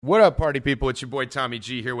What up, party people? It's your boy Tommy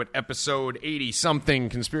G here with episode 80-something,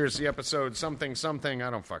 conspiracy episode something. I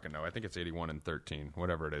don't fucking know. I think it's 81 and 13,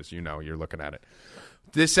 whatever it is. You know, you're looking at it.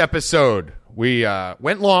 This episode, we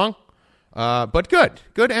went long, but good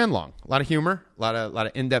and long. A lot of humor, a lot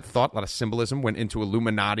of in-depth thought, a lot of symbolism. Went into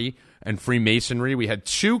Illuminati and Freemasonry. We had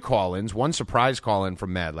two call-ins, one surprise call-in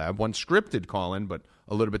from Mad Lab, one scripted call-in, but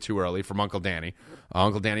a little bit too early from Uncle Danny.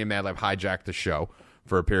 Uncle Danny and Mad Lab hijacked the show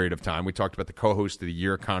for a period of time. We talked about the co-host of the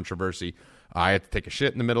year controversy. I had to take a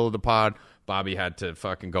shit in the middle of the pod. Bobby had to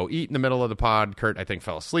fucking go eat in the middle of the pod. Kurt, I think,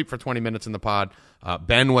 fell asleep for 20 minutes in the pod.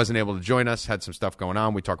 Ben wasn't able to join us, had some stuff going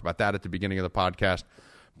on. We talked about that at the beginning of the podcast.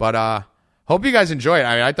 But hope you guys enjoy it.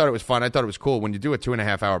 I thought it was fun. I thought it was cool. When you do a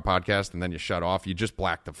 2.5-hour podcast and then you shut off, you just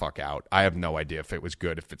black the fuck out. I have no idea if it was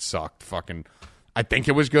good, if it sucked. Fucking, I think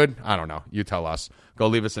it was good. I don't know. You tell us. Go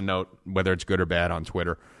leave us a note, whether it's good or bad, on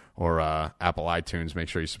Twitter or Apple iTunes. Make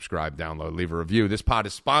sure you subscribe, download, leave a review. This pod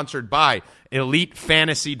is sponsored by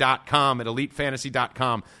EliteFantasy.com. At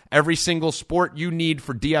EliteFantasy.com, every single sport you need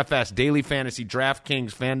for DFS, Daily Fantasy,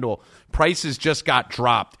 DraftKings, FanDuel, prices just got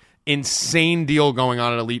dropped. Insane deal going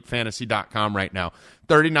on at EliteFantasy.com right now.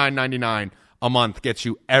 $39.99 a month gets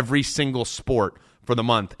you every single sport for the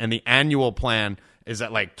month, and the annual plan is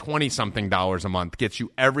at like $20-something a month. Gets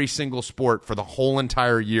you every single sport for the whole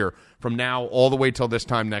entire year from now all the way till this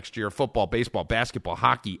time next year. Football, baseball, basketball,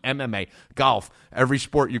 hockey, MMA, golf, every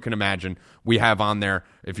sport you can imagine we have on there.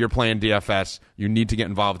 If you're playing DFS, you need to get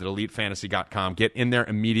involved at EliteFantasy.com. Get in there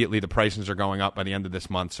immediately. The prices are going up by the end of this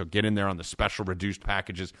month, so get in there on the special reduced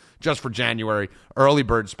packages just for January, early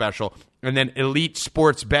bird special. And then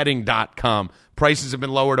EliteSportsBetting.com. Prices have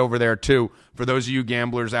been lowered over there, too, for those of you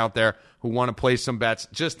gamblers out there who want to place some bets.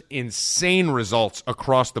 Just insane results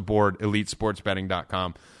across the board,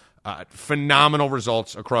 EliteSportsBetting.com. Phenomenal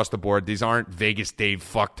results across the board. These aren't Vegas Dave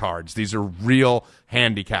fucktards. These are real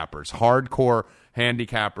handicappers, hardcore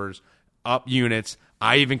handicappers, up units.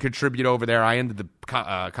 I even contribute over there. I ended the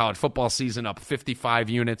college football season up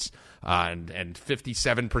 55 units and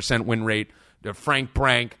 57% win rate. Frank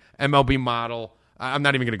Brank, MLB model. I'm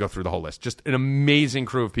not even going to go through the whole list. Just an amazing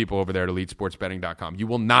crew of people over there at EliteSportsBetting.com. You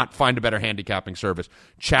will not find a better handicapping service.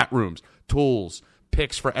 Chat rooms, tools,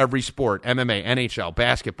 picks for every sport: MMA, NHL,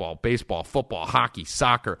 basketball, baseball, football, hockey,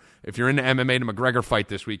 soccer. If you're into MMA, the McGregor fight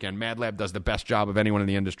this weekend, Mad Lab does the best job of anyone in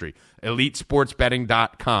the industry.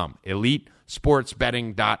 EliteSportsBetting.com,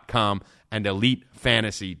 EliteSportsBetting.com, and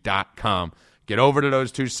EliteFantasy.com. Get over to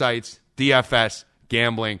those two sites. DFS,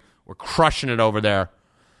 gambling, we're crushing it over there.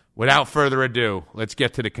 Without further ado, let's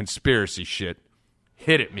get to the conspiracy shit.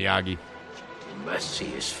 Hit it, Miyagi. Mercy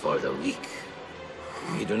is for the weak.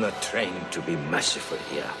 We do not train to be merciful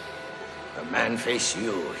here. A man face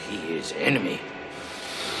you, he is enemy.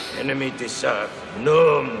 Enemy deserve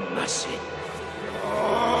no mercy.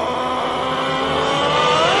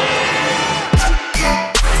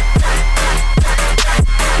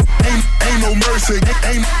 Ain't no mercy.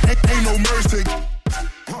 Ain't no mercy.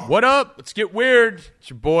 What up? Let's get weird. It's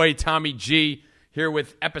your boy Tommy G here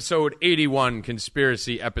with episode 81,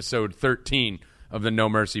 conspiracy episode 13 of the No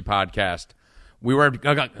Mercy podcast. We were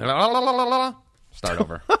start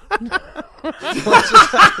over. I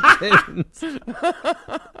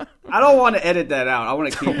don't want to edit that out. I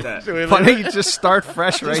want to keep that. Why don't you just start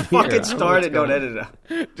fresh right here? Fucking start it. Don't edit it out.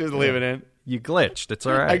 Just leave it in. You glitched. It's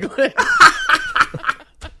all right. I glitched.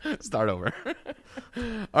 Start over.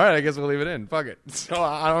 All right, I guess we'll leave it in. Fuck it. So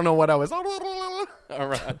I don't know what I was. All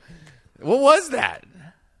right. What was that?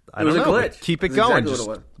 I don't was a know. glitch. Keep it That's going. exactly Just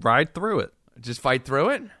what it ride through it. Just fight through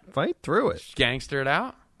it? Fight through it. Gangster it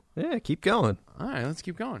out? Yeah, keep going. All right, let's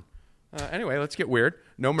keep going. Anyway, let's get weird.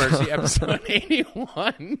 No Mercy, episode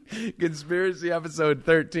 81, conspiracy episode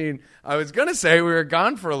 13. I was going to say we were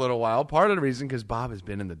gone for a little while. Part of the reason because Bob has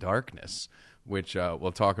been in the darkness, which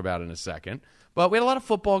we'll talk about in a second. But we had a lot of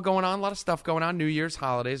football going on, a lot of stuff going on, New Year's,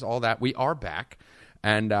 holidays, all that. We are back,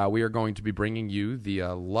 and we are going to be bringing you the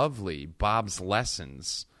lovely Bob's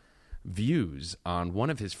Lessons views on one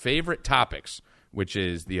of his favorite topics, which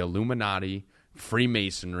is the Illuminati,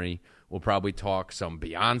 Freemasonry. We'll probably talk some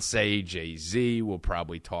Beyonce, Jay-Z. We'll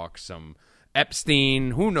probably talk some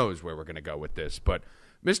Epstein. Who knows where we're going to go with this. But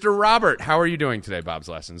Mr. Robert, how are you doing today, Bob's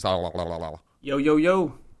Lessons?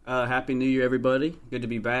 Yo. Happy New Year, everybody. Good to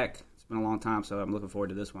be back. It's been a long time, so I'm looking forward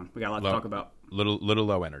to this one. We got a lot to talk about. Little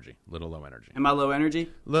low energy. Am I low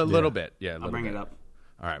energy? Little bit, yeah. I'll bring it up.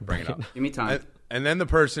 All right, bring it up. Give me time. And then the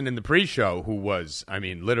person in the pre-show who was, I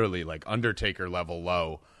mean, literally like Undertaker level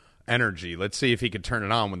low energy. Let's see if he could turn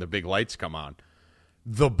it on when the big lights come on.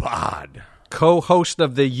 The Bod. Co-host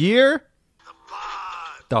of the year?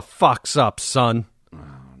 The fuck's up, son? Oh,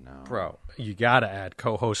 no. Bro. You got to add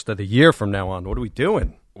co-host of the year from now on. What are we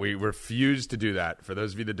doing? We refuse to do that. For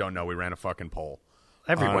those of you that don't know, we ran a fucking poll.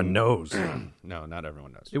 Everyone knows. No, not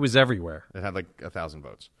everyone knows. It was everywhere. It had like 1,000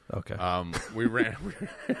 votes. Okay. We ran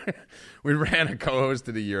we ran a co-host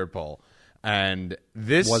of the year poll, and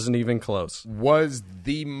this Wasn't even close. was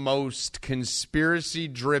the most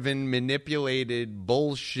conspiracy-driven, manipulated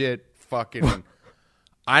bullshit fucking.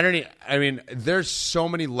 I mean, there's so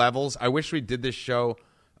many levels. I wish we did this show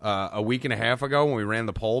a week and a half ago when we ran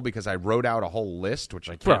the poll, because I wrote out a whole list, which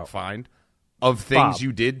I can't find, of things Bob.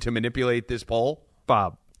 you did to manipulate this poll.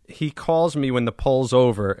 Bob, he calls me when the poll's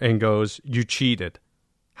over and goes, "You cheated."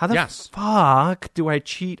 How the fuck do I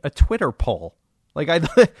cheat a Twitter poll? Like,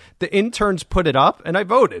 the interns put it up and I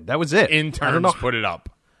voted. That was it. I don't Interns know. put it up.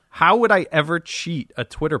 How would I ever cheat a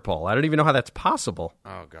Twitter poll? I don't even know how that's possible.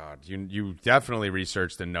 Oh God, you definitely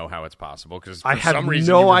researched and know how it's possible, because for I have some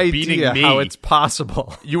reason no you were beating idea me. how it's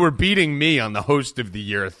possible. You were beating me on the host of the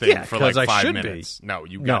year thing Yeah, for like 'cause I 5 should minutes. be. No,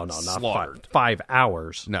 you No, got not slaughtered. 5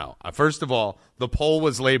 hours. No, first of all, the poll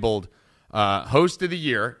was labeled host of the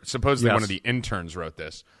year. Supposedly Yes. one of the interns wrote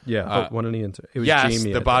this. Yeah, one of the interns. It was Yes,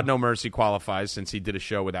 Jamie. the I Bod think. No Mercy qualifies, since he did a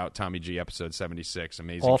show without Tommy G, episode 76.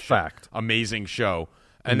 Amazing All show. fact. Amazing show.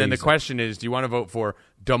 And then the Amazing. question is, do you want to vote for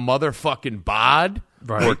the motherfucking Bod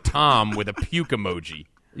Right. or Tom with a puke emoji?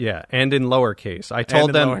 Yeah, and in lowercase. I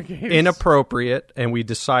told in them lowercase. inappropriate, and we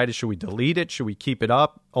decided, should we delete it? Should we keep it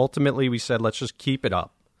up? Ultimately, we said, let's just keep it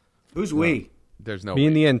up. Who's we? There's no Me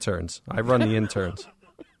and way. the interns. I run the interns.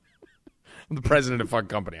 I'm the president of Fun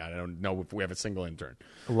Company. I don't know if we have a single intern.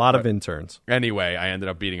 A lot of interns. Anyway, I ended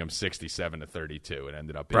up beating him 67-32. It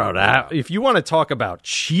ended up being Bro, if you want to talk about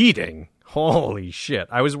cheating, holy shit.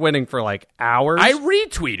 I was winning for like hours. I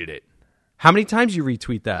retweeted it. How many times you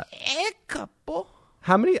retweet that? A couple.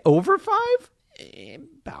 How many? Over 5?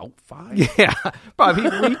 About 5. Yeah. Bob, he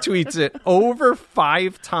retweets it over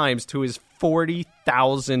 5 times to his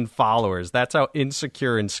 40,000 followers. That's how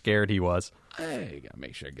insecure and scared he was. Hey, gotta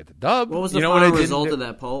make sure I get the dub. What was the you know what I final didn't result do? of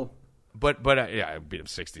that poll? But yeah, I beat him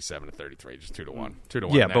 67-33, just 2-1,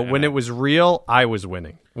 2-1. Yeah, but when it was real, I was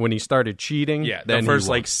winning. When he started cheating, the then first he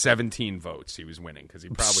won. like 17 votes, he was winning, because he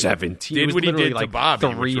probably 17? It did was what he literally did to like Bobby,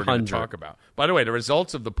 which we're going 300. to talk about. By the way, the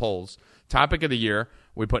results of the polls: topic of the year,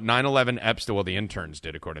 we put 9/11 Epstein. Well, the interns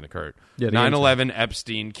did, according to Kurt. Yeah, the 9/11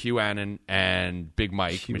 Epstein, QAnon, and Big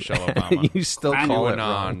Mike, Michelle Obama. You still call it QAnon,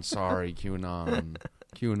 wrong. sorry, QAnon.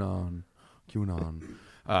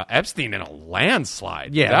 Epstein in a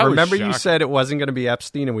landslide. Yeah, That was remember you shocking. said it wasn't going to be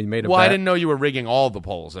Epstein, and we made a Well, bet? I didn't know you were rigging all the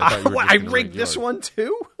polls. I thought you were just I gonna rigged rig this yours. one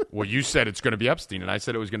too? Well, you said it's going to be Epstein, and I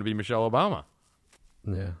said it was going to be Michelle Obama.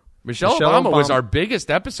 Yeah. Michelle Obama was our biggest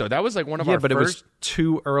episode. That was like one of Yeah, our but first. it was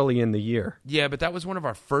too early in the year. Yeah, but that was one of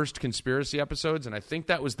our first conspiracy episodes, and I think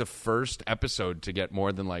that was the first episode to get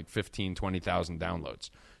more than like 15, 20,000 downloads.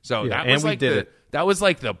 So Yeah, that and was we like did it. That was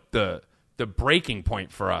like the breaking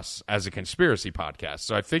point for us as a conspiracy podcast.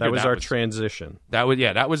 So I figured That was our transition. that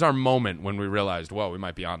was our moment when we realized, whoa, we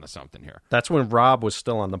might be onto something here. That's when Rob was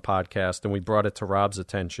still on the podcast, and we brought it to Rob's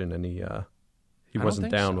attention, and he I don't wasn't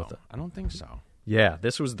think down so. with it. I don't think so. Yeah,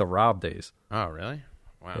 this was the Rob days. Oh, really?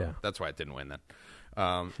 Wow. Yeah. That's why it didn't win then.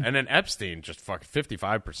 And then Epstein just fucked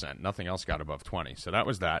 55%. Nothing else got above 20. So that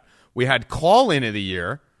was that. We had call-in of the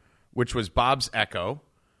year, which was Bob's Echo,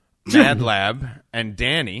 Mad Lab, and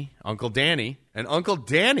Danny, Uncle Danny. And Uncle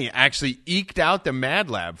Danny actually eked out the Mad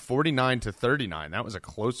Lab 49-39. That was a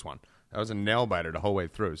close one. That was a nail-biter the whole way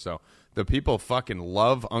through. So the people fucking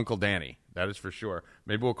love Uncle Danny. That is for sure.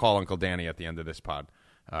 Maybe we'll call Uncle Danny at the end of this pod.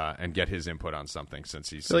 And get his input on something, since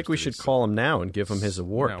he's. I feel like we should call him now and give him his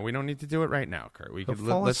award. No, we don't need to do it right now, Kurt. We could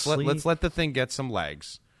fall let's asleep. let the thing get some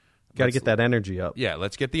legs. Got to get that energy up. Yeah,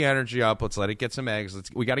 let's get the energy up. Let's let it get some eggs.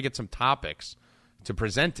 We got to get some topics to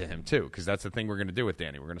present to him too, because that's the thing we're going to do with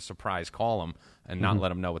Danny. We're going to surprise call him and not let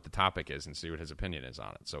him know what the topic is and see what his opinion is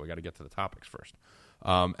on it. So we got to get to the topics first.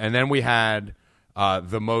 And then we had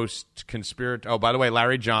the most conspiratorial. Oh, by the way,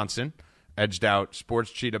 Larry Johnson edged out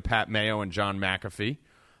Sports Cheetah Pat Mayo and John McAfee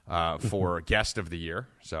for guest of the year.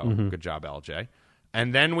 So good job, LJ.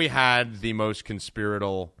 And then we had the most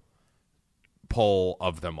conspiratorial poll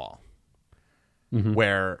of them all,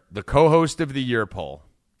 where the co-host of the year poll,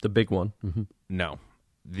 The big one. no,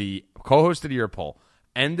 the co-host of the year poll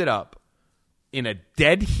ended up in a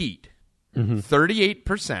dead heat,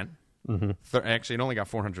 38%. Actually, it only got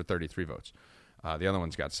 433 votes. The other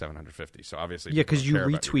one's got 750. So obviously, Yeah, because you people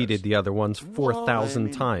don't care about you guys. retweeted the other ones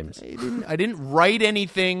 4,000 times. I didn't write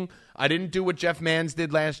anything. I didn't do what Jeff Mans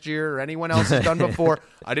did last year or anyone else has done before.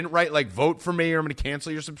 I didn't write like vote for me or I'm going to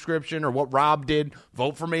cancel your subscription, or what Rob did,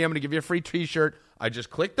 vote for me, I'm going to give you a free t-shirt. I just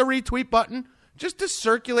clicked the retweet button, just to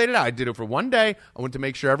circulate it out. I did it for one day. I wanted to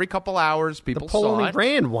make sure every couple hours people The poll saw only it.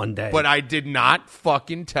 ran one day. But I did not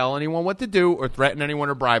fucking tell anyone what to do or threaten anyone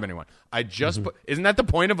or bribe anyone. I just isn't that the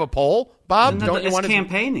point of a poll, Bob? No, Don't you it's want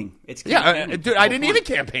campaigning. It's Yeah, campaigning. dude, I didn't even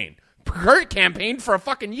campaign. Kurt campaigned for a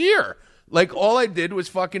fucking year. Like, all I did was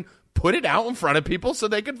fucking put it out in front of people so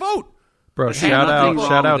they could vote. Bro, There's shout nothing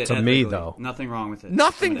out wrong with to it me, ethically. though. Nothing wrong with it.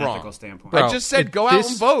 Nothing from an wrong. ethical standpoint. Bro, I just said go out this-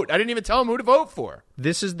 and vote. I didn't even tell them who to vote for.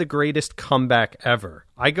 This is the greatest comeback ever.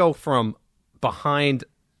 I go from behind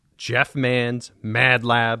Jeff Manns, Mad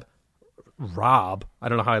Lab, Rob. I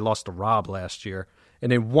don't know how I lost to Rob last year.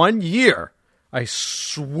 And in 1 year, I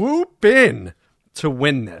swoop in to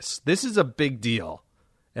win this. This is a big deal.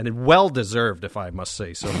 And it well deserved, if I must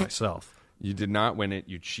say so myself. You did not win it.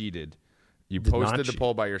 You cheated. You Did not posted the cheat.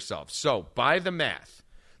 poll by yourself. So, by the math,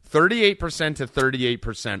 38% to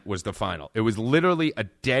 38% was the final. It was literally a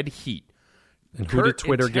dead heat. And who did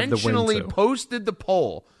Twitter give the win intentionally to? posted the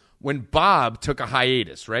poll when Bob took a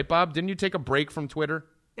hiatus, right, Bob? Didn't you take a break from Twitter?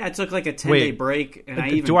 Yeah, I took like a 10-day Wait, break, and I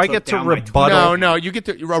do even I took get to down my rebuttal? No, you get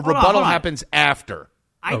to a rebuttal hold on. happens after.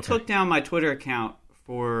 I took down my Twitter account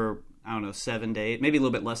for, I don't know, 7 days, maybe a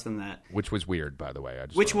little bit less than that. Which was weird, by the way. I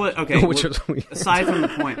just Which wanted was to- okay. Which well, was weird. aside from the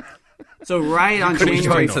point. So right on couldn't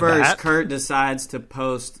January join 1st, that. Kurt decides to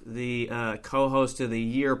post the co-host of the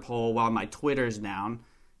year poll while my Twitter's down.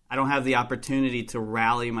 I don't have the opportunity to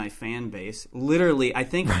rally my fan base. Literally, I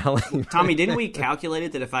think Tommy, didn't we calculate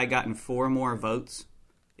it that if I gotten 4 more votes,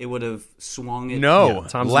 it would have swung it? No,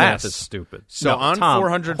 Tom's less. math is stupid. So No, on Tom,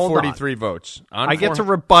 443 votes, I get to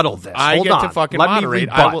rebuttal this. I Hold get on. to fucking Let moderate.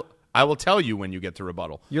 Me rebut. I will tell you when you get to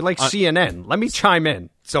rebuttal. You're like CNN. Let me chime in.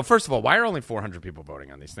 So first of all, why are only 400 people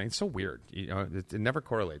voting on these things? It's so weird. You know, it never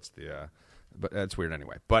correlates. But that's weird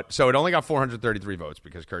anyway. But so it only got 433 votes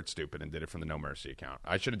because Kurt's stupid and did it from the No Mercy account.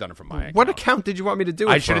 I should have done it from my account. What account did you want me to do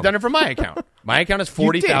it I should have from? done it from my account. My account has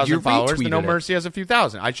You did. 40,000 You followers. The retweeted No it. Mercy has a few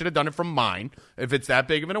thousand. I should have done it from mine. If it's that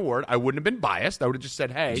big of an award, I wouldn't have been biased. I would have just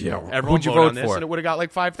said, "Hey, Yeah, everyone who'd you vote vote on this," for? and it would have got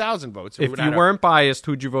like 5,000 votes. It If would you have had weren't biased,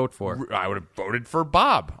 who'd you vote for? I would have voted for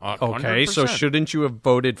Bob. Okay, 100%. so shouldn't you have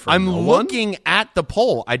voted for I'm no one? looking at the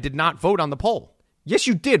poll. I did not vote on the poll. Yes,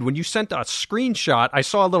 you did. When you sent a screenshot, I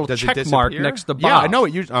saw a little Does it check mark disappear? next to Bob. Yeah, I know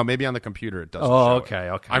it. Oh, maybe on the computer it doesn't. Oh, show okay, it.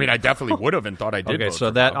 okay. I mean, I definitely would have and thought I did. Okay, vote so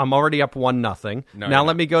for that Bob. I'm already up 1-0. No, Now you're let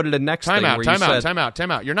not. me go to the next thing. Time where you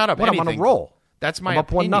said, out. You're not up What, I'm anything. on a roll. That's my I'm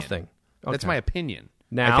up opinion. 1-0. That's Okay. my opinion.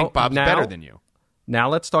 I Now- think Bob's now- better than you. Now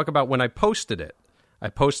let's talk about when I posted it. I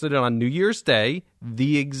posted it on New Year's Day,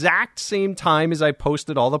 the exact same time as I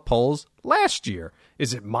posted all the polls last year.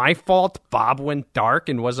 Is it my fault Bob went dark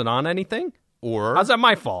and wasn't on anything? Or How's that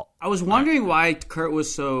my fault? I was wondering why Kurt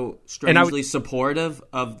was so strangely supportive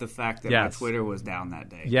of the fact that Yes. my Twitter was down that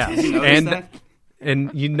day. Yes. Did you notice And- that?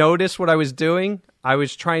 And you notice what I was doing? I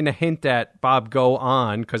was trying to hint at Bob, go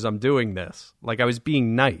on because I'm doing this. Like I was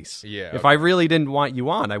being nice. Yeah, If I really didn't want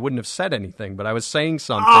you on, I wouldn't have said anything, but I was saying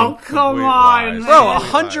something. Oh, come Complete on, lies. man. Bro,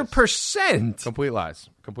 Complete 100%. Complete lies.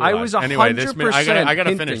 Complete I lies. was Anyway, this minute, I 100% gotta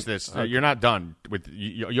hinting. finish this. You're not done with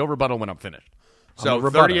your rebuttal when I'm finished. a So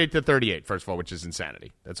rebuttal. 38 to 38, first of all, which is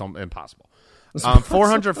insanity. That's impossible.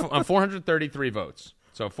 433 votes.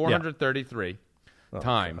 So 433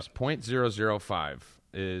 times 0.005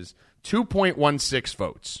 is 2.16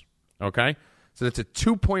 votes. Okay? So that's a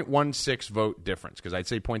 2.16 vote difference because I'd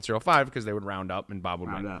say 0.05 because they would round up and Bob would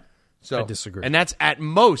Round win. up. So, I disagree. And that's at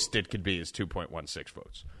most it could be is 2.16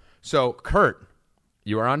 votes. So, Kurt,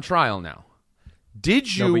 you are on trial now.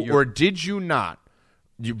 Did you but you're- or did you not?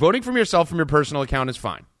 You voting from yourself from your personal account is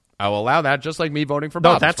fine. I will allow that, just like me voting for No,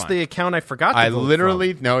 Bob. is that's fine. the account I forgot to I vote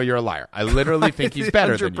literally from. no, you're a liar. I literally think he's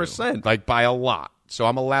better than you, 100%. like by a lot. So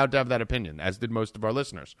I'm allowed to have that opinion, as did most of our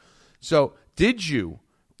listeners. So did you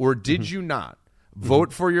or did Mm-hmm. you not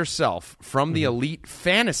vote for yourself from the Elite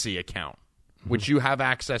Fantasy account, which you have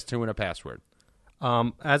access to in a password?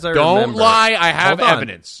 As I Don't remember, lie. I have Hold on.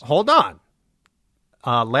 evidence. Hold on.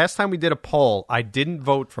 Last time we did a poll, I didn't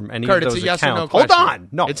vote from any Kurt, of it's those a yes or no accounts. question. Hold on.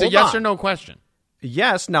 No, it's a hold yes on. or no question.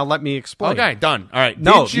 Yes, now let me explain. Okay, done. All right.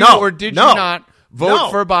 No, did you no, or did no, you not vote no.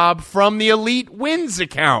 for Bob from the Elite Wins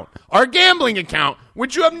account, our gambling account,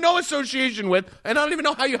 which you have no association with, and I don't even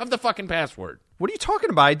know how you have the fucking password? What are you talking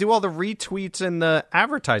about? I do all the retweets and the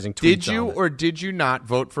advertising tweets. Did you on it. or did you not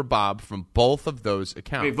vote for Bob from both of those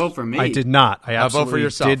accounts? Wait, vote for me. I did not. I absolutely vote for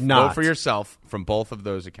yourself. did not. Vote for yourself from both of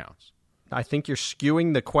those accounts. I think you're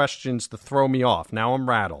skewing the questions to throw me off. Now I'm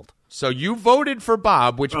rattled. So you voted for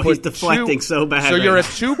Bob, which Oh, put he's deflecting so bad So right you're now. a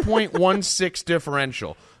 2.16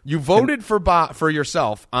 differential. You voted for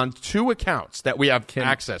yourself on two accounts that we have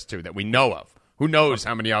access to, that we know of. Who knows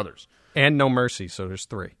how many others? And No Mercy, so there's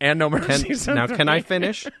 3. And No Mercy. Now, can I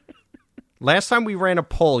finish? Last time we ran a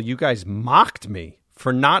poll, you guys mocked me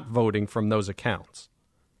for not voting from those accounts.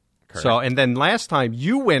 Kurt. So, and then last time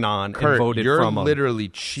you went on Kurt, and voted you're from them. literally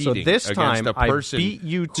cheating. So this against time a person I beat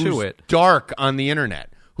you to who's it. Dark on the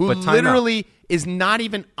internet, who But time literally is not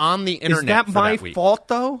even on the internet. Is that for my that week. fault,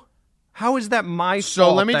 though? How is that my fault?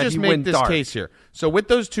 So let me that just he make went this dark? case here. So with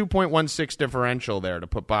those 2.16 differential there to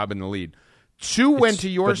put Bob in the lead, 2 went to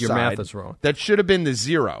your but side. your math is wrong. That should have been the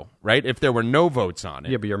 0, right? If there were no votes on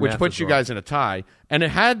it. Yeah, but your which math puts is you wrong. guys in a tie. And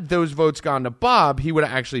it had those votes gone to Bob, he would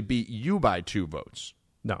have actually beat you by 2 votes.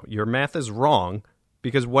 No, your math is wrong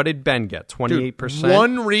because what did Ben get? 28%? Dude,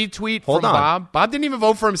 one retweet Hold from on. Bob. Bob didn't even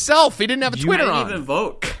vote for himself. He didn't have a I Twitter didn't on. even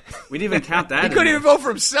vote. We didn't even count that. He couldn't even vote for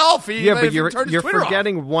himself. He Yeah, but turned his you're Twitter off.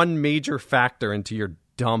 forgetting one major factor into your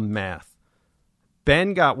dumb math.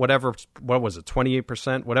 Ben got whatever, what was it,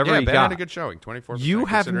 28%? Whatever Yeah, he Ben got. had a good showing, 24%. You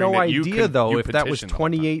have no considering that you idea, though, you if that was petitioned the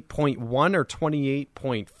whole time. 28.1 or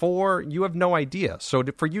 28.4. You have no idea. So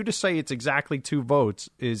for you to say it's exactly 2 votes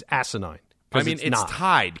is asinine. I 'Cause mean, it's not.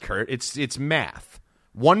 tied, Kurt. It's math.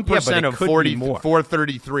 1% Yeah, but it of could be 40, more.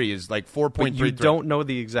 433 is like 4.33. But you don't know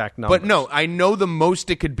the exact number. But no, I know the most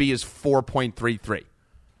it could be is 4.33.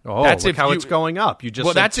 Oh, That's look if how you- it's going up. You just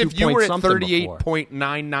Well, said that's 2 if you were point at something before.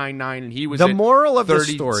 38.999 and he was The at moral of the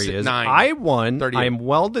 39. story is I won. 38. I am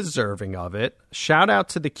well deserving of it. Shout out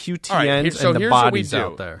to the All right, QTNs so and the here's what we bodies do.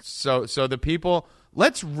 out there. So the people,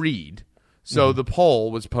 let's read. So the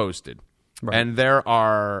poll was posted, Right. and there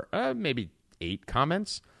are maybe 8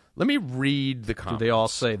 comments. Let me read the comments. They all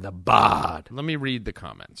say the bod. Let me read the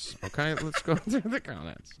comments. Okay, let's go through the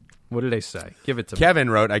comments. What do they say? Give it to me. Kevin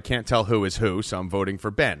wrote, "I can't tell who is who, so I'm voting for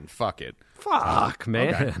Ben. Fuck it." Fuck,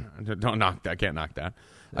 man. Okay. Don't knock that. I can't knock that.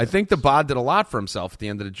 I think the bod did a lot for himself at the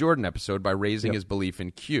end of the Jordan episode by raising his belief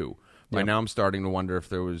in Q. By now, I'm starting to wonder if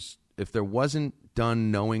there wasn't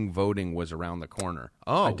done knowing voting was around the corner.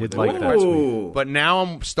 Oh, I did that like would that impress me. tweet. But now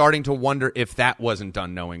I'm starting to wonder if that wasn't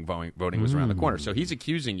done knowing voting was around the corner. So he's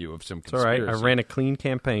accusing you of some It's all conspiracy. right. I ran a clean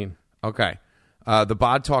campaign. Okay. The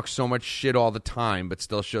bod talks so much shit all the time, but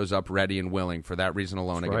still shows up ready and willing. For that reason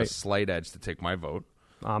alone, I get a right. slight edge to take my vote.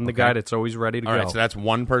 I'm the guy that's always ready to All go. right, so that's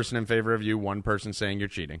one person in favor of you, one person saying you're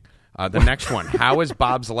cheating. The next one, how is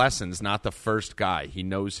Bob's Lessons not the first guy? He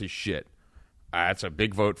knows his shit. That's a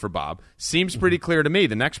big vote for Bob. Seems pretty clear to me,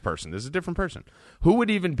 the next person. This is a different person. Who would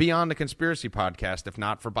even be on the Conspiracy Podcast if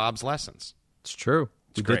not for Bob's Lessons? It's true.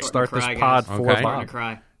 We great. did start this Cry, pod guys. for Okay. I'm Bob. gonna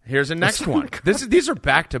cry. Here's the next one. These are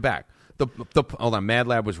back to back. Hold on, Mad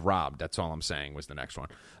Lab was robbed. That's all I'm saying was the next one.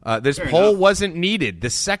 This poll enough. wasn't needed. The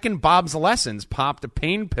second Bob's Lessons popped a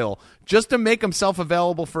pain pill just to make himself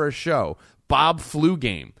available for a show. Bob Flu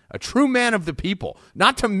Game, a true man of the people.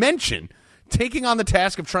 Not to mention taking on the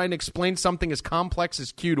task of trying to explain something as complex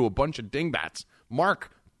as Q to a bunch of dingbats.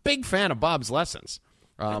 Mark, big fan of Bob's Lessons.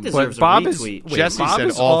 That But deserves Bob a is retweet. Jesse Bob said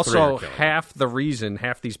is all three are also killing. half the reason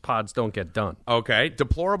half these pods don't get done. Okay,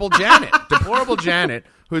 Deplorable Janet. Deplorable Janet,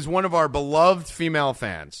 who's one of our beloved female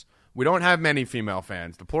fans. We don't have many female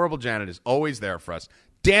fans. Deplorable Janet is always there for us.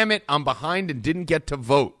 Damn it, I'm behind and didn't get to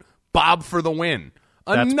vote. Bob for the win.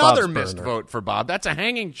 That's Another Bob's missed burner. vote for Bob. That's a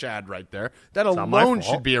hanging chad right there. That not my alone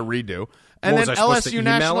fault. should be a redo. And What, then was I supposed to LSU email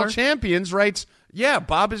National her? Champions writes, yeah,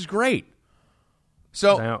 Bob is great.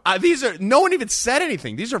 So Now- these are no one even said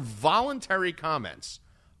anything. These are voluntary comments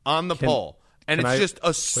on the poll. And can it's I- just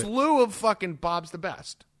a slew of fucking Bob's the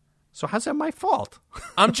best. So how's that my fault?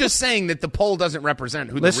 I'm just saying that the poll doesn't represent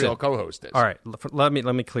who Listen. the real co-host is. All right, let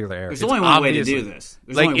me clear the air. There's only one way to obviously- do this.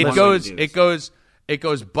 There's Like only it one goes, way to do it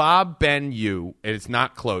goes Bob, Ben, you, and it's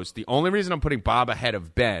not close. The only reason I'm putting Bob ahead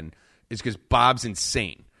of Ben is because Bob's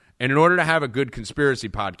insane. And in order to have a good conspiracy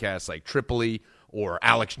podcast like Tripoli or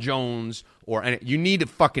Alex Jones you need a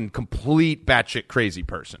fucking complete batshit crazy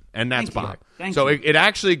person, and that's Thank you. Bob. Thank so you. it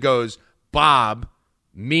actually goes Bob,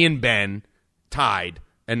 me and Ben tied,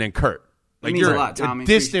 and then Kurt. Like means you're a lot, Tommy.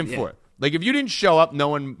 distant Appreciate- for it. Like if you didn't show up,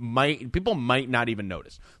 people might not even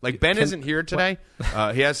notice. Like Ben isn't here today.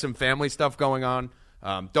 He has some family stuff going on.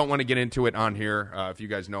 Don't want to get into it on here. If you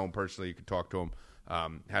guys know him personally, you could talk to him.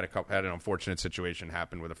 Had an unfortunate situation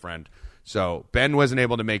happen with a friend. So Ben wasn't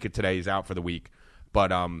able to make it today. He's out for the week.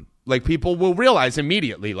 But like people will realize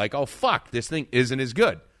immediately, like, oh fuck, this thing isn't as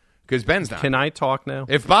good because Ben's not. Can I talk now?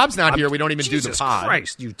 If Bob's not here, we don't even Jesus do the pod.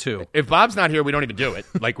 Christ, you two. If Bob's not here, we don't even do it.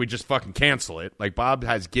 Like we just fucking cancel it. Like Bob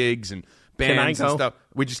has gigs and Can I bands and go? stuff.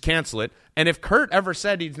 We just cancel it. And if Kurt ever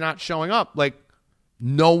said he's not showing up, like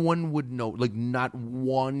no one would know. Like not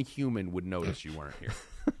one human would notice you weren't here.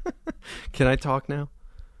 Can I talk now?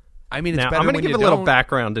 I mean, it's Now, better I'm going to when give you a little don't.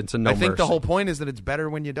 background into No I think Mercy. the whole point is that it's better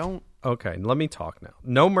when you don't. Okay, let me talk now.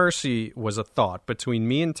 No Mercy was a thought between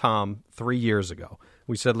me and Tom 3 years ago.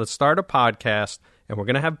 We said, let's start a podcast, and we're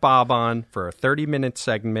going to have Bob on for a 30-minute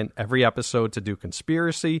segment every episode to do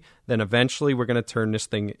conspiracy. Then eventually we're going to turn this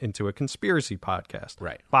thing into a conspiracy podcast.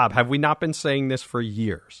 Right. Bob, have we not been saying this for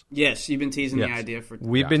years? Yes, you've been teasing the Yes. idea for.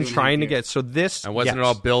 We've been 2.5 trying to years. get... So this... And wasn't yes. it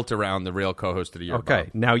all built around the real co-host of the year? Okay,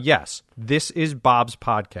 Bob? now, yes, this is Bob's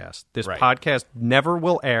podcast. This Right. podcast never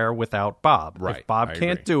will air without Bob. Right, If Bob I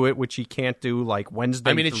can't agree. do it, which he can't do like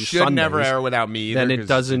Wednesday I mean, it through should never Sundays, air without me either, then it 'cause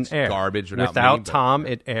doesn't it's air. garbage without me, but- Tom,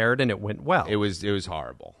 it aired and it went well. It was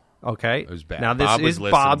horrible. Okay, It was bad. Now this Bob is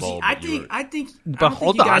was Bob's. listenable. I You think. were- I think. But I don't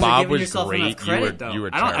hold think you on. guys Bob are giving was yourself great. enough You credit, were- though. you were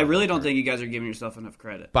I really terrible. don't think you guys are giving yourself enough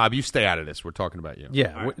credit. Bob, you stay out of this. We're talking about you.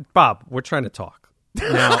 Yeah, Bob, we're trying to talk.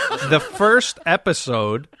 Now, the first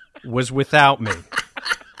episode was without me.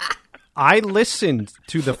 I listened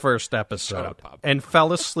to the first episode up, Bob. and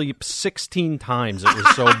fell asleep 16 times. It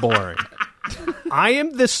was so boring. I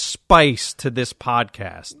am the spice to this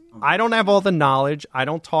podcast. I don't have all the knowledge. I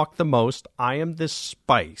don't talk the most. I am the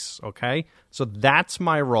spice, okay? So that's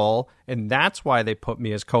my role, and that's why they put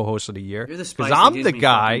me as co-host of the year. You're the spice Because that I'm gives the me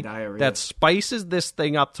guy fucking diarrhea. that spices this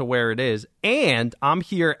thing up to where it is, and I'm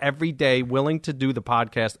here every day willing to do the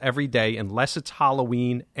podcast every day unless it's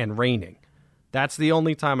Halloween and raining. That's the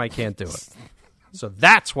only time I can't do it. So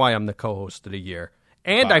that's why I'm the co-host of the year.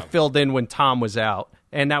 And I Bob. filled in when Tom was out,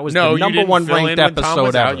 and that was No, the you number didn't one fill ranked in when Tom episode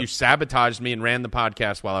was ever. out. You sabotaged me and ran the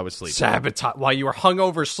podcast while I was sleeping. Sabotage while you were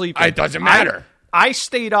hungover sleeping. It doesn't matter. I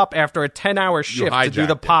stayed up after a 10-hour shift to do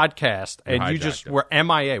the hijacked it. podcast, and you hijacked just it. were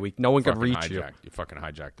MIA. No one could Fucking reach you. hijacked. You fucking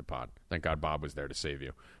hijacked the pod. Thank God Bob was there to save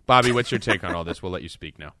you. Bobby, what's your take on all this? We'll let you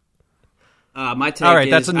speak now. My take All right,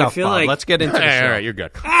 is, that's I enough, feel Bob. like Let's get into the show. All right, you're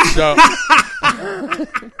good. So,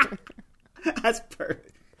 that's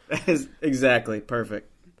perfect. That is exactly perfect.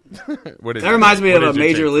 what is That reminds me what of is a your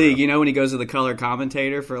major take, league. Fro? You know when he goes to the color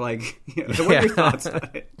commentator for like. So what are your thoughts on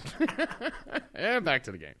it? Yeah, back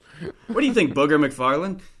to the game. What do you think, Booger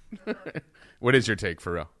McFarland? What is your take,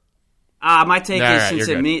 for real? My take All is right, since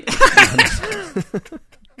you're it good. means.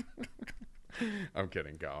 I'm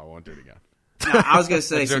kidding. Go. I won't do it again. I was gonna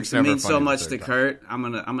say That since joke's it never means so funny the much third to time. Kurt, I'm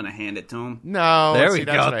gonna hand it to him. No, There we see,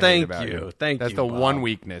 that's go. what I hate Thank about you. you. Thank That's you, the Bob. one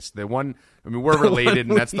weakness. The one. I mean, we're related,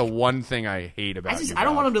 and that's the one thing I hate about you. I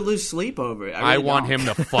don't Bob. want him to lose sleep over it. I really want don't.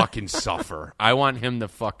 him to fucking suffer. I want him to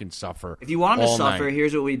fucking suffer. If you want him to all suffer, night.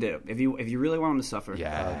 here's what we do. If you really want him to suffer,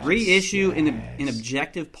 Yes, reissue an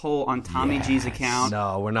objective poll on Tommy G's account.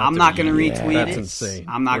 No, we're not I'm doing not going to that. retweet That's it. insane.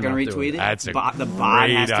 I'm not We're going not to doing retweet it. That's a the bot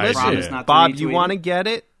has to great promise idea. not to Bob, retweet you want to it. get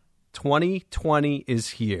it? 2020 is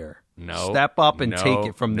here. No. Step up and No. take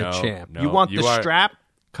it from the No. champ. No. You want You the are- strap?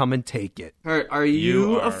 Come and take it. Kurt, are You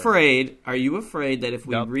you are- afraid? Are you afraid that if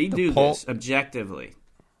we Nope, the redo poll- this objectively,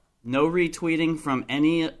 no retweeting from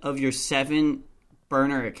any of your 7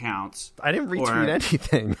 burner accounts? I didn't retweet or-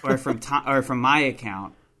 anything. or from my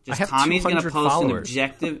account. Just have Tommy's going to 200 post an followers.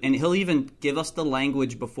 objective, and he'll even give us the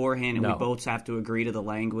language beforehand, and No. we both have to agree to the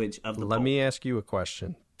language of the Let poll. me ask you a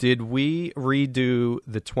question. Did we redo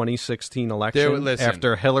the 2016 election listen.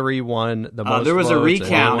 after Hillary won the most There was a votes and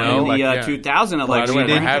recount won No, in the yeah. 2000 By the election. way, We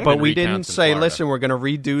there didn't, have but been we didn't recounts in say, Florida. listen, we're going to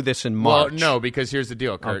redo this in Well, March. no, because here's the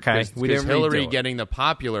deal, Kurt. Okay, we Because didn't Hillary redo it. getting the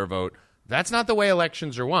popular vote, that's not the way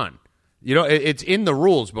elections are won. You know, it's in the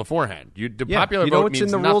rules beforehand. The Yeah, popular you know vote what's in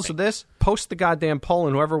means the rules nothing. of this? Post the goddamn poll,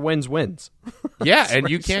 and whoever wins, wins. Yeah, It's and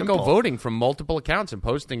you very can't go simple. voting from multiple accounts and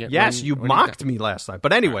posting it. Yes, when- you when mocked me last time.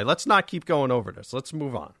 But anyway, let's not keep going over this. Let's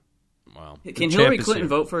move on. Well, Can champ Hillary is Clinton here.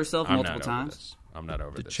 vote for herself I'm multiple not over times? this. I'm not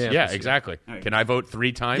over this. champ Yeah, is here. exactly. right. Can I vote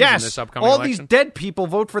 3 times in Yes, this upcoming all election? these dead people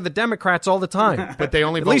vote for the Democrats all the time. But they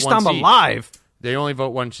only At vote least once I'm each. alive. They only vote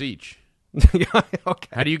once each. Yeah, okay.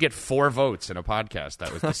 How do you get 4 votes in a podcast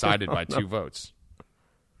that was decided by 2 votes?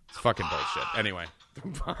 It's fucking bullshit. Anyway,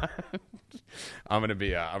 I'm gonna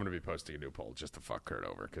be posting a new poll just to fuck Kurt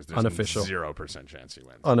over because there's Unofficial. 0% chance he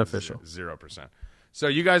wins. Unofficial. 0%. So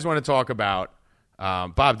you guys want to talk about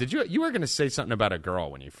Bob? Did you were gonna say something about a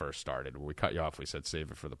girl when you first started? We cut you off. We said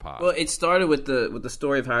save it for the pod. Well, it started with the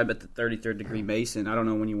story of how I met the 33rd degree Mason. I don't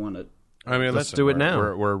know when you want to. I mean, let's listen, do it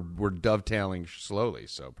we're- now. We're dovetailing slowly,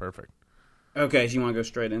 so perfect. Okay, so you want to go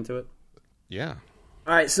straight into it? Yeah.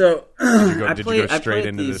 All right, so Did you I go play straight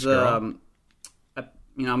into these, this girl?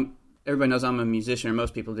 everybody knows I'm a musician, or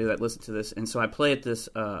most people do that listen to this, and so I play at this.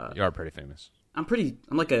 You are pretty famous. I'm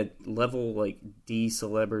like a level like D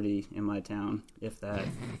celebrity in my town, if that.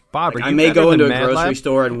 Bob, Like, are I you may better go than into a Mad grocery Lab?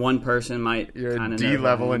 store and one person might You're kind a of D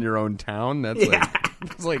level in your own town. That's like,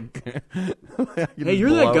 it's like. Hey, you're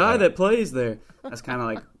that guy that plays there. That's kind of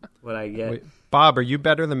like what I get. Wait, Bob, are you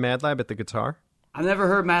better than Mad Lab at the guitar? I've never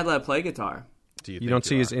heard Mad Lab play guitar. Do You don't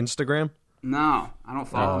see his Instagram? No, I don't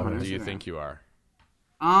follow him on Instagram. Do you think you are?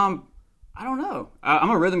 I don't know. I'm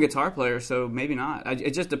a rhythm guitar player, so maybe not.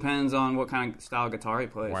 It just depends on what kind of style guitar he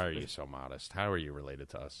plays. Why are you so modest? How are you related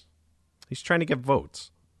to us? He's trying to get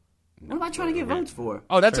votes. What am I trying to get votes for?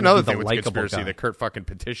 Oh, that's Trying to another be the thing with the likable conspiracy guy. that Kurt fucking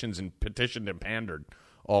petitioned and pandered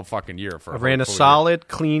all fucking year for. I ran a full solid,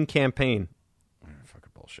 clean campaign. year. Fucking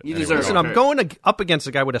bullshit. You Anyway, deserve Listen, it. I'm going up against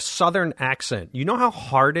a guy with a Southern accent. You know how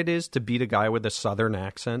hard it is to beat a guy with a Southern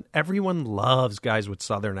accent? Everyone loves guys with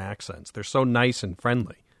Southern accents. They're so nice and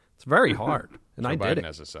friendly. It's very hard. And I Joe did Biden it.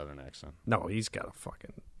 has a Southern accent. No, he's got a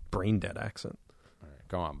fucking brain-dead accent. All right,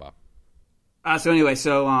 go on, Bob.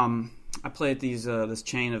 So I play at these this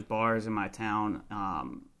chain of bars in my town,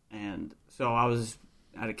 and so I was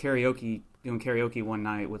at a doing karaoke one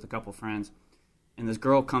night with a couple friends, and this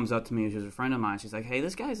girl comes up to me, who's a friend of mine. She's like, "Hey,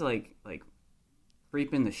 this guy's like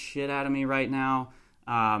creeping the shit out of me right now,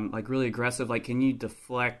 like really aggressive. Like, can you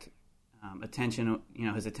deflect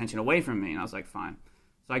his attention away from me?" And I was like, "Fine."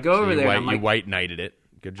 So I go over there. And I'm You like, white knighted it.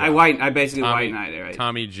 Good job. I basically white knighted it, right?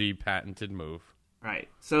 Tommy G patented move. Right.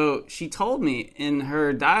 So she told me in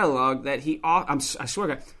her dialogue that I swear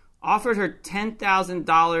to God, offered her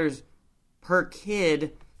 $10,000 per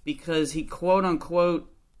kid because he quote unquote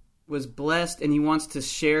was blessed and he wants to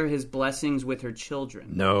share his blessings with her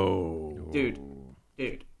children. No. Dude.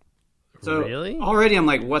 So Really? already I'm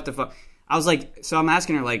like, what the fuck? I was like, so I'm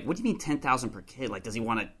asking her like, what do you mean 10,000 per kid? Like, does he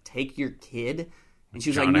want to take your kid? And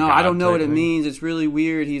she was John like, of no, God I don't know what type it thing. means. It's really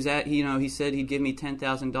weird. He said he'd give me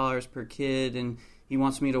 $10,000 per kid, and he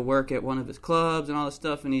wants me to work at one of his clubs and all this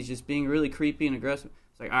stuff, and he's just being really creepy and aggressive.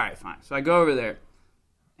 It's like, all right, fine. So I go over there,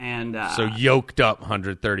 and So yoked up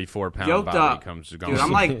 134-pound yoked Bobby up. comes Dude, going. I'm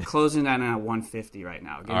like closing that in at 150 right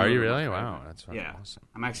now. Are you really? Wow, that's fucking Yeah, awesome.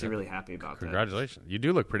 I'm actually really happy about that. Congratulations. You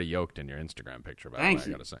do look pretty yoked in your Instagram picture, by Thank the way,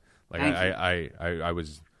 you. I gotta say. Like Thank I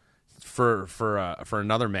was for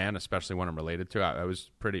another man, especially one I'm related to, I was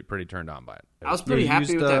pretty turned on by it. I was pretty you happy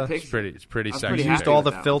used, with that it's picture. It's pretty I was sexy. pretty Used happy all with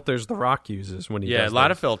the that one. filters The Rock uses when he Yeah, a does lot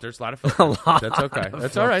those. of filters, That's okay. of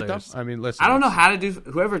That's all right though. filters. I mean, listen. I don't know how to do.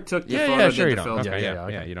 Whoever took the photo Yeah, sure you did the don't. filter. Okay, Yeah,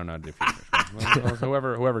 yeah, okay. you don't know how to do filters.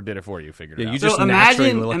 Well, whoever did it for you figured it Yeah, out. you So just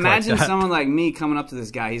naturally look imagine like that. someone like me coming up to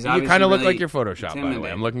this guy. He's You obviously kind of look really like you're Photoshopped, by the way.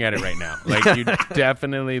 intimidating. I'm looking at it right now. Like, you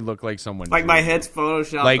definitely look like someone. Like my head's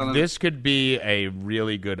photoshopped. Like, on a- this could be a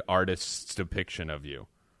really good artist's depiction of you.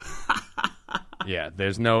 Yeah,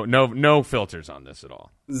 there's no filters on this at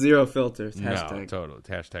all. Zero filters. No, Hashtag. totally.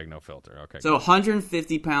 Hashtag no filter. Okay. So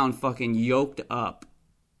 150-pound fucking yoked up.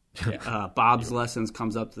 Bob's Lessons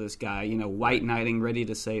comes up to this guy, white knighting, ready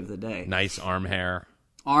to save the day. nice arm hair.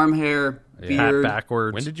 Arm hair, Hat beard.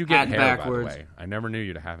 backwards. When did you get Hat hair, backwards. by the way? I never knew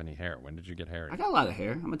you to have any hair. When did you get hair? I got a lot of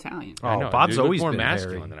hair. I'm Italian. Oh, I know, Bob's you look always more been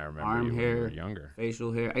masculine hairy. than I remember Arm you when you hair, were younger.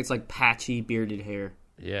 facial hair. It's like patchy bearded hair.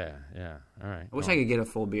 Yeah. All right. I wish I could get a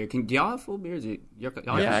full beard. Do y'all have full beards? Y'all Yeah, have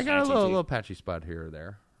I got a patchy, too. little patchy spot here or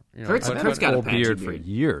there. You know, Kurt's but- got a Full patchy beard for beard.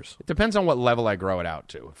 years. It depends on what level I grow it out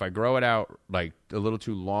to. If I grow it out like a little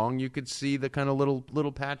too long, you could see the kind of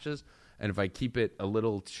little patches. And if I keep it a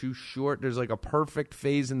little too short, there's like a perfect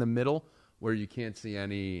phase in the middle where you can't see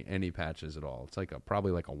any patches at all. It's like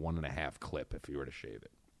probably like a 1.5 clip if you were to shave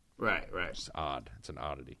it. Right. It's odd. It's an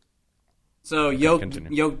oddity. So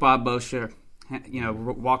continue. Yoke Bob Bosher,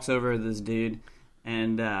 walks over to this dude,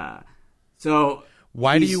 and so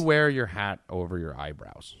Why do he's- you wear your hat over your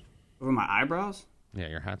eyebrows? over my eyebrows? Yeah,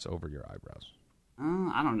 your hat's over your eyebrows.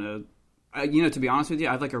 I don't know. To be honest with you,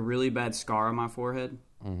 I have like a really bad scar on my forehead,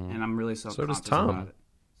 and I'm really self-conscious does Tom. about it.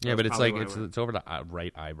 So Yeah, but that's it's like probably why I wear it. it's over the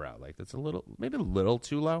right eyebrow. Like that's maybe a little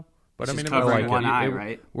too low. But I It's mean, just it covering works. one eye, It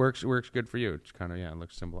right? Works good for you. It's kind of it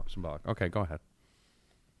looks symbolic. Okay, go ahead.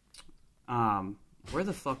 Where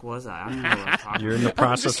the fuck was I? I don't know what I was talking You're in the about.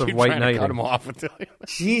 process of Keep white trying to cut knighting. him off until you.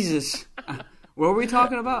 Jesus. What were we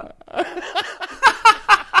talking about?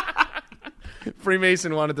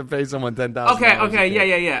 Freemason wanted to pay someone $10,000. Okay,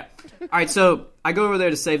 yeah. All right, so I go over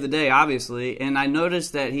there to save the day, obviously, and I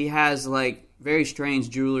noticed that he has like very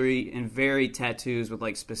strange jewelry and very tattoos with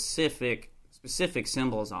like specific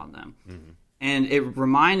symbols on them. Mm-hmm. And it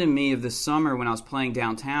reminded me of the summer when I was playing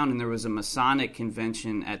downtown, and there was a Masonic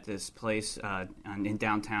convention at this place in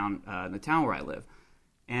downtown, the town where I live.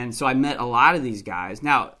 And so I met a lot of these guys.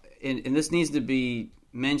 Now, and this needs to be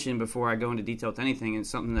mentioned before I go into detail with anything, and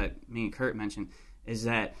something that me and Kurt mentioned, is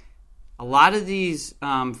that a lot of these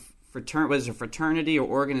whether it's a fraternity or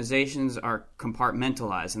organizations are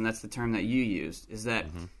compartmentalized, and that's the term that you used, is that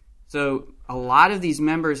so a lot of these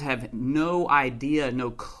members have no idea,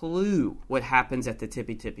 no clue what happens at the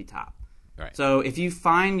tippy top. Right. So if you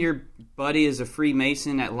find your buddy is a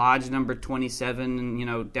Freemason at lodge number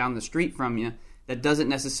 27, down the street from you, that doesn't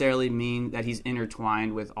necessarily mean that he's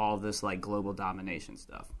intertwined with all this like global domination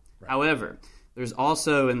stuff. Right. However, there's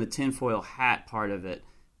also in the tinfoil hat part of it,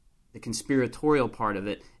 the conspiratorial part of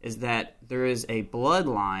it, is that there is a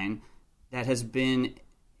bloodline that has been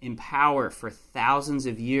in power for thousands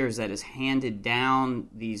of years that has handed down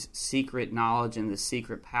these secret knowledge and this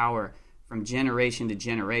secret power from generation to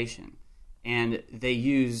generation. And they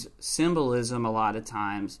use symbolism a lot of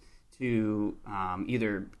times to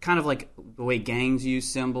either kind of like the way gangs use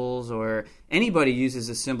symbols, or anybody uses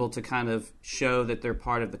a symbol to kind of show that they're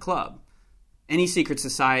part of the club. Any secret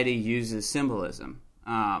society uses symbolism.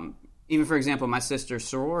 Even, for example, my sister's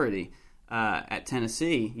sorority at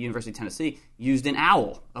Tennessee, University of Tennessee, used an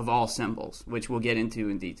owl of all symbols, which we'll get into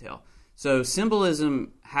in detail. So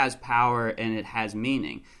symbolism has power and it has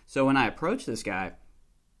meaning. So when I approached this guy,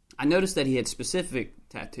 I noticed that he had specific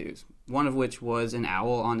tattoos, one of which was an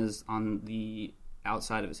owl on the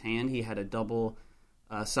outside of his hand. He had a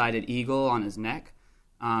double-sided eagle on his neck.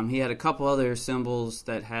 He had a couple other symbols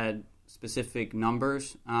that had specific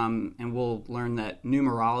numbers, and we'll learn that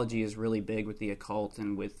numerology is really big with the occult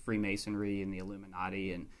and with Freemasonry and the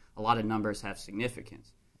Illuminati, and a lot of numbers have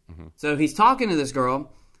significance. Mm-hmm. So he's talking to this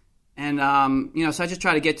girl, and so I just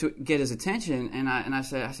try to get his attention, and I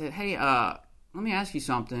said, hey, let me ask you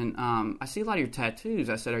something. I see a lot of your tattoos.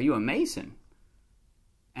 I said, are you a Mason?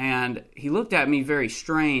 And he looked at me very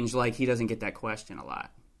strange, like he doesn't get that question a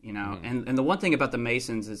lot, Mm-hmm. And the one thing about the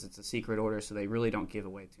Masons is it's a secret order, so they really don't give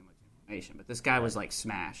away too much information. But this guy was like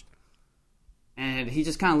smashed. And he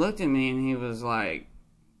just kind of looked at me and he was like,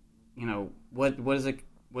 what does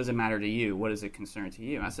it matter to you? What is it concern to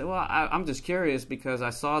you? I said, well, I'm just curious because I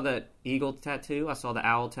saw that eagle tattoo, I saw the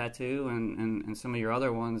owl tattoo, and some of your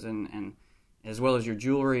other ones, and as well as your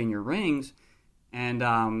jewelry and your rings. And,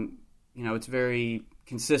 it's very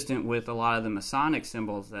consistent with a lot of the Masonic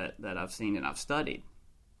symbols that I've seen and I've studied.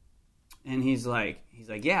 And he's like,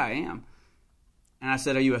 yeah, I am. And I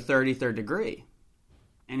said, are you a 33rd degree?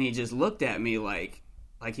 And he just looked at me like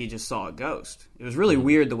he just saw a ghost. It was really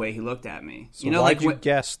weird the way he looked at me. So why'd you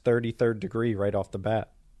guess 33rd degree right off the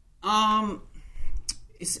bat?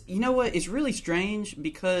 You know what? It's really strange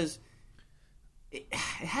because it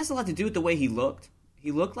has a lot to do with the way he looked.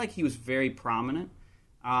 He looked like he was very prominent.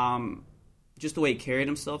 Just the way he carried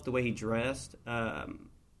himself, the way he dressed.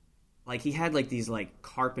 Like he had like these like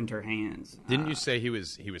carpenter hands. Didn't you say he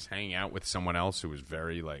was hanging out with someone else who was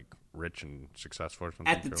very like rich and successful or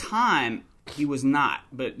something? At the time, he was not.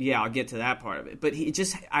 But yeah, I'll get to that part of it. But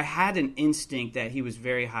I had an instinct that he was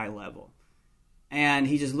very high level. And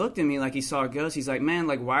he just looked at me like he saw a ghost. He's like, man,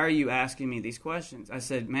 like, why are you asking me these questions? I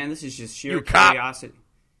said, man, this is just sheer curiosity.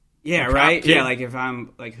 Yeah, right? Yeah, like if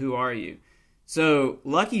I'm like, who are you? So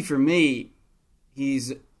lucky for me,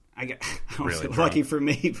 lucky for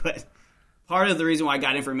me, but part of the reason why I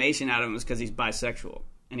got information out of him was because he's bisexual.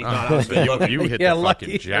 And he thought I was good looking. You hit the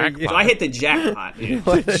fucking jackpot. So I hit the jackpot, dude.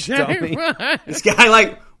 This guy,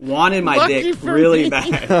 like, wanted my dick really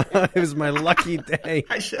bad. It was my lucky day.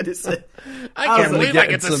 I should have said. I can't believe I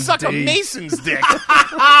get to suck a Mason's dick.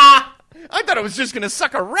 I thought I was just going to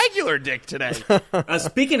suck a regular dick today.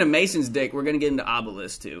 Speaking of Mason's dick, we're going to get into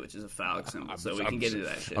obelisk, too, which is a phallic symbol, so we can get into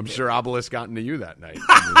that shit. I'm sure obelisk got into you that night.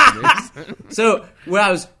 So what I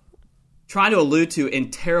was trying to allude to in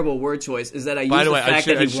terrible word choice is that I used the fact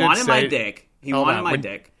that he wanted my dick. He wanted my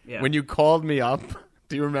dick. Yeah. When you called me up,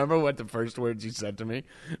 do you remember what the first words you said to me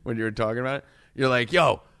when you were talking about it? You're like,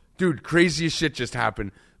 yo, dude, craziest shit just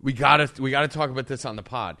happened. We gotta talk about this on the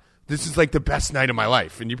pod. This is like the best night of my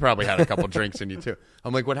life. And you probably had a couple drinks in you too.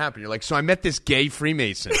 I'm like, what happened? You're like, so I met this gay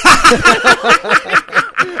Freemason. And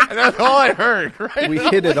that's all I heard, right? We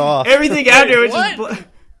hit it off. Everything after was just... What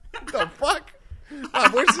the fuck?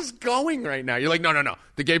 Where's this going right now? You're like, no.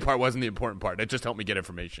 The gay part wasn't the important part. It just helped me get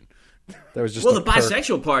information. That was just the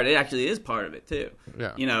bisexual part, it actually is part of it too.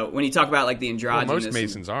 Yeah. When you talk about like the androgynous. Most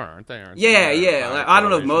Masons are, aren't they? Yeah. Like, I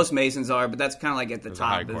don't know if most Masons are, but that's kind of like at the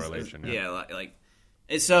top. A high correlation. Like.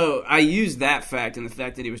 So I used that fact and the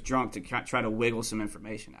fact that he was drunk to try to wiggle some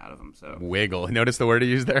information out of him. So wiggle. Notice the word he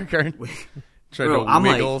used there, Kurt? Tried to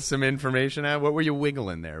wiggle some information out. What were you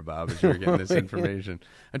wiggling there, Bob, as you were getting this information?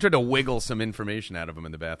 I tried to wiggle some information out of him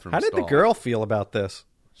in the bathroom. How did the girl feel about this?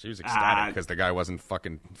 She was ecstatic because the guy wasn't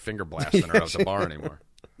fucking finger blasting her out the bar anymore.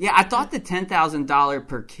 Yeah, I thought the $10,000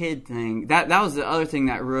 per kid thing, that was the other thing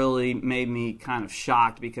that really made me kind of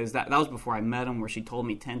shocked because that was before I met him where she told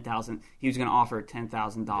me $10,000. He was going to offer $10,000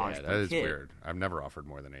 per kid. That is weird. I've never offered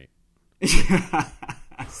more than 8.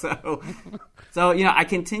 So I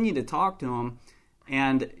continued to talk to him,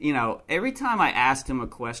 And, you know, every time I asked him a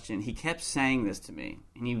question, he kept saying this to me.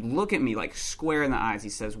 And he'd look at me like square in the eyes. He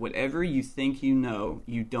says, whatever you think you know,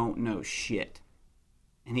 you don't know shit.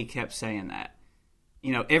 And he kept saying that.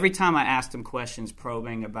 You know, every time I asked him questions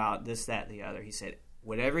probing about this, that, the other, he said,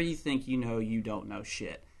 whatever you think you know, you don't know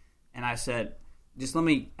shit. And I said, just let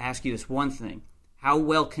me ask you this one thing. How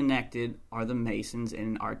well connected are the Masons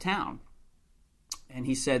in our town? And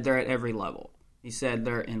he said they're at every level. He said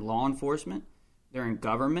they're in law enforcement. They're in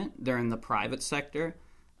government. They're in the private sector.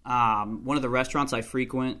 One of the restaurants I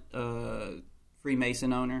frequent,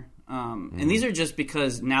 Freemason owner. And these are just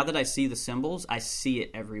because now that I see the symbols, I see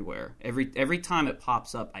it everywhere. Every time it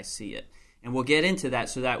pops up, I see it. And we'll get into that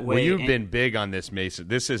so that way... Well, you've been big on this, Mason.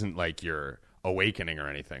 This isn't like your awakening or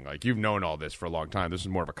anything. Like, you've known all this for a long time. This is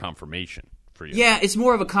more of a confirmation for you. Yeah, it's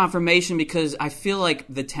more of a confirmation because I feel like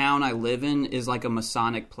the town I live in is like a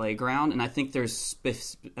Masonic playground, and I think there's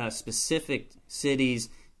specific cities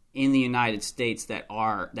in the United States that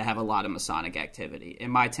have a lot of Masonic activity,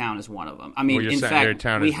 and my town is one of them. I mean, in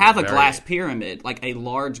fact, we have a glass pyramid, like a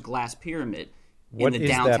large glass pyramid in the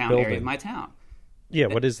downtown area of my town. Yeah,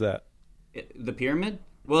 what is that? The pyramid?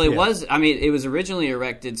 Well, it was. I mean, it was originally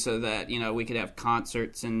erected so that we could have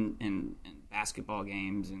concerts and basketball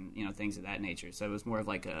games and things of that nature. So it was more of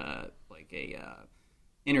like a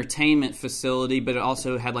entertainment facility, but it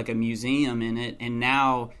also had like a museum in it. And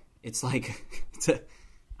now it's like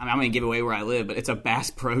I'm going to give away where I live, but it's a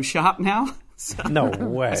Bass Pro Shop now. So, no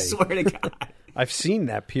way! I swear to God, I've seen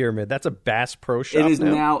that pyramid. That's a Bass Pro Shop. It is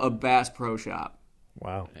now a Bass Pro Shop.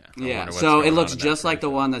 Wow. Yeah. So it looks just like the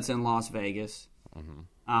one that's in Las Vegas.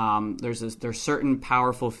 Mm-hmm. There's certain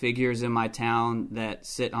powerful figures in my town that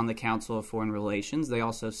sit on the Council of Foreign Relations. They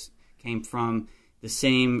also came from the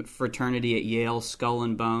same fraternity at Yale, Skull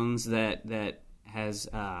and Bones, that has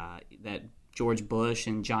that George Bush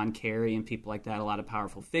and John Kerry and people like that. A lot of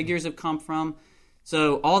powerful figures have come from.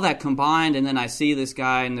 So all that combined, and then I see this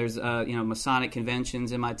guy, and there's Masonic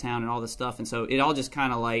conventions in my town and all this stuff, and so it all just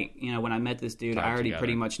kind of like when I met this dude, I already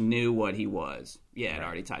pretty much knew what he was. Yeah, it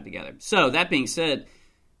already tied together. So that being said,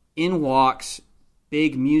 in walks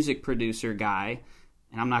big music producer guy,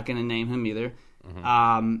 and I'm not going to name him either.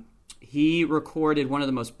 Mm-hmm. He recorded one of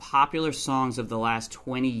the most popular songs of the last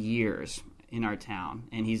 20 years in our town,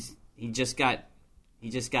 and he just got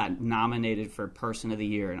nominated for Person of the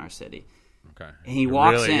Year in our city. Okay. And he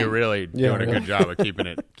walks in. You're really doing a good job of keeping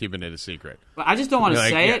it a secret. But I just don't want to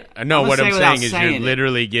say it. No, what I'm saying is you're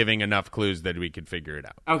literally giving enough clues that we could figure it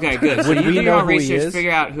out. Okay, good. So you do your own research,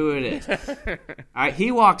 figure out who it is. All right,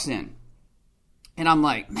 he walks in, and I'm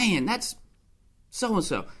like, man, that's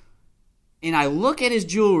so-and-so. And I look at his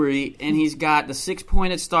jewelry, and he's got the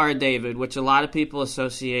six-pointed Star of David, which a lot of people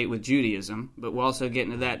associate with Judaism, but we'll also get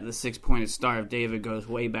into that. The six-pointed Star of David goes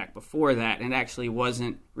way back before that, and it actually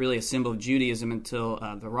wasn't really a symbol of Judaism until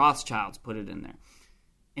the Rothschilds put it in there.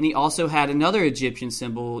 And he also had another Egyptian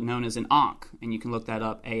symbol known as an Ankh, and you can look that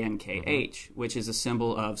up, A-N-K-H, which is a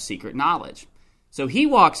symbol of secret knowledge. So he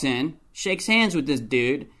walks in, shakes hands with this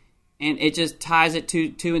dude, and it just ties it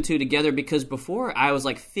two and two together because before I was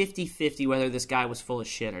like 50-50 whether this guy was full of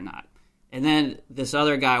shit or not. And then this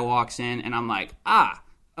other guy walks in and I'm like,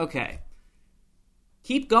 okay.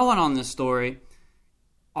 Keep going on this story.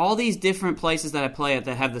 All these different places that I play at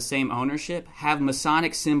that have the same ownership have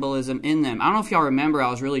Masonic symbolism in them. I don't know if y'all remember, I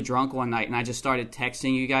was really drunk one night and I just started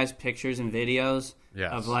texting you guys pictures and videos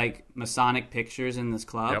of like Masonic pictures in this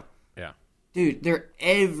club. Yep. Yeah. Dude, they're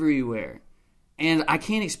everywhere. And I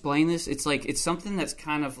can't explain this. It's like it's something that's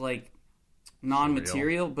kind of like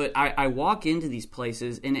non-material, but I walk into these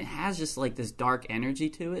places and it has just like this dark energy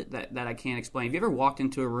to it that I can't explain. Have you ever walked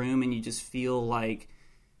into a room and you just feel like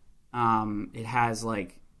it has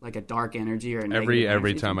like a dark energy or a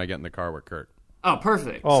every time I get in the car with Kurt? Oh,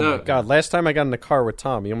 perfect. Oh, my God. Last time I got in the car with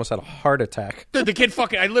Tom, he almost had a heart attack. Dude, the kid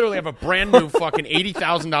I literally have a brand new fucking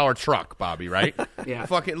 $80,000 truck, Bobby, right? Yeah.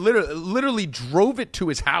 Fucking literally drove it to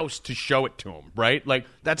his house to show it to him, right? Like,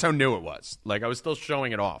 that's how new it was. Like, I was still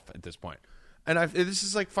showing it off at this point. And this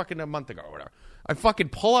is like fucking a month ago or whatever. I fucking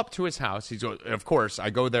pull up to his house. Of course, I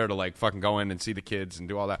go there to like fucking go in and see the kids and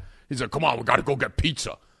do all that. He's like, come on, we got to go get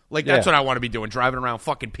pizza. Like, that's what I want to be doing, driving around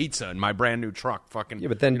fucking pizza in my brand new truck. Fucking. Yeah,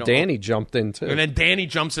 but then Danny jumped in, too. And then Danny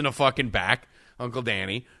jumps in the fucking back, Uncle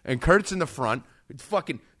Danny, and Kurt's in the front.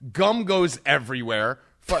 Fucking gum goes everywhere.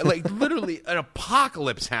 Like, literally, an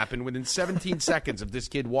apocalypse happened within 17 seconds of this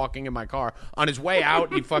kid walking in my car. On his way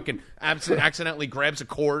out, he fucking accidentally grabs a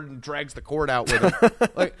cord and drags the cord out with him.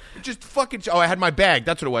 Like, just fucking. Oh, I had my bag.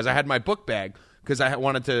 That's what it was. I had my book bag because I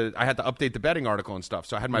had to update the betting article and stuff.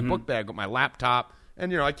 So I had my book bag with my laptop.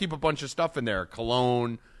 And, I keep a bunch of stuff in there,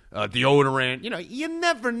 cologne, deodorant. You know, you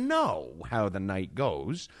never know how the night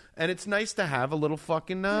goes, and it's nice to have a little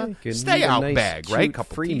fucking stay out nice, bag, right?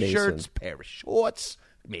 Couple Freemason. T-shirts, pair of shorts,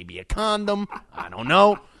 maybe a condom. I don't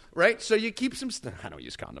know, right? So you keep some. I don't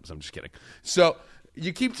use condoms. I'm just kidding. So.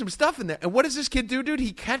 You keep some stuff in there. And what does this kid do, dude?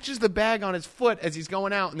 He catches the bag on his foot as he's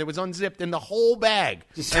going out, and it was unzipped in the whole bag.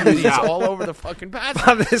 And he's all over the fucking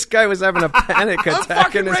passage. This guy was having a panic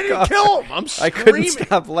attack in his ready car. to kill him. I'm I screaming. couldn't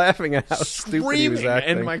stop laughing at how stupid he was Screaming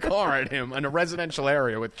acting. in my car at him in a residential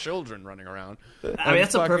area with children running around. I mean,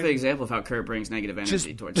 that's a perfect example of how Kurt brings negative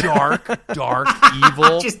energy towards dark,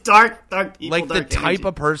 evil. Just dark, evil, like the dark type energy.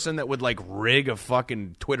 of person that would, like, rig a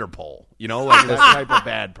fucking Twitter poll. You know, like that type of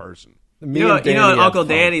bad person. Me You know and Danny what had Uncle fun.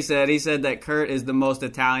 Danny said? He said that Kurt is the most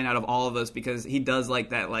Italian out of all of us because he does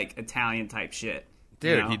like that like Italian type shit.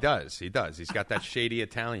 Dude, you know? he does. He does. He's got that shady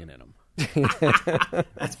Italian in him.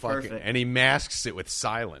 That's perfect. And he masks it with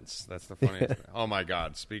silence. That's the funniest thing. Oh, my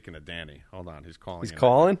God. Speaking of Danny. Hold on. He's calling. He's in.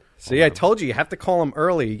 calling? See, I told you have to call him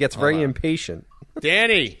early. He gets very on. impatient.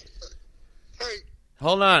 Danny. Hey,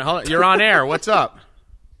 Hold on. You're on air. What's up?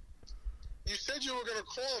 you said you were going to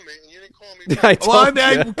call me, and you didn't call me back. I told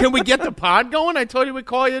you. Can we get the pod going? I told you we'd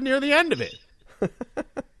call you near the end of it. Well,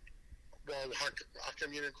 how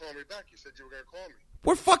come you didn't call me back? You said you were going to call me.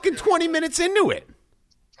 We're fucking 20 minutes into it.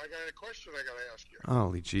 I got a question I got to ask you.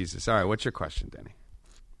 Holy Jesus. All right, what's your question, Danny?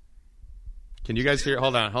 Can you guys hear?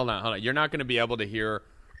 Hold on. You're not going to be able to hear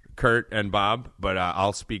Kurt and Bob, but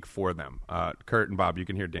I'll speak for them. Kurt and Bob, you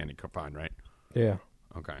can hear Danny fine, right? Yeah.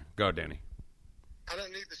 Okay. Go, Danny. I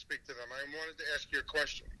don't need to speak to them. I wanted to ask you a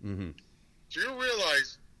question. Mm-hmm. Do you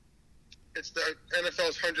realize it's the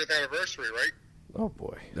NFL's 100th anniversary, right? Oh,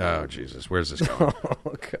 boy. Oh, Jesus. Where's this going?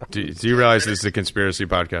 Oh, God. Do you realize this is a conspiracy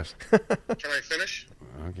podcast? Can I finish?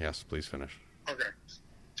 Yes, please finish. Okay.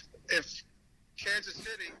 If Kansas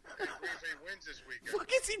City and Green Bay wins this weekend, What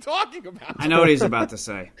is he talking about? I know what he's about to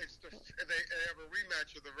say. they have a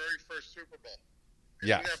rematch of the very first Super Bowl.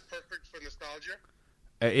 Yes. Isn't that perfect for nostalgia?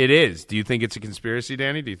 It is. Do you think it's a conspiracy,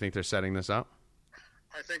 Danny? Do you think they're setting this up?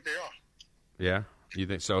 I think they are. Yeah? You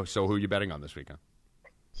think so? So who are you betting on this weekend?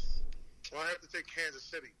 Well, I have to take Kansas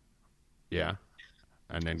City. Yeah.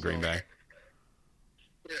 And then Green Bay.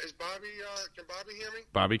 Yeah, is Bobby? Can Bobby hear me?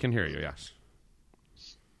 Bobby can hear you, yes.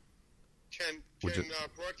 Can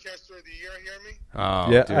Broadcaster of the Year hear me?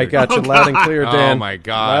 Oh, Yeah, dude. I got you loud and clear, Dan. Oh, my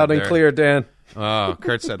God. Loud and clear, Dan. Oh,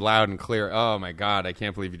 Kurt said loud and clear. Oh, my God. I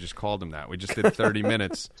can't believe you just called him that. We just did 30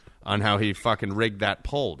 minutes on how he fucking rigged that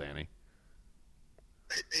poll, Danny.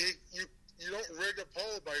 You don't rig a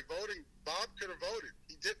poll by voting. Bob could have voted.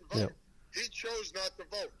 He didn't vote. Yep. He chose not to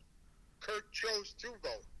vote. Kurt chose to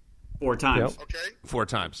vote. 4 times. Yep. Okay? 4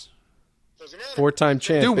 times. Doesn't matter. 4-time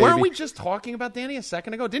champ, Dude, baby. weren't we just talking about Danny a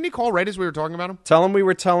second ago? Didn't he call right as we were talking about him? Tell him we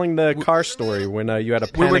were telling the car story when you had a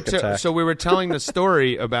panic attack. So we were telling the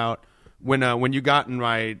story about when you got in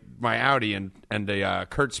my Audi and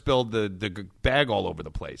Kurt spilled the bag all over the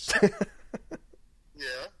place. Yeah.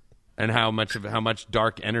 And how much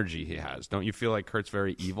dark energy he has. Don't you feel like Kurt's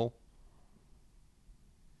very evil?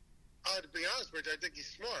 To be honest with you, I think he's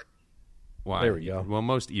smart. Why? There we go. Well,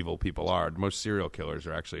 most evil people are. Most serial killers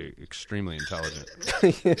are actually extremely intelligent.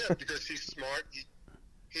 Yeah, because he's smart.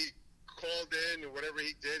 He called in, or whatever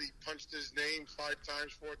he did, he punched his name 5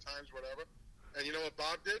 times, 4 times, whatever. And you know what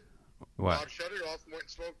Bob did? What? Bob shut it off and went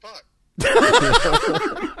and smoked pot.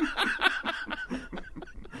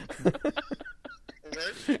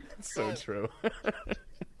 Okay? So true.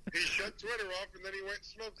 He shut Twitter off and then he went and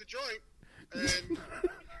smoked a joint. And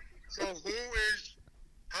so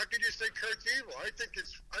how could you say Kurt's evil? I think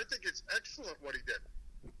it's excellent what he did.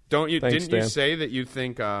 Thanks, Didn't you Dan. say that you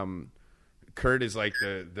think Kurt is like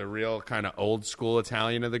the real kind of old school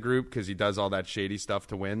Italian of the group because he does all that shady stuff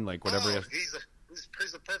to win, like whatever.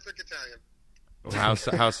 He's a perfect Italian.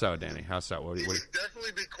 How so, Danny? How so? He would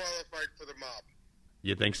definitely be qualified for the mob.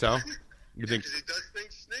 You think so? You think? Because he does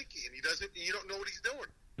things sneaky, and you don't know what he's doing.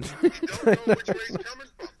 You don't know which way he's coming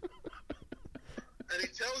from. And he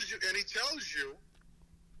tells you,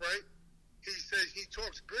 right? He says he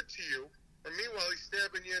talks good to you, and meanwhile he's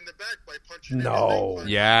stabbing you in the back by punching you in the face.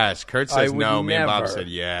 Yes. Kurt I says would no. Me and Bob never. said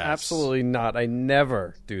yes. Absolutely not. I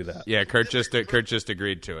never do that. Yeah. Kurt just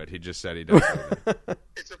agreed to it. He just said he does.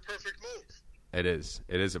 It's a perfect move. It is.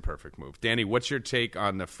 It is a perfect move. Danny, what's your take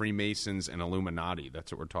on the Freemasons and Illuminati?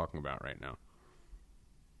 That's what we're talking about right now.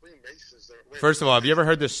 Freemasons. First of all, have you ever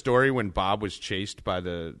heard this story when Bob was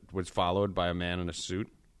was followed by a man in a suit?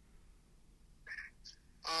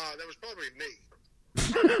 That was probably me.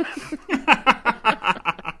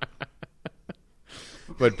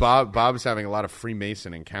 But Bob's having a lot of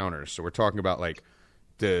Freemason encounters. So we're talking about like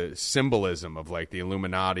the symbolism of like the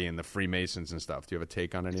Illuminati and the Freemasons and stuff. Do you have a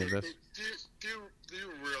take on any of this? Do you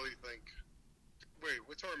really think? Wait,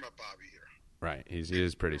 we're talking about Bobby here. Right, he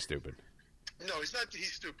is pretty stupid. No, he's not.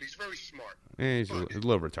 He's stupid. He's very smart. He's a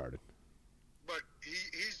little retarded. But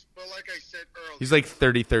he's. But like I said earlier, He's like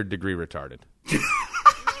 33rd degree retarded. No,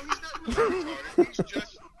 he's not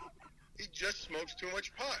retarded. He just smokes too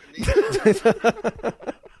much pot.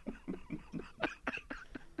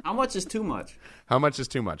 How much is too much? How much is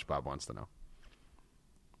too much? Bob wants to know.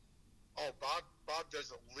 Oh, Bob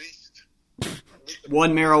does at least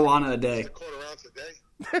one marijuana a day. A quarter ounce a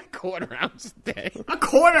day. Quarter ounce a day. A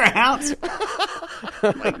quarter ounce?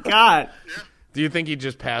 Oh my God. Yeah. Do you think he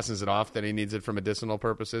just passes it off that he needs it for medicinal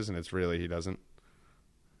purposes, and it's really he doesn't?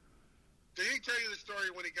 Did he tell you the story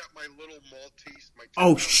when he got my little Maltese?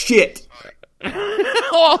 Oh shit!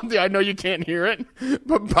 Oh, I know you can't hear it,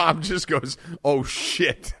 but Bob just goes, "Oh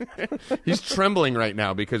shit!" He's trembling right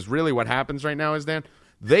now because really, what happens right now is Dan,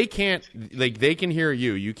 they can't they can hear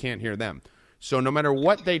you, you can't hear them. So no matter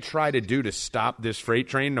what they try to do to stop this freight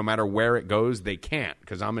train, no matter where it goes, they can't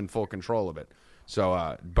because I'm in full control of it.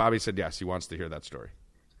 So Bobby said yes, he wants to hear that story.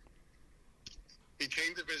 He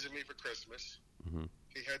came to visit me for Christmas. Mm-hmm.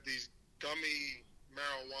 He had these gummy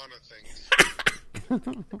marijuana things.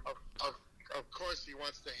 Of course, he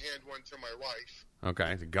wants to hand one to my wife.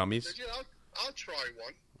 Okay, the gummies. I said, yeah, I'll try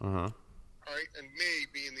one. Uh-huh. All right, and me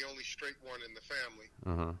being the only straight one in the family.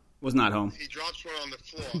 Was not home. He drops one on the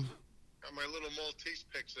floor, and my little Maltese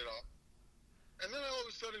picks it up. And then all of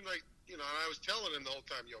a sudden, like, you know, and I was telling him the whole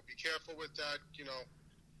time, be careful with that, you know.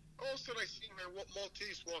 All of a sudden, I see my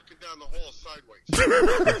Maltese walking down the hall sideways. I'm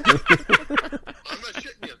not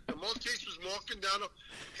shitting you. The Maltese was walking down,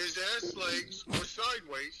 his ass legs were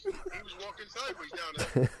sideways. He was walking sideways down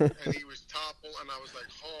there, and he was toppled, and I was like,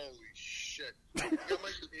 holy shit.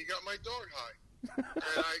 He got my dog high.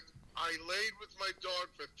 And I laid with my dog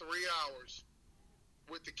for 3 hours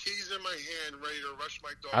with the keys in my hand, ready to rush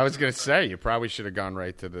my dog. I was going to say, you probably should have gone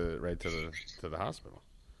right to the hospital.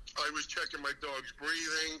 I was checking my dog's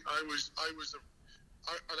breathing. Then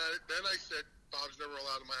I said, Bob's never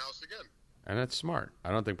allowed in my house again. And that's smart.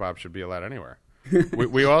 I don't think Bob should be allowed anywhere.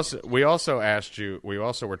 we also asked you. We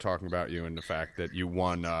also were talking about you and the fact that you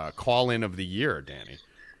won Call-In of the Year, Danny.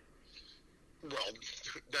 Well,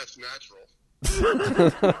 that's natural.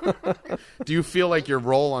 Do you feel like your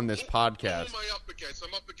role on this podcast? Who am I up against?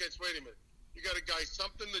 I'm up against. Wait a minute. You got a guy,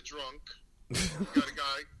 Something the Drunk. You got a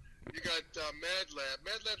guy. You got Mad Lab.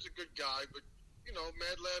 Mad Lab's a good guy, but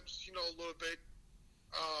Mad Lab's a little bit.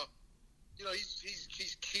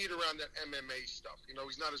 He's keyed around that MMA stuff.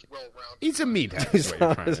 He's not as well rounded. He's a meathead. Is what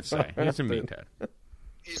you're trying to say. He's a meathead.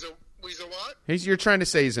 He's a what? You're trying to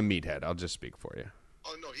say he's a meathead. I'll just speak for you.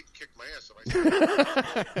 Oh no, he can kick my ass if I say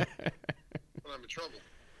that. But I'm in trouble.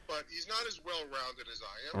 But he's not as well rounded as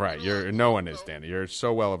I am. Right. No one is, Danny. You're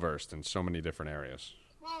so well versed in so many different areas.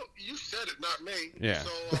 Well, you said it, not me. Yeah.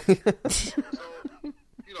 So, let me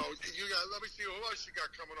see who else you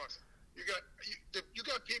got coming on. You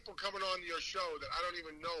got people coming on your show that I don't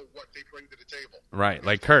even know what they bring to the table. Right,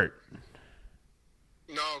 like Kurt.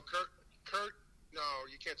 No, Kurt. No,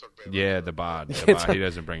 you can't talk bad. Yeah, the bod. He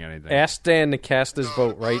doesn't bring anything. Ask Dan to cast his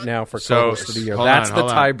vote right now for co-host of the year. That's the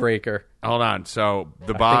tiebreaker. Hold on. So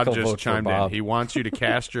the bod just chimed in. He wants you to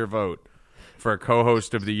cast your vote for a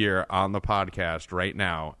co-host of the year on the podcast right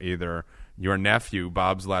now. Either your nephew,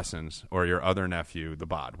 Bob's Lessons, or your other nephew, the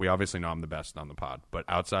bod. We obviously know I'm the best on the pod, but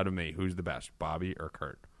outside of me, who's the best, Bobby or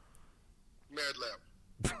Kurt? Mad Lab.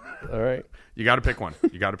 All right. You got to pick one. I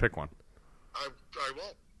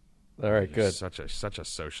won't. All right, good. Such a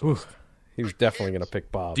socialist. He was definitely going to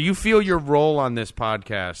pick Bob. Do you feel your role on this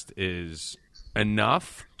podcast is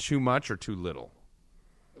enough, too much, or too little?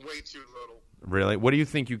 Way too little. Really? What do you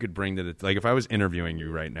think you could bring to the... Like, if I was interviewing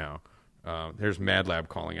you right now, there's Mad Lab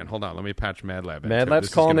calling in. Hold on, let me patch Mad Lab in. Mad Lab's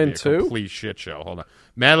calling in, too? Complete shit show. Hold on.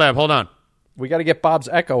 Mad Lab, hold on. We got to get Bob's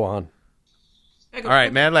echo on. All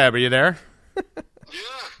right, Mad Lab, are you there? Yeah.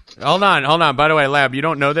 Hold on. By the way, Lab, you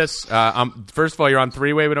don't know this. First of all, you're on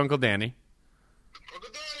three-way with Uncle Danny. Uncle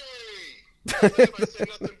Danny! I said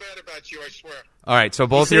nothing bad about you, I swear. All right, so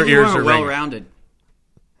both your ears are ringing. Well-rounded.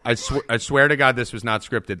 I swear to God this was not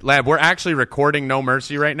scripted. Lab, we're actually recording No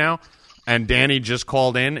Mercy right now, and Danny just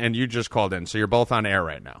called in, and you just called in, so you're both on air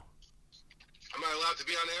right now. Am I allowed to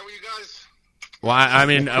be on air with you guys? Well, I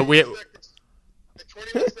mean, 20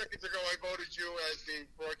 seconds ago, I voted you as the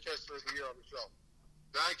broadcaster of the year on the show.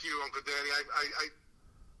 Thank you, Uncle Danny.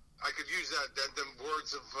 I could use them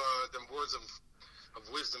words of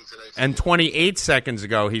wisdom today. And 28 seconds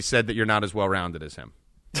ago, he said that you're not as well-rounded as him.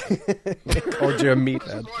 Called you a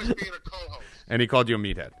meathead. Being a co-host. And he called you a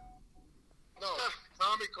meathead. No,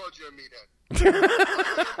 Tommy called you a meathead.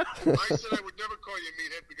 I said I would never call you a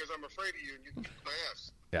meathead because I'm afraid of you and you kick my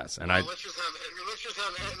ass. Yes, and Let's just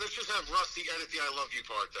have Rusty edit the I love you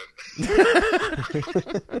part then.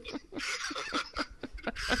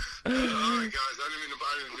 All right, guys, I didn't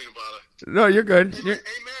mean to bother. No, you're good. Hey,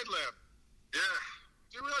 Mad Lab. Yeah.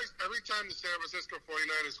 Do you realize every time the San Francisco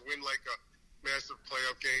 49ers win like a massive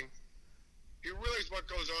playoff game, do you realize what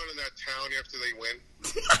goes on in that town after they win?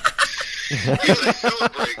 They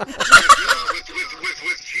celebrate with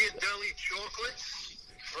Ghirardelli chocolates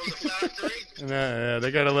from the factory. Yeah,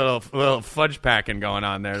 they got a little fudge packing going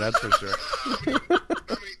on there, that's for sure. How many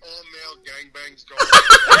all-male gangbangs going on?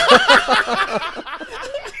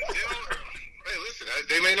 Hey, listen,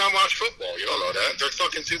 they may not watch football. You don't know that. They're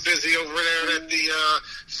fucking too busy over there at the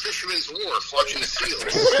Fisherman's Wharf watching the seals.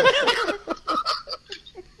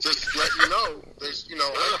 Just let you know,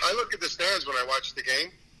 I look at the stands when I watch the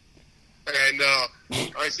game, and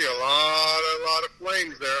I see a lot of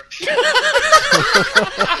flames there.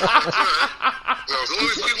 As long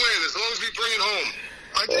as we win, as long as we bring it home.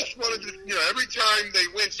 I just wanted to, every time they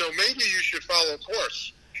win, so maybe you should follow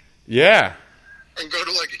course. Yeah. And go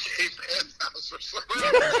to like a gay bathhouse or something.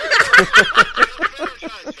 You're a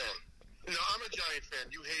Giant fan. No, I'm a Giant fan.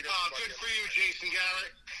 You hate it. Oh, good for you, Jason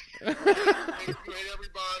Garrett. You hate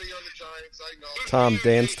everybody on the Giants, I know. Tom,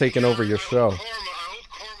 Dan's taking over your show.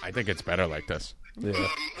 I think it's better like this. Yeah.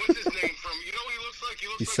 What's his name from? You know what he looks like?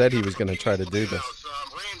 He said he was going to try to do this.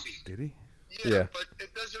 Randy. Did he? Yeah. But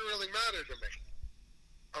it doesn't really matter to me.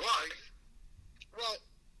 Why? Well,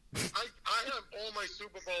 I have all my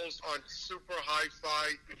Super Bowls on Super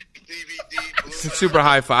Hi-Fi DVD. Blu-ray. Super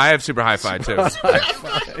Hi-Fi. I have Super Hi-Fi, too. You guys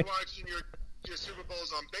are watching your Super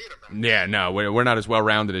Bowls on Betamax. Yeah, no, we're not as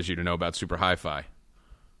well-rounded as you to know about Super Hi-Fi.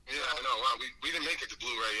 Yeah, I know. Wow, we didn't make it to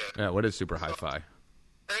Blu-ray yet. Yeah, what is Super Hi-Fi?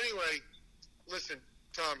 Anyway, listen,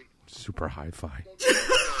 Tommy. Super Hi-Fi.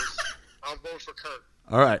 I'll vote for Kurt.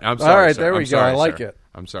 All right, I'm sorry, All right, sir. there we I'm go. sorry, I like sir. it.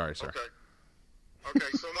 I'm sorry, sir. Okay,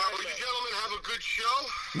 so now, ladies and gentlemen, have a good show.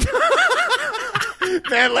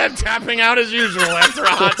 Van Leb tapping out as usual after a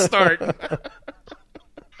hot start. Hey,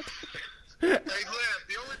 Lab,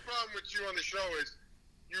 the only problem with you on the show is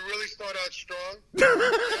you really start out strong.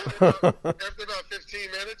 After about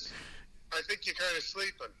 15 minutes, I think you're kind of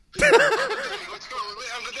sleeping. What's going on?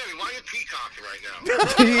 Uncle Danny, why are you peacocking right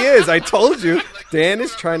now? He is. I told you. Dan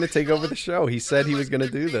is trying to take over the show. He said he was going to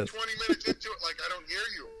do this. 20 minutes into it, like, I don't hear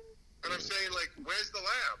you. And I'm saying, like, where's the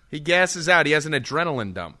lab? He gasses out. He has an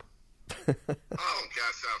adrenaline dump. I don't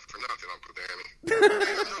gas out for nothing, Uncle Danny. You have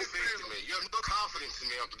no faith in me. You have no confidence in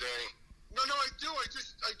me, Uncle Danny. No, I do. I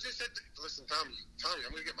just had to... Listen, Tommy,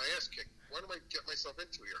 I'm going to get my ass kicked. What do I get myself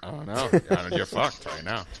into here? I don't know. You're fucked right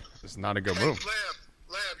now. This is not a good move.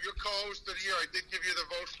 Lab, you're co-host of the year. I did give you the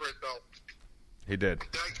vote for it, though. He did.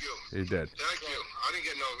 Thank you. He did. Thank you. I didn't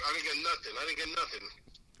get nothing. I didn't get nothing.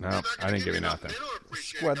 No, I didn't give you nothing. They don't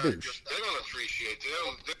appreciate Squadouche. They don't appreciate. They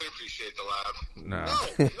don't appreciate the lab. No.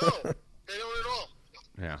 No, they don't at all.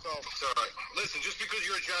 Yeah. So it's all right. Listen, just because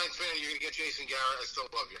you're a Giants fan, you're gonna get Jason Garrett. I still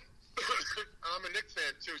love you. I'm a Knicks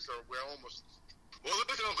fan too, so we're almost. Well,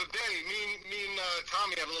 listen, Uncle Danny, me and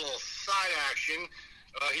Tommy have a little side action.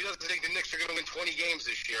 He doesn't think the Knicks are going to win 20 games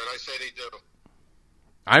this year, and I say they do.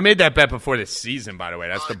 I made that bet before this season, by the way.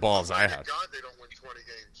 That's the balls I had. God, they don't win 20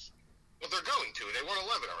 games. Well, they're going to. They won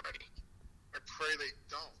 11 already. I pray they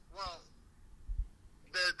don't. Well,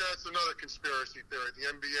 that's another conspiracy theory. The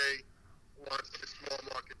NBA wants the small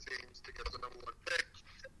market teams to get the number one pick.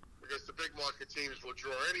 Because the big market teams will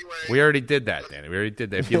draw anyway. We already did that, Danny. We already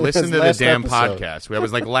did that. If you listen to the Last damn episode. podcast, that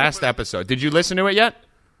was like last episode. Did you listen to it yet?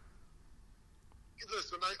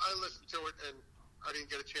 Listen, I listened to it, and I didn't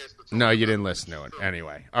get a chance to talk. No, you didn't listen to it.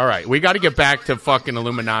 Anyway. All right. We got to get back to fucking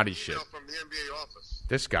Illuminati shit. From the NBA office.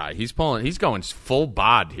 This guy, he's going full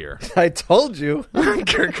bod here. I told you.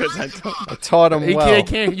 Because I taught him well.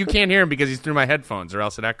 you can't hear him because he's through my headphones, or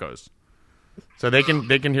else it echoes. So they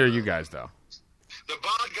can hear you guys though. The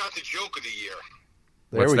Bod got the joke of the year.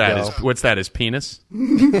 There we go. What's that? His penis?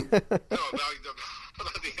 No, about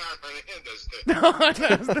the Hernandez thing. That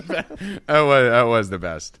was the best. That was the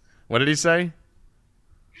best. What did he say?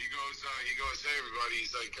 He goes, hey everybody.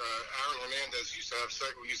 He's like, Aaron Hernandez used to have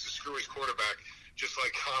sex. We used to screw his quarterback just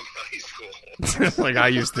like Tom in high school. Just like I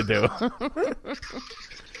used to do.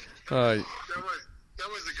 That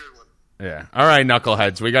was a good one. Yeah. All right,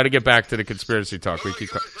 knuckleheads. We got to get back to the conspiracy talk. All right, guys,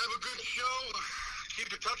 have a good show.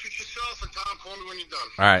 Keep in touch with yourself, and Tom, call me when you're done.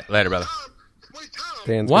 All right, later, brother. Tom.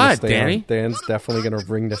 Dan's What, gonna stay Danny? on. Dan's definitely going to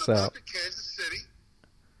bring this What out. about the Kansas City,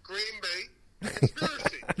 Green Bay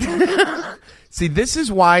conspiracy? See, this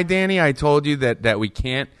is why, Danny, I told you that we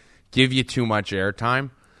can't give you too much airtime.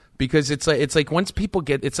 Because it's like once people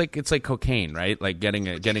get it's like cocaine, right? Like getting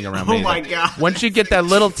around. Oh my God! Once you get that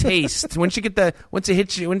little taste, once it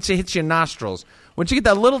hits your nostrils, once you get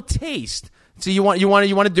that little taste, so you want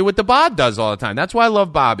to do what the Bod does all the time. That's why I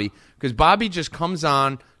love Bobby, because Bobby just comes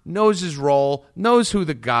on, knows his role, knows who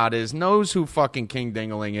the God is, knows who fucking King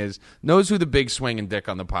Dingaling is, knows who the big swinging dick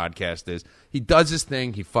on the podcast is. He does his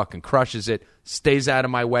thing. He fucking crushes it. Stays out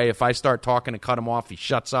of my way. If I start talking to cut him off, he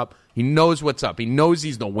shuts up. He knows what's up. He knows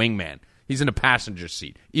he's the wingman. He's in the passenger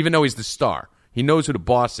seat, even though he's the star. He knows who the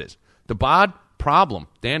boss is. The Bod, problem.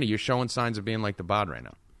 Danny, you're showing signs of being like the Bod right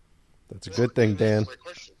now. That's a good thing, Dan.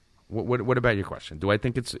 What about your question? Do I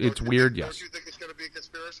think it's weird? Yes. Do you think it's going to be a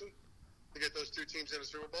conspiracy to get those two teams in a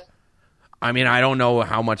Super Bowl? I mean, I don't know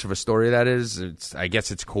how much of a story that is. I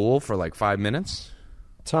guess it's cool for like 5 minutes.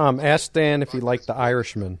 Tom, ask Dan if he liked The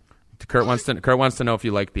Irishman. Kurt wants to know if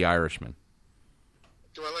you like The Irishman.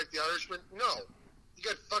 Do I like The Irishman? No. You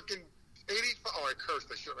got fucking 85. Oh, I cursed.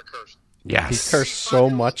 I shouldn't have cursed. Yes. He's cursed so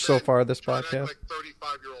much so far this podcast. Like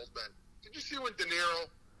 35-year-old men. Did you see when De Niro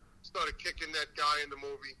started kicking that guy in the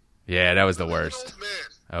movie? Yeah, that was the worst. Old man.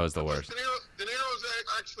 That was the worst. De Niro's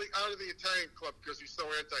actually out of the Italian club because he's so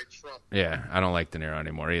anti-Trump. Yeah, I don't like De Niro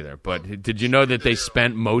anymore either. But did you know that they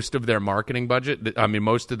spent most of their marketing budget? I mean,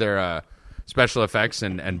 most of their special effects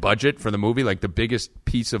and budget for the movie, like the biggest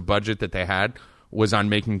piece of budget that they had was on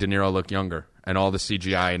making De Niro look younger and all the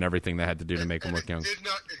CGI and everything they had to do to make him look younger. It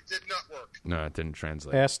did not work. No, it didn't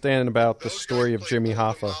translate. Ask Dan about the story of Jimmy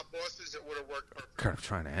Hoffa. I'm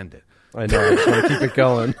trying to end it. I know. I just want to keep it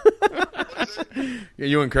going. Yeah,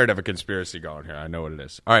 you and Kurt have a conspiracy going here. I know what it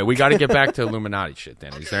is. All right, we got to get back to Illuminati shit,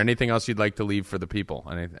 Danny. Okay. Is there anything else you'd like to leave for the people?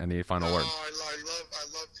 Any final words? I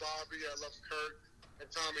love Bobby. I love Kurt.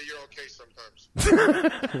 And Tommy, you're okay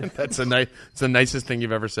sometimes. It's the nicest thing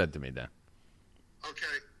you've ever said to me, Dan. Okay.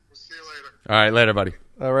 We'll see you later. All right, later, buddy.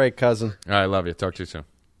 All right, cousin. All right, love you. Talk to you soon.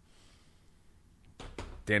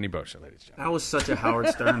 Danny Boscia, ladies and gentlemen. That was such a Howard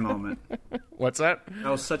Stern moment. What's that? That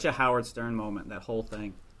was such a Howard Stern moment, that whole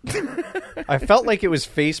thing. I felt like it was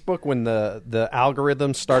Facebook when the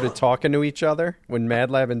algorithms started talking to each other, when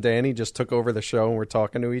Mad Lab and Danny just took over the show and were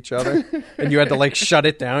talking to each other, and you had to like shut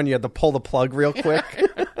it down. You had to pull the plug real quick.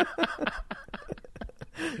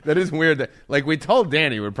 That is weird. That, like, we told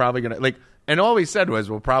Danny we're probably going to, like, and all we said was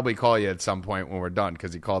we'll probably call you at some point when we're done,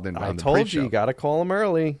 because he called in on the pre-show. I told you got to call him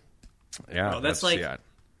early. Yeah, that's like,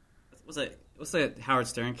 what's that Howard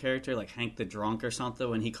Stern character, like Hank the Drunk or something,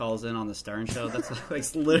 when he calls in on the Stern Show? That's like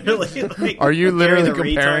literally like, are you literally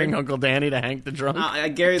comparing Uncle Danny to Hank the Drunk?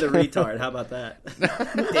 Gary the Retard. How about that?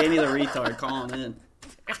 Danny the Retard calling in.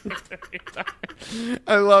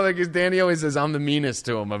 I love it because Danny always says I'm the meanest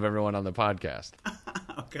to him of everyone on the podcast.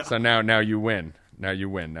 Oh, so now you win. Now you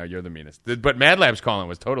win. Now you're the meanest. But Mad Lab's calling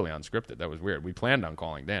was totally unscripted. That was weird. We planned on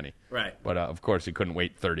calling Danny. Right. But, of course, he couldn't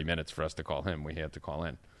wait 30 minutes for us to call him. We had to call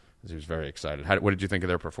in because he was very excited. What did you think of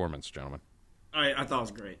their performance, gentlemen? I thought it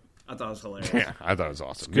was great. I thought it was hilarious. Yeah, I thought it was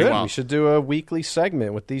awesome. Good. We should do a weekly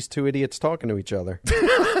segment with these two idiots talking to each other.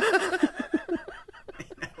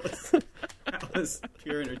 That was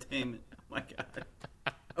pure entertainment. Oh, my God.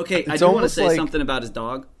 Okay, I do want to say something about his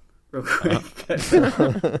dog. Real quick.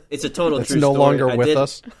 It's a total true story. No longer with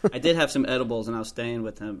us. I did have some edibles, and I was staying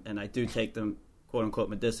with him, and I do take them, quote unquote,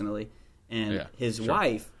 medicinally. And his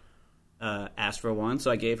wife asked for one, so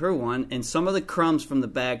I gave her one, and some of the crumbs from the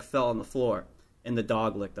bag fell on the floor, and the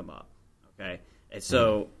dog licked them up. Okay, and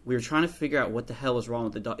so we were trying to figure out what the hell was wrong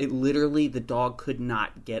with the dog. The dog could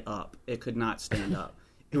not get up. It could not stand up.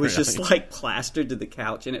 It was just like plastered to the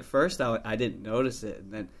couch, and at first I didn't notice it,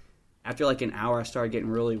 and then after like an hour, I started getting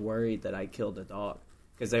really worried that I killed the dog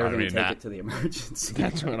because they were going to take it to the emergency.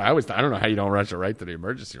 That's what I was. I don't know how you don't rush it right to the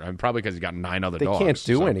emergency room. Probably because you got 9 other dogs. They can't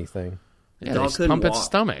do anything. Yeah, they pump its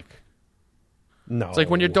stomach. No, it's like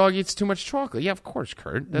when your dog eats too much chocolate. Yeah, of course,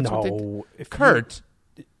 Kurt. That's what they do. Kurt,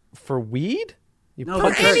 for weed?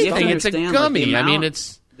 For anything, it's a gummy. Like I mean,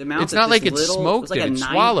 it's not like it's smoked. It was like it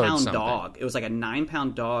swallowed 9-pound something. dog. It was like a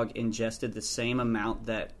 9-pound dog ingested the same amount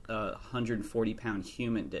that a 140-pound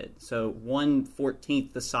human did. So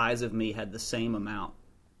 1/14 the size of me had the same amount.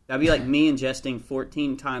 That'd be like me ingesting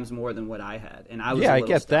 14 times more than what I had, and I was. Yeah, I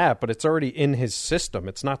get that, but it's already in his system.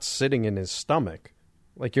 It's not sitting in his stomach.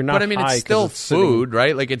 Like you're not. But I mean, high it's still food, sitting...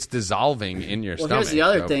 right? Like it's dissolving in your stomach. Well, here's the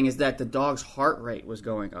other thing: is that the dog's heart rate was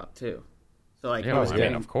going up too. So like, I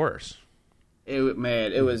mean, of course.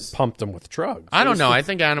 It was pumped them with drugs. I don't know. I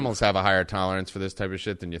think animals have a higher tolerance for this type of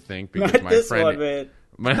shit than you think. Because not my this friend, one, man.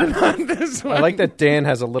 Not this one. I like that Dan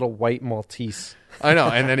has a little white Maltese. I know.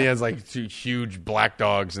 And then he has like 2 huge black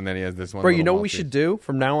dogs, and then he has this one. Bro, you know what we Maltese. should do?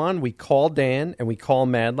 From now on, we call Dan and we call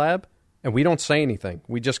Mad Lab, and we don't say anything.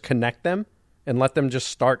 We just connect them and let them just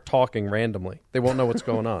start talking randomly. They won't know what's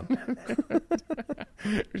going on.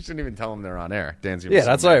 We shouldn't even tell them they're on air. Dan's gonna be Yeah, so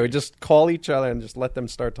that's mad. right. We just call each other and just let them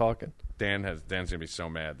start talking. Dan's gonna be so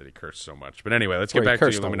mad that he cursed so much. But anyway, let's Well, get he back to the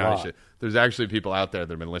cursed a Illuminati lot. shit. There's actually people out there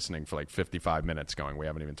that have been listening for like 55 minutes going, we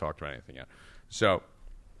haven't even talked about anything yet. So,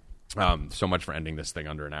 so much for ending this thing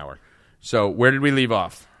under an hour. So where did we leave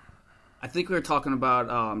off? I think we were talking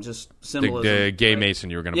about just symbolism. The gay right?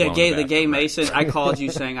 Mason you were going to Yeah, blow the in the gay bathroom. Mason. I called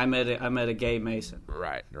you saying I met a gay Mason.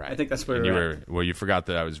 Right. I think that's where and we're you at. were. Well, you forgot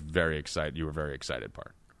that I was very excited. You were very excited,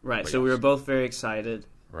 part. Right. But So we yes. were both very excited.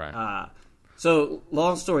 Right. So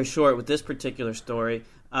long story short, with this particular story,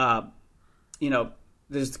 there's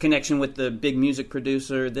the connection with the big music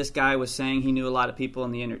producer. This guy was saying he knew a lot of people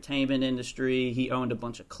in the entertainment industry. He owned a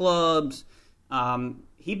bunch of clubs.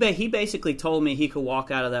 He basically told me he could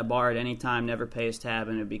walk out of that bar at any time, never pay his tab,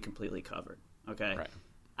 and it'd be completely covered. Okay. Right.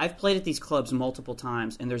 I've played at these clubs multiple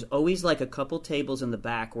times, and there's always like a couple tables in the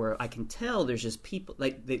back where I can tell there's just people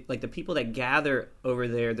like the people that gather over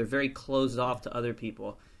there. They're very closed off to other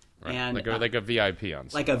people, Right. and like a VIP on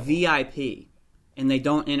like a VIP, and they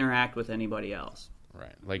don't interact with anybody else.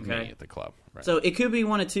 Right. Like Okay. me at the club. Right. So it could be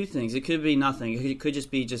one of two things. It could be nothing. It could just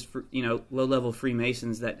be low-level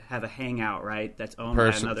Freemasons that have a hangout, right? That's owned by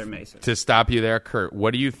another Mason. To stop you there, Kurt,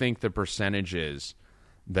 what do you think the percentage is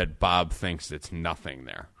that Bob thinks it's nothing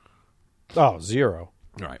there? Oh, 0.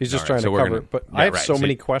 Right. He's just All trying right. to So we're cover gonna- it. But Yeah, I have right. so So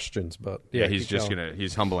many you- questions. But Yeah, keep he's just going.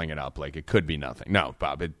 he's humbling it up like it could be nothing. No,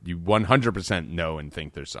 Bob, you 100% know and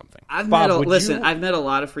think there's something. I've Bob, met would I've met a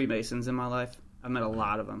lot of Freemasons in my life. I've met a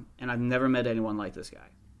lot of them, and I've never met anyone like this guy.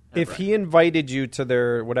 If he invited you to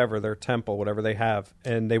their temple, whatever they have,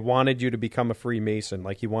 and they wanted you to become a Freemason,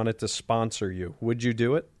 like he wanted to sponsor you, would you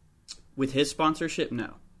do it? With his sponsorship,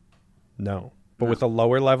 no. No. But with a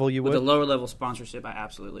lower level, you With would? a lower level sponsorship, I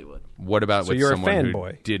absolutely would. What about So with you're a someone who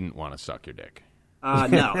fanboy. didn't want to suck your dick?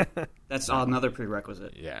 No, that's another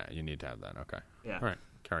prerequisite. Yeah, you need to have that. Okay. Yeah. All right,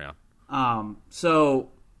 carry on.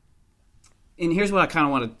 And here's what I kind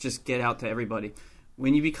of want to just get out to everybody.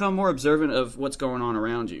 When you become more observant of what's going on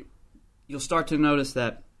around you, you'll start to notice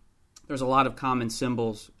that there's a lot of common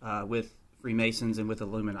symbols with Freemasons and with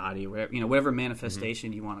Illuminati, whatever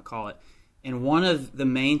manifestation you want to call it. And one of the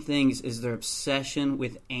main things is their obsession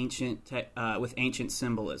with ancient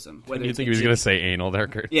symbolism. Whether You it's think he was going to say anal there,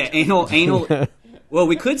 Kurt? yeah, anal. Well,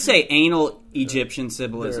 we could say anal Egyptian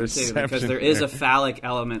symbolism too, because Reception there is there. a phallic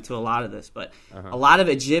element to a lot of this. But a lot of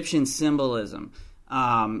Egyptian symbolism,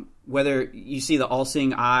 whether you see the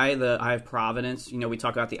all-seeing eye, the Eye of Providence, we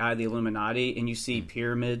talk about the Eye of the Illuminati, and you see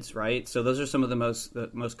pyramids, right? So those are some of the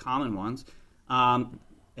most common ones.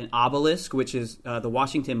 An obelisk, which is the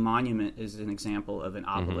Washington Monument, is an example of an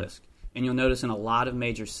obelisk. And you'll notice in a lot of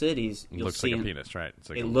major cities, It you'll looks see like a penis, right? It's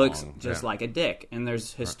like it a looks long- just yeah. like a dick. And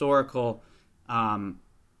there's historical,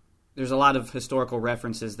 there's a lot of historical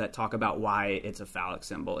references that talk about why it's a phallic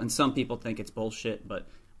symbol. And some people think it's bullshit, but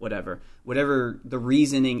whatever. Whatever the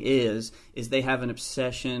reasoning is they have an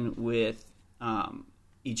obsession with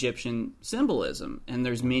Egyptian symbolism, and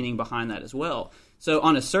there's meaning behind that as well. So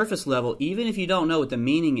on a surface level, even if you don't know what the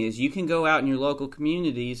meaning is, you can go out in your local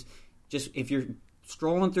communities, just if you're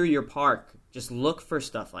strolling through your park, just look for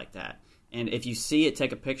stuff like that. And if you see it,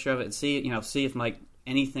 take a picture of it and see if like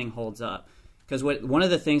anything holds up. Because one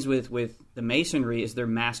of the things with the Masonry is they're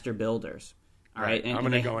master builders. All right, I'm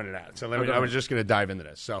going to go into that. So I was ahead. just going to dive into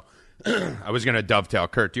this. So I was going to dovetail.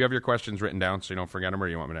 Kurt, do you have your questions written down so you don't forget them, or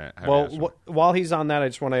you want me to have you ask one? While he's on that, I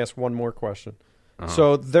just want to ask one more question.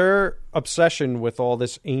 So their obsession with all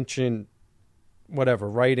this ancient,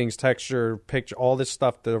 writings, texture, picture, all this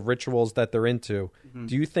stuff, the rituals that they're into,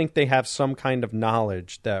 do you think they have some kind of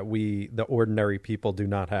knowledge that the ordinary people, do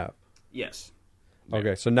not have? Yes.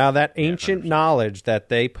 Okay, so now that ancient 100%. knowledge that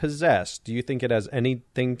they possess, do you think it has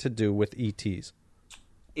anything to do with ETs?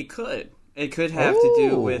 It could. It could have to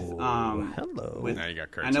do with hello. with- Now you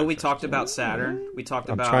got Kurt's I know we interest. talked about Saturn. We talked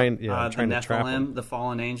I'm about trying the to trap 'em. Nephilim, the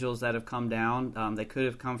fallen angels that have come down. They could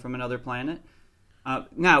have come from another planet.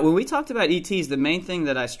 Now, when we talked about ETs, the main thing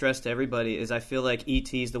that I stress to everybody is I feel like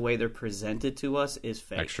ETs, the way they're presented to us, is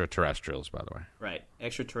fake. Extraterrestrials, by the way. Right,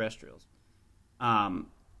 extraterrestrials.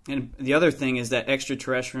 And the other thing is that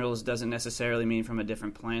extraterrestrials doesn't necessarily mean from a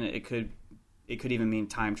different planet. It could even mean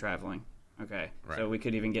time traveling. Okay, Right. so we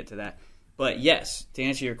could even get to that. But yes, to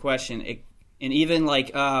answer your question, and even like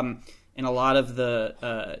in a lot of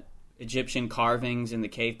the Egyptian carvings and the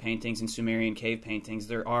cave paintings and Sumerian cave paintings,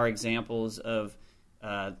 there are examples of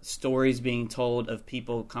stories being told of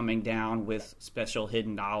people coming down with special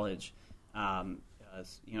hidden knowledge,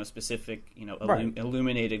 specific,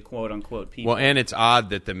 illuminated quote unquote people. Well, and it's odd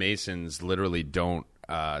that the Masons literally don't.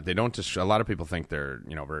 They don't. A lot of people think they're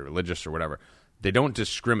very religious or whatever. They don't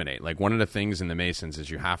discriminate. Like, one of the things in the Masons is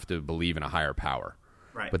you have to believe in a higher power.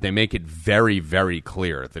 Right. But they make it very, very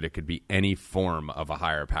clear that it could be any form of a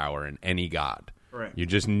higher power and any god. Right. You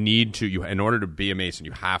just need to. In order to be a Mason,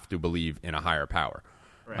 you have to believe in a higher power.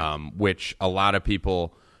 Right. Which a lot of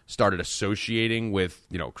people started associating with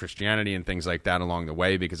Christianity and things like that along the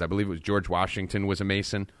way, because I believe it was George Washington was a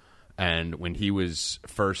Mason, and when he was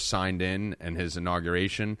first signed in and his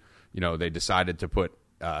inauguration, they decided to put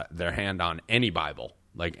their hand on any Bible,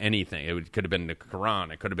 like anything. It could have been the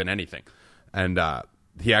Quran, it could have been anything, and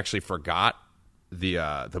he actually forgot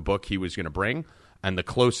the book he was going to bring. And the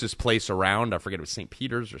closest place around, I forget, it was St.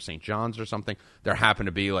 Peter's or St. John's or something, there happened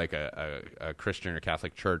to be like a Christian or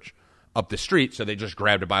Catholic church up the street, so they just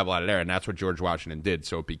grabbed a Bible out of there, and that's what George Washington did.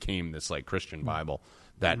 So it became this like Christian Bible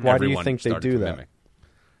that Why everyone do you think they started do to that? mimic.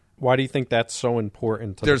 Why do you think that's so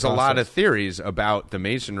important to There's the a lot of process? theories about the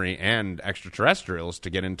Masonry and extraterrestrials, to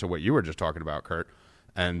get into what you were just talking about, Kurt.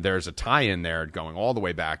 And there's a tie-in there going all the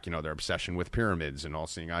way back, their obsession with pyramids and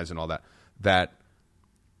all-seeing eyes and all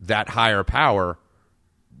that higher power.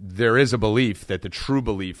 There is a belief that the true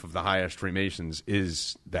belief of the highest Freemasons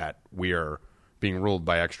is that we are being ruled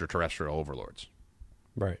by extraterrestrial overlords.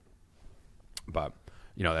 Right. But,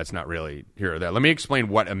 that's not really here or there. Let me explain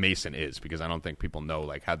what a Mason is, because I don't think people know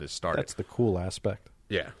like how this started. That's the cool aspect.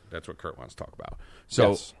 Yeah, that's what Kurt wants to talk about. So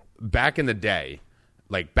Yes. back in the day,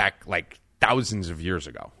 back thousands of years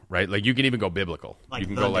ago, right? Like, you can even go biblical. Like you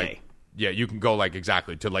can the go day. you can go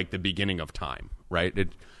exactly to the beginning of time, right?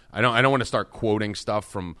 I don't want to start quoting stuff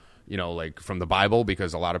from from the Bible,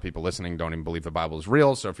 because a lot of people listening don't even believe the Bible is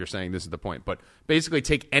real. So if you're saying this is the point, but basically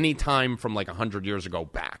take any time from 100 years ago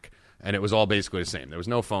back, and it was all basically the same. There was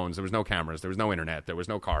no phones, there was no cameras, there was no internet, there was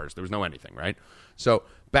no cars, there was no anything, right? So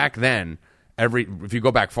back then, if you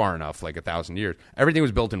go back far enough, 1,000 years, everything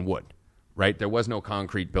was built in wood, right? There was no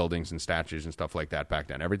concrete buildings and statues and stuff like that back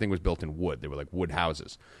then. Everything was built in wood. They were like wood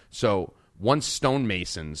houses. So once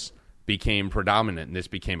stonemasons became predominant and this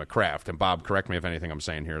became a craft, and Bob, correct me if anything I'm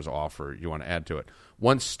saying here is off or you want to add to it.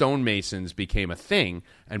 Once stonemasons became a thing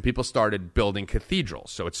and people started building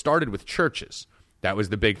cathedrals. So it started with churches. That was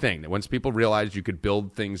the big thing. That once people realized you could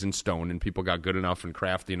build things in stone and people got good enough and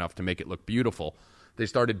crafty enough to make it look beautiful, they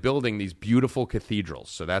started building these beautiful cathedrals.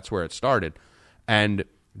 So that's where it started. And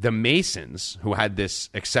the Masons, who had this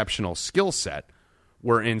exceptional skill set,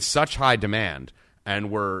 were in such high demand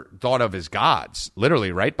and were thought of as gods,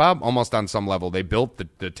 literally, right, Bob? Almost on some level. They built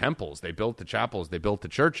the temples, they built the chapels, they built the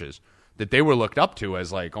churches, that they were looked up to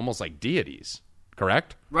as almost like deities,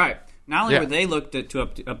 correct? Right. Not only Yeah. were they looked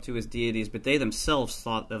up to as deities, but they themselves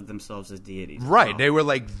thought of themselves as deities. Right. They were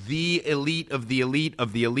like the elite of the elite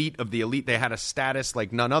of the elite of the elite. They had a status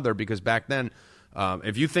like none other, because back then,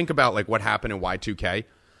 if you think about what happened in Y2K,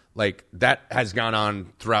 that has gone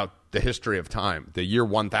on throughout the history of time. The year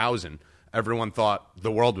 1000, everyone thought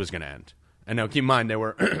the world was going to end. And now keep in mind, they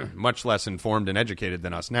were much less informed and educated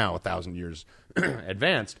than us now, 1,000 years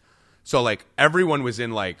advanced. So everyone was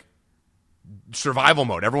in survival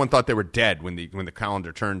mode. Everyone thought they were dead when the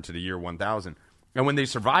calendar turned to the year 1000. And when they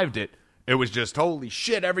survived it, it was just, holy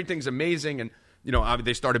shit, everything's amazing. And,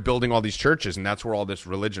 they started building all these churches, and that's where all this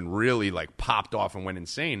religion really popped off and went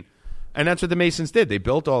insane. And that's what the Masons did. They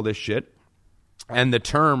built all this shit. And the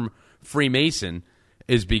term Freemason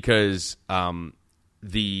is because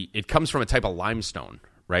it comes from a type of limestone,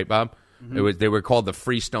 right, Bob? Mm-hmm. They were called the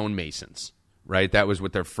Freestone Masons, right? That was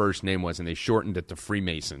what their first name was, and they shortened it to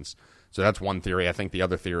Freemasons. So that's one theory. I think the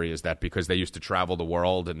other theory is that because they used to travel the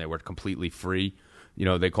world and they were completely free,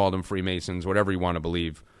 they called them Freemasons, whatever you want to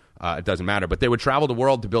believe. It doesn't matter. But they would travel the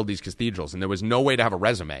world to build these cathedrals, and there was no way to have a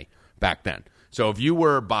resume back then. So if you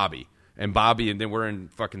were Bobby, and then we're in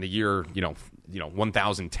fucking the year,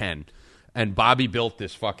 1010, and Bobby built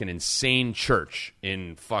this fucking insane church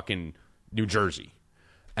in fucking New Jersey.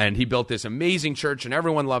 And he built this amazing church, and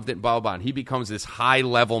everyone loved it, and blah, blah, blah. And he becomes this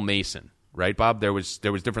high-level Mason. Right, Bob? There was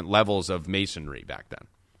different levels of masonry back then.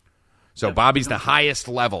 So yeah. Bobby's the highest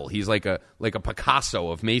level. He's like a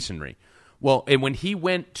Picasso of masonry. Well, and when he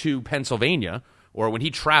went to Pennsylvania, or when he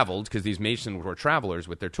traveled, because these Masons were travelers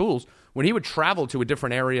with their tools, when he would travel to a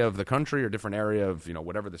different area of the country or different area of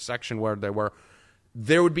whatever the section where they were,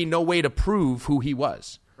 there would be no way to prove who he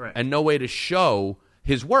was, right, and no way to show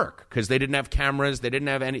his work, because they didn't have cameras, they didn't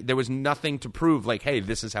have there was nothing to prove, hey,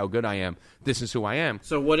 this is how good I am, this is who I am.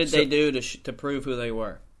 So what did they do to prove who they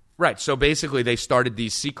were? Right. So basically, they started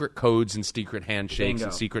these secret codes and secret handshakes Bingo.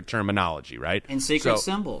 and secret terminology, right? And secret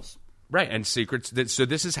symbols. Right, and secrets. So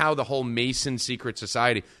this is how the whole Mason secret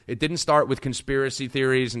society. It didn't start with conspiracy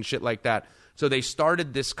theories and shit like that. So they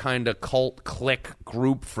started this kind of cult, clique,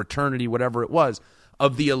 group, fraternity, whatever it was,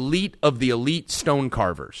 of the elite stone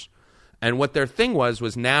carvers. And what their thing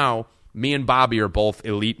was now me and Bobby are both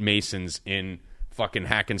elite Masons in fucking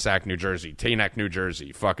Hackensack, New Jersey, Teaneck, New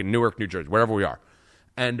Jersey, fucking Newark, New Jersey, wherever we are.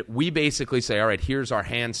 And we basically say, all right, here's our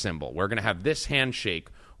hand symbol. We're going to have this handshake,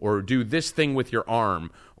 or do this thing with your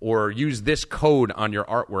arm, or use this code on your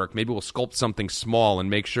artwork. Maybe we'll sculpt something small and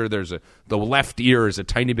make sure the left ear is a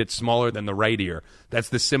tiny bit smaller than the right ear. That's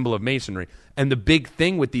the symbol of Masonry. And the big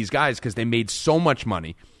thing with these guys, because they made so much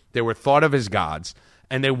money, they were thought of as gods,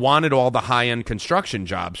 and they wanted all the high-end construction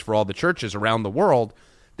jobs for all the churches around the world,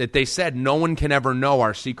 that they said no one can ever know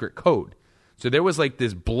our secret code. So there was like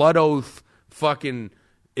this blood oath fucking,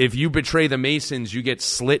 if you betray the Masons, you get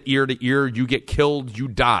slit ear to ear, you get killed, you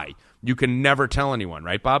die. You can never tell anyone,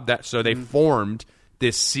 right, Bob? So they formed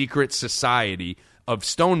this secret society of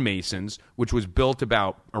stonemasons, which was built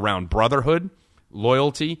around brotherhood,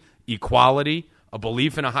 loyalty, equality, a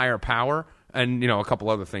belief in a higher power, and a couple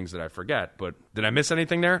other things that I forget. But did I miss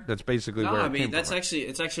anything there? That's basically where it came from.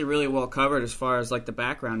 It's actually really well covered as far as like the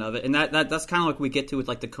background of it, and that's kind of like we get to with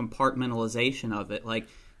like the compartmentalization of it, like.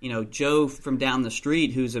 Joe from down the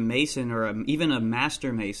street who's a Mason or even a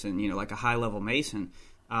master Mason, like a high-level Mason,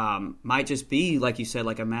 might just be, like you said,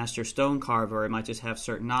 like a master stone carver. It might just have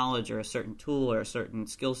certain knowledge or a certain tool or a certain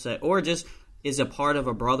skill set, or just is a part of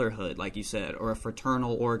a brotherhood, like you said, or a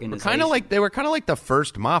fraternal organization. They were kind of like the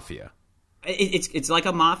first mafia. It's like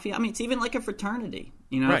a mafia. I mean, it's even like a fraternity,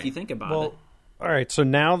 right. If you think about it. All right, so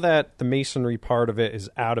now that the Masonry part of it is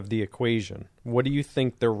out of the equation, what do you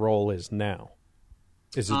think their role is now?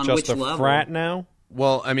 Is it just a level? Frat now?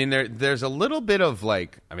 Well, I mean, there's a little bit of I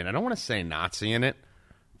don't want to say Nazi in it,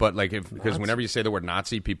 but because whenever you say the word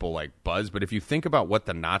Nazi, people buzz. But if you think about what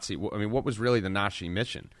what was really the Nazi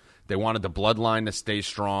mission? They wanted the bloodline to stay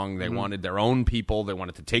strong. They wanted their own people. They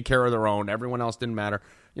wanted to take care of their own. Everyone else didn't matter.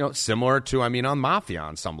 Similar to, on Mafia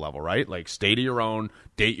on some level, right? Like stay to your own,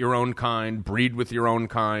 date your own kind, breed with your own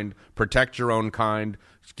kind, protect your own kind,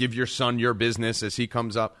 give your son your business as he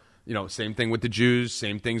comes up. Same thing with the Jews,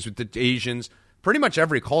 same things with the Asians. Pretty much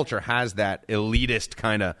every culture has that elitist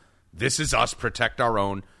kind of, this is us, protect our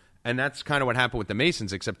own. And that's kind of what happened with the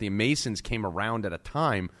Masons, except the Masons came around at a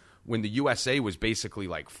time when the USA was basically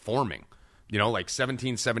forming.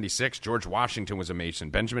 1776, George Washington was a Mason.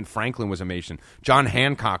 Benjamin Franklin was a Mason. John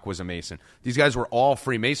Hancock was a Mason. These guys were all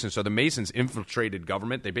Freemasons. So the Masons infiltrated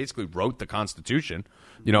government. They basically wrote the Constitution.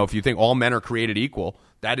 If you think all men are created equal,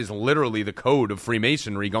 that is literally the code of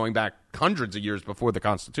Freemasonry going back hundreds of years before the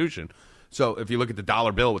Constitution. So if you look at the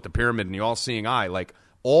dollar bill with the pyramid and the all-seeing eye,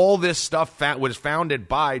 all this stuff was founded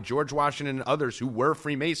by George Washington and others who were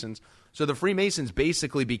Freemasons. So the Freemasons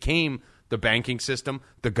basically became the banking system,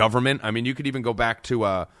 the government. I mean, you could even go back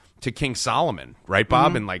to King Solomon, right,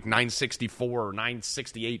 Bob, in 964 or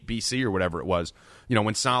 968 BC or whatever it was.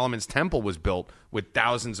 When Solomon's temple was built with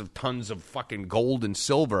thousands of tons of fucking gold and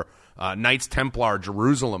silver, Knights Templar,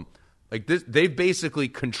 Jerusalem. They've basically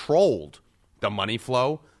controlled the money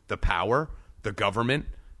flow, the power, the government,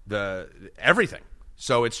 the everything.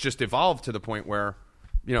 So it's just evolved to the point where,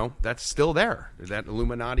 that's still there. That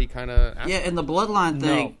Illuminati kind of... Yeah, and the bloodline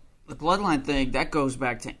thing... No. The bloodline thing, that goes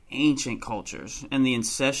back to ancient cultures and the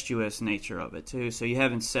incestuous nature of it, too. So you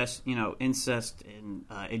have incest in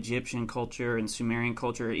Egyptian culture and Sumerian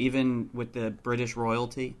culture, even with the British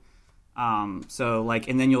royalty. And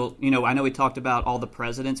then I know we talked about all the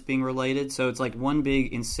presidents being related. So it's like one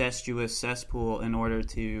big incestuous cesspool in order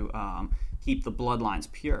to keep the bloodlines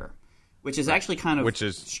pure. Which is actually kind of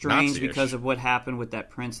strange Nazi-ish. Because of what happened with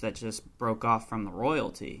that prince that just broke off from the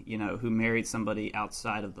royalty, who married somebody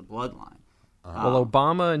outside of the bloodline. Well,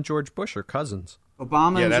 Obama and George Bush are cousins.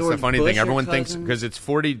 Obama and that's George the funny Bush thing. Everyone are thinks because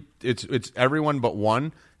it's everyone but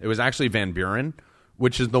one. It was actually Van Buren,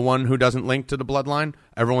 which is the one who doesn't link to the bloodline.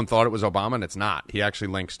 Everyone thought it was Obama, and it's not. He actually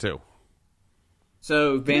links too.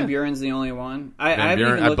 So Van Buren's the only one. I haven't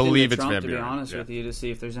even looked into Trump, to be honest with you, to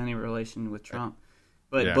see if there's any relation with Trump.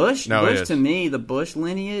 But Bush to me, the Bush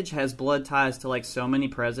lineage has blood ties to so many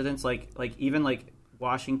presidents, even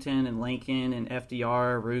Washington and Lincoln and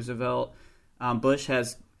FDR, Roosevelt. Bush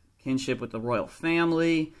has kinship with the royal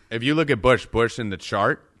family. If you look at Bush in the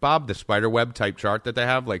chart, Bob, the spiderweb type chart that they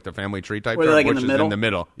have, the family tree type chart, Bush in the middle? is in the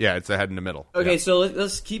middle. Yeah, it's the head in the middle. Okay, so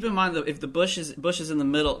let's keep in mind that if the Bush is in the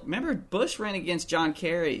middle, remember Bush ran against John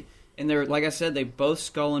Kerry, and they're like I said, they both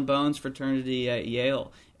Skull and Bones fraternity at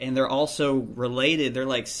Yale. and they're also related. They're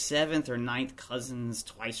like 7th or 9th cousins,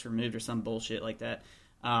 twice removed, or some bullshit like that.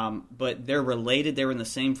 But they're related. They were in the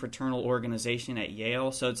same fraternal organization at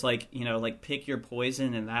Yale, so it's like, like pick your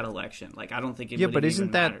poison in that election. Like, I don't think it. Yeah, would but even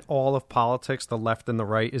isn't that matter. all of politics? The left and the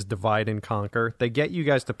right is divide and conquer. They get you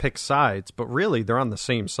guys to pick sides, but really they're on the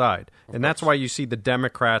same side, and that's why you see the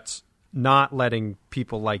Democrats not letting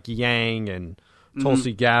people like Yang and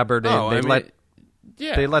Tulsi Gabbard in.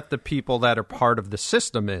 They let the people that are part of the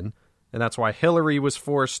system in, and that's why Hillary was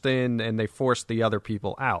forced in, and they forced the other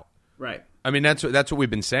people out. Right. I mean, that's what we've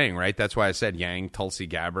been saying, right? That's why I said Yang, Tulsi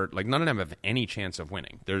Gabbard. Like, none of them have any chance of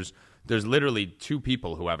winning. There's literally 2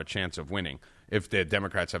 people who have a chance of winning if the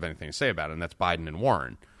Democrats have anything to say about it, and that's Biden and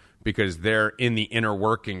Warren, because they're in the inner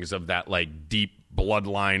workings of that, like, deep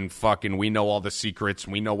bloodline fucking, we know all the secrets,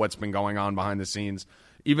 we know what's been going on behind the scenes.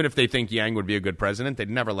 Even if they think Yang would be a good president, they'd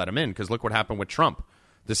never let him in, because look what happened with Trump.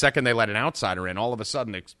 The second they let an outsider in, all of a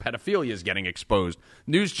sudden, pedophilia is getting exposed.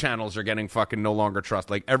 News channels are getting fucking no longer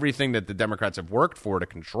trust. Like, everything that the Democrats have worked for to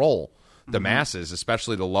control the masses,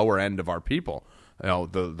 especially the lower end of our people,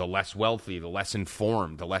 the less wealthy, the less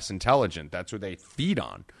informed, the less intelligent, that's what they feed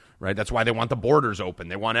on, right? That's why they want the borders open.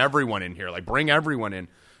 They want everyone in here. Like, bring everyone in,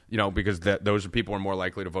 because those people are more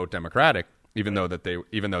likely to vote Democratic, even though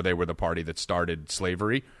they were the party that started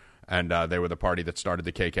slavery. And they were the party that started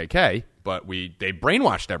the KKK, but they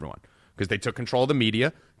brainwashed everyone because they took control of the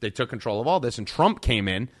media. They took control of all this, and Trump came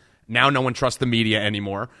in. Now no one trusts the media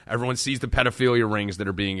anymore. Everyone sees the pedophilia rings that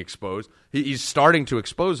are being exposed. He's starting to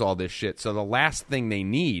expose all this shit. So the last thing they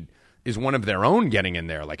need is one of their own getting in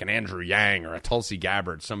there, like an Andrew Yang or a Tulsi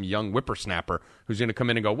Gabbard, some young whippersnapper who's going to come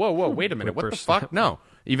in and go, whoa, wait a minute, what the fuck? No.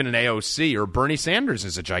 Even an AOC or Bernie Sanders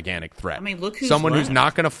is a gigantic threat. I mean, look who's someone left. Who's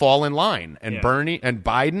not going to fall in line. And Bernie and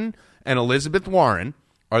Biden and Elizabeth Warren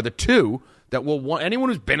are the 2 that will want anyone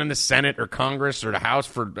who's been in the Senate or Congress or the House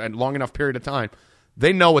for a long enough period of time.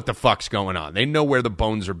 They know what the fuck's going on. They know where the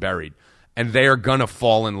bones are buried. And they are going to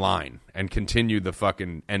fall in line and continue the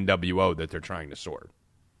fucking NWO that they're trying to sword.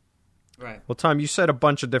 Right. Well, Tom, you said a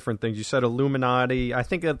bunch of different things. You said Illuminati. I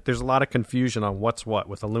think that there's a lot of confusion on what's what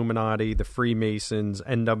with Illuminati, the Freemasons,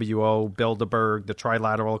 NWO, Bilderberg, the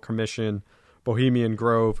Trilateral Commission, Bohemian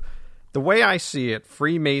Grove. The way I see it,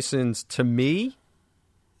 Freemasons, to me,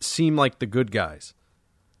 seem like the good guys.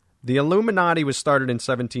 The Illuminati was started in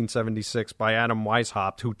 1776 by Adam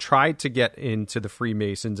Weishaupt, who tried to get into the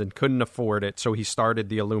Freemasons and couldn't afford it, so he started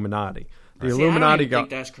the Illuminati. The Illuminati I don't think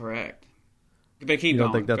that's correct. But keep You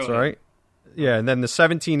don't going. think that's Go ahead. right? Yeah, and then the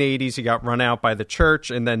 1780s, he got run out by the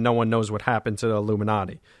church, and then no one knows what happened to the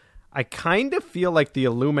Illuminati. I kind of feel like the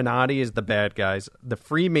Illuminati is the bad guys. The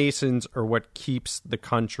Freemasons are what keeps the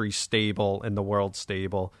country stable and the world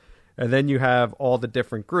stable. And then you have all the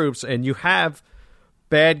different groups, and you have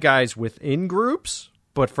bad guys within groups,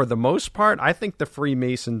 but for the most part, I think the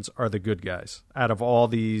Freemasons are the good guys out of all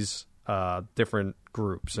these different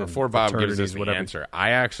groups. Before Bob gives us the whatever. answer, I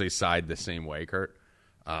actually side the same way, Kurt.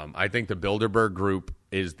 I think the Bilderberg group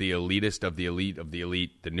is the elitist of the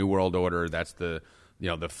elite, the New World Order. That's the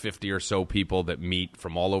 50 or so people that meet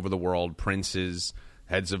from all over the world, princes,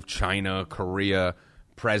 heads of China, Korea,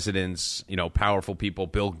 presidents, powerful people,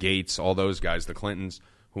 Bill Gates, all those guys, the Clintons,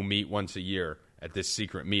 who meet once a year at this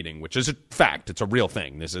secret meeting, which is a fact. It's a real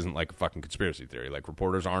thing. This isn't like a fucking conspiracy theory. Like,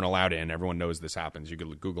 reporters aren't allowed in. Everyone knows this happens. You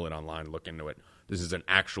can Google it online, look into it. This is an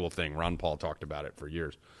actual thing. Ron Paul talked about it for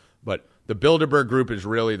years. But the Bilderberg group is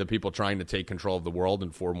really the people trying to take control of the world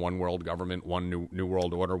and form one world government, one new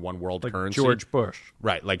world order, one world Like currency. George Bush.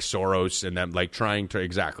 Right, like Soros and them, like trying to,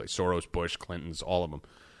 exactly, Soros, Bush, Clintons, all of them.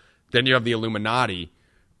 Then you have the Illuminati,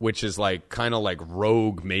 which is like kind of like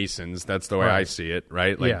rogue Masons. That's the way I see it,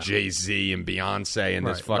 right? Like Jay-Z and Beyonce and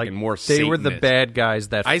this fucking more They were the Satanist. bad guys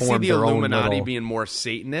that I formed see the their own Illuminati little... being more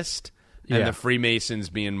Satanist and the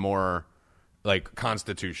Freemasons being more like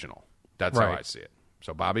constitutional. That's how I see it.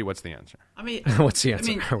 So, Bobby, what's the answer? I mean, What's the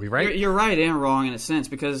answer? Are we right? You're right and wrong in a sense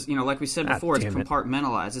because, like we said before, it's damn it.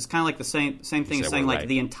 compartmentalized. It's kind of like the same thing as said saying we're like right.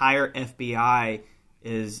 the entire FBI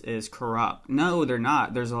is corrupt. No, they're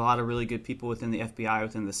not. There's a lot of really good people within the FBI,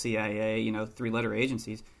 within the CIA, 3-letter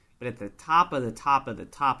agencies. But at the top of the top of the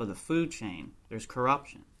top of the food chain, there's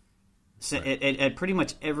corruption. So at pretty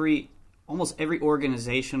much almost every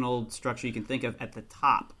organizational structure you can think of, at the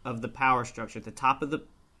top of the power structure, at the top of the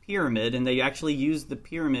pyramid, and they actually use the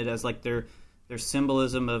pyramid as like their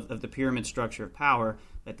symbolism of the pyramid structure of power.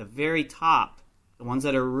 At the very top, the ones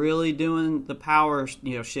that are really doing the power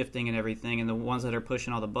shifting and everything, and the ones that are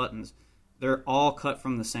pushing all the buttons, they're all cut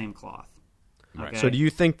from the same cloth. Right. So do you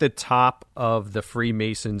think the top of the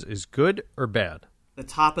Freemasons is good or bad? The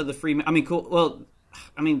top of the I mean, cool. Well,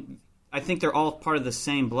 I mean, I think they're all part of the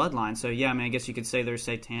same bloodline. So yeah, I mean, I guess you could say they're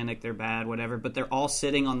satanic, they're bad, whatever. But they're all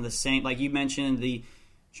sitting on the same. Like you mentioned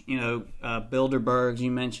Bilderbergs.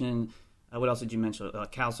 You mentioned what else did you mention?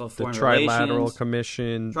 Council of Foreign Relations, Trilateral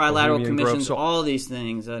Commission, Trilateral Bohemian Commissions, Grove. all these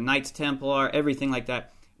things. Knights Templar, everything like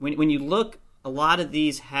that. When you look, a lot of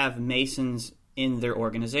these have Masons in their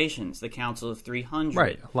organizations. The Council of 300,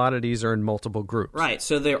 Right. A lot of these are in multiple groups. right?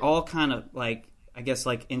 So they're all kind of like, I guess,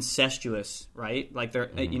 like incestuous, right? Like they're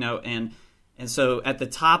and so at the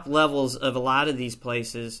top levels of a lot of these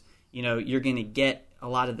places, you're going to get a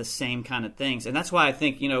lot of the same kind of things, and that's why I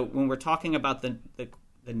think when we're talking about the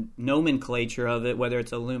nomenclature of it, whether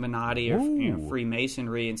it's Illuminati or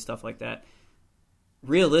Freemasonry and stuff like that,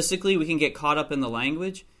 realistically, we can get caught up in the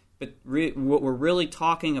language, but what we're really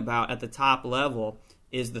talking about at the top level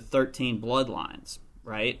is the 13 bloodlines,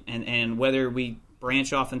 right? And whether we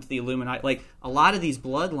branch off into the Illuminati, like a lot of these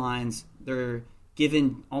bloodlines, they're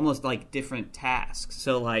given almost like different tasks.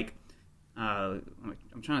 So like,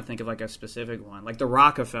 I'm trying to think of like a specific one, like the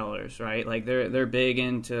Rockefellers, right? Like they're big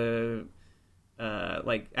into,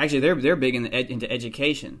 they're big into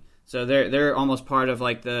education. So they're almost part of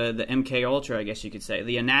like the MK Ultra, I guess you could say.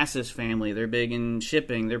 The Onassis family, they're big in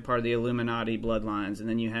shipping. They're part of the Illuminati bloodlines. And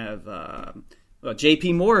then you have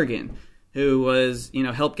J.P. Morgan, who was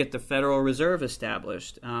helped get the Federal Reserve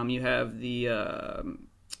established. You have the I'm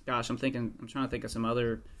trying to think of some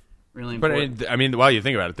other really important. But I mean, while you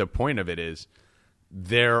think about it, the point of it is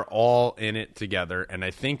they're all in it together, and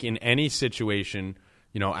I think in any situation,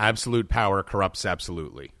 absolute power corrupts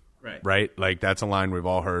absolutely. Right? Like, that's a line we've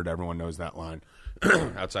all heard. Everyone knows that line.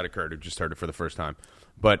 Outside of Kurt, who just heard it for the first time.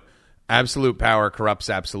 But absolute power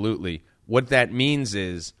corrupts absolutely. What that means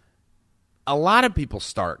is a lot of people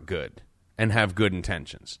start good and have good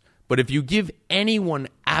intentions. But if you give anyone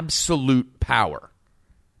absolute power,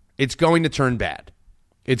 it's going to turn bad.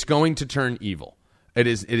 It's going to turn evil. It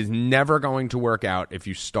is never going to work out if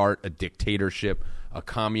you start a dictatorship, a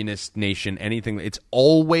communist nation, anything. It's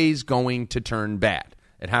always going to turn bad.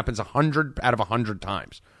 It happens 100 out of 100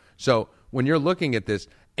 times. So when you're looking at this,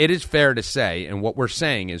 it is fair to say, and what we're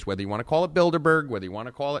saying is, whether you want to call it Bilderberg, whether you want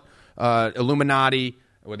to call it Illuminati,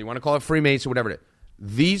 whether you want to call it Freemason, whatever it is,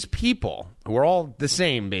 these people, who are all the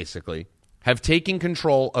same basically, have taken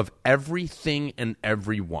control of everything and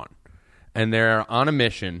everyone. And they're on a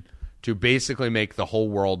mission to basically make the whole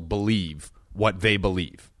world believe what they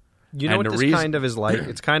believe. You know what this kind of is like?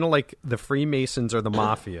 It's kind of like the Freemasons or the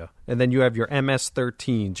Mafia. And then you have your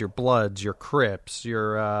MS-13s, your Bloods, your Crips,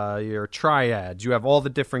 your Triads. You have all the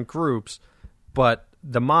different groups, but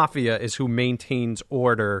the Mafia is who maintains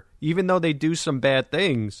order. Even though they do some bad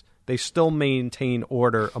things, they still maintain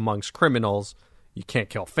order amongst criminals. You can't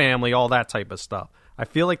kill family, all that type of stuff. I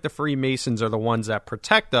feel like the Freemasons are the ones that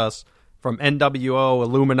protect us from NWO,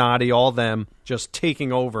 Illuminati, all them just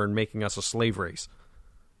taking over and making us a slave race.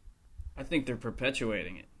 I think they're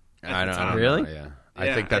perpetuating it. I don't really? know, yeah.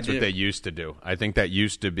 I think that's what they used to do. I think that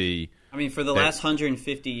used to be... I mean, for the last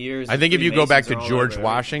 150 years... I think if you go back to George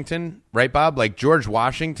Washington, right, Bob? Like George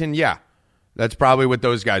Washington, yeah. That's probably what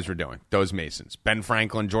those guys were doing, those Masons. Ben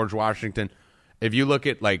Franklin, George Washington. If you look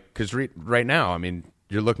at, like... Because right now, I mean,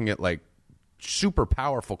 you're looking at, like, super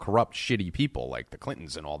powerful, corrupt, shitty people, like the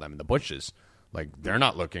Clintons and all them, and the Bushes. Like, they're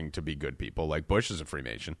not looking to be good people. Like, Bush is a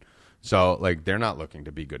Freemason. So, like, they're not looking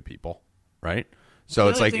to be good people, right? So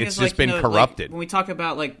it's like it's just been corrupted. Like, when we talk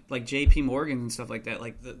about like J.P. Morgan and stuff like that,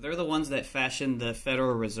 like they're the ones that fashioned the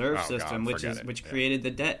Federal Reserve System, which created the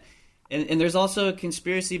debt. And there's also a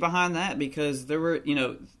conspiracy behind that, because there were,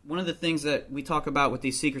 one of the things that we talk about with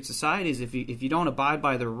these secret societies, if you don't abide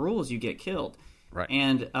by the rules, you get killed. Right.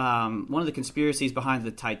 And one of the conspiracies behind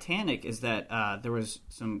the Titanic is that there was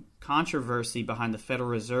some controversy behind the Federal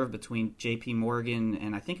Reserve between J.P. Morgan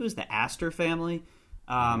and I think it was the Astor family.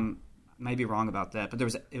 May be wrong about that, but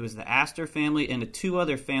it was the Astor family and the two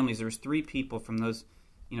other families. There was three people from those,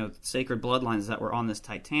 sacred bloodlines that were on this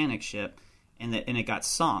Titanic ship, and it got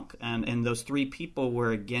sunk. And those three people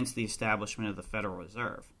were against the establishment of the Federal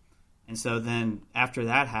Reserve. And so then after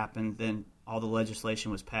that happened, then all the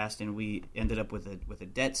legislation was passed, and we ended up with a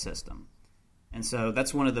debt system. And so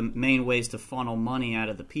that's one of the main ways to funnel money out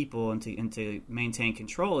of the people and to maintain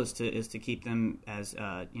control is to keep them as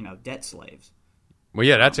debt slaves. Well,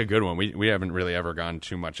 yeah, that's a good one. We haven't really ever gone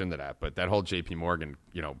too much into that, but that whole J.P. Morgan,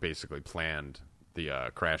 basically planned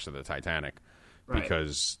the crash of the Titanic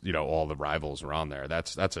because all the rivals were on there.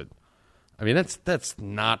 That's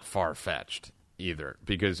not far fetched either,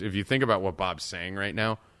 because if you think about what Bob's saying right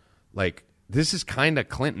now, like this is kind of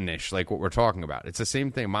Clinton-ish, like what we're talking about. It's the same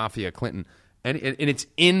thing, Mafia, Clinton, and it's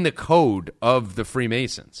in the code of the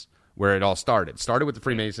Freemasons. where it all started. Started with the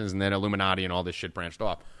Freemasons, and then Illuminati and all this shit branched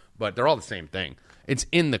off. But they're all the same thing. It's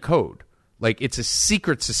in the code. Like, it's a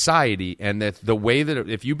secret society, and that the way that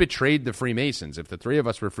if you betrayed the Freemasons, if the three of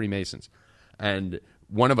us were Freemasons, and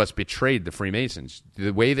one of us betrayed the Freemasons,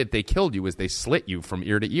 the way that they killed you is they slit you from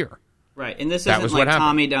ear to ear. Right, and this isn't like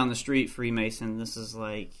Tommy down the street Freemason. This is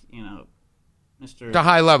like, Mr. The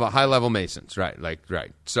high level Masons, right?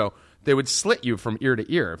 Right. So they would slit you from ear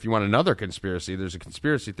to ear. If you want another conspiracy, there's a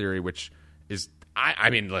conspiracy theory which is, I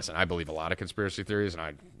mean, listen, I believe a lot of conspiracy theories,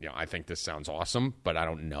 and I think this sounds awesome, but I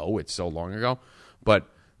don't know. It's so long ago. But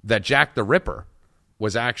that Jack the Ripper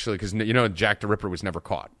was actually, because Jack the Ripper was never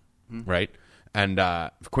caught, right? And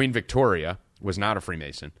Queen Victoria was not a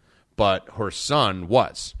Freemason, but her son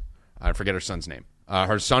was. I forget her son's name.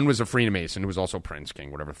 Her son was a Freemason who was also Prince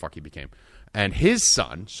King, whatever the fuck he became. And his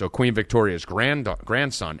son, so Queen Victoria's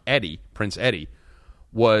grandson, Eddie, Prince Eddie,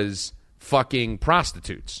 was fucking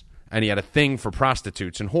prostitutes. And he had a thing for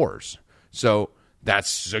prostitutes and whores. So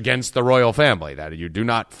that's against the royal family. That you do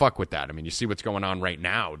not fuck with that. I mean, you see what's going on right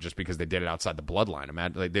now just because they did it outside the bloodline.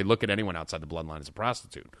 Imagine, they look at anyone outside the bloodline as a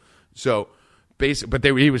prostitute. So, but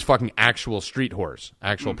he was fucking actual street whores,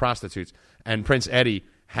 actual prostitutes. And Prince Eddie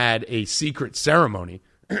had a secret ceremony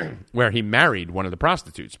where he married one of the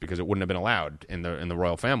prostitutes because it wouldn't have been allowed in the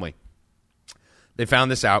royal family. They found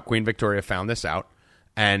this out. Queen Victoria found this out,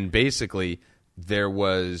 and basically there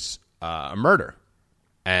was a murder,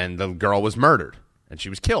 and the girl was murdered, and she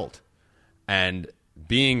was killed. And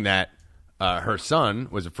being that her son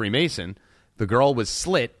was a Freemason, the girl was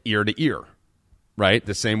slit ear to ear, right?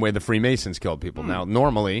 The same way the Freemasons killed people. Now,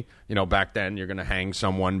 normally, back then, you're going to hang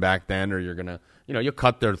someone back then, or you're going to, you'll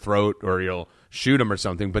cut their throat, or you'll shoot them or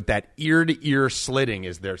something. But that ear-to-ear slitting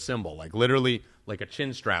is their symbol, like literally like a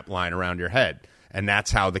chin strap line around your head. And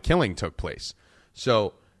that's how the killing took place.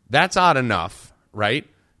 So that's odd enough, right?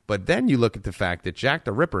 But then you look at the fact that Jack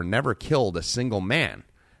the Ripper never killed a single man.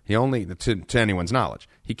 He only, to anyone's knowledge,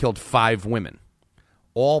 he killed 5 women,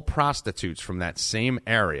 all prostitutes from that same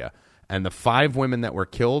area. And the 5 women that were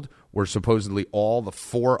killed were supposedly all the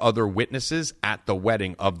 4 other witnesses at the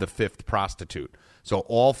wedding of the 5th prostitute. So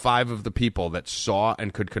all 5 of the people that saw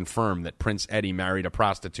and could confirm that Prince Eddie married a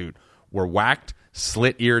prostitute were whacked,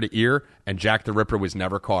 slit ear to ear, and Jack the Ripper was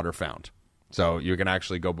never caught or found. So you can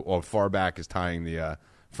actually go far back as tying the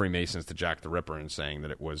Freemasons to Jack the Ripper and saying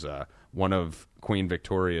that it was one of Queen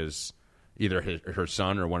Victoria's, either her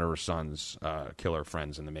son or one of her sons, killer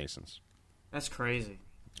friends in the Masons. That's crazy.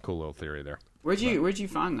 Cool little theory there. Where'd you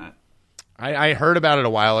find that? I heard about it a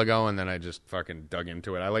while ago, and then I just fucking dug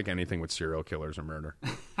into it. I like anything with serial killers or murder.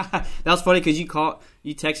 That was funny because you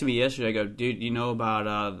texted me yesterday. I go, dude, you know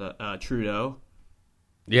about the Trudeau?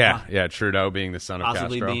 Yeah, Trudeau being the son of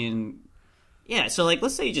possibly Castro. Yeah, so like,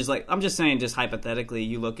 let's say you just like, I'm just saying, just hypothetically,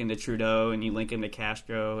 you look into Trudeau and you link him to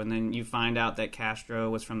Castro, and then you find out that Castro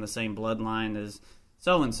was from the same bloodline as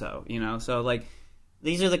so and so. So like,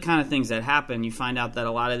 these are the kind of things that happen. You find out that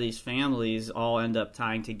a lot of these families all end up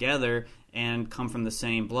tying together and come from the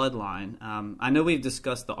same bloodline. I know we've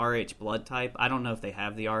discussed the RH blood type. I don't know if they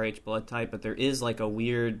have the RH blood type, but there is like a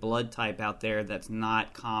weird blood type out there that's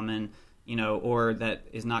not common, or that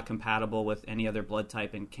is not compatible with any other blood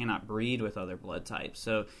type and cannot breed with other blood types.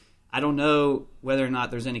 So I don't know whether or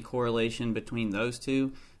not there's any correlation between those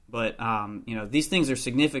two. But these things are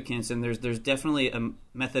significant, and there's definitely a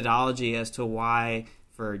methodology as to why,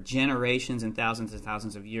 for generations and thousands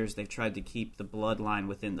of years, they've tried to keep the bloodline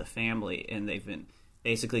within the family, and they've been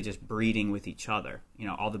basically just breeding with each other.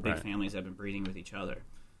 All the big families have been breeding with each other.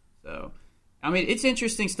 So, I mean, it's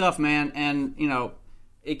interesting stuff, man, and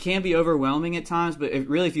it can be overwhelming at times. But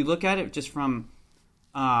if you look at it just from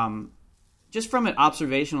an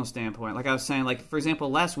observational standpoint, like I was saying, like, for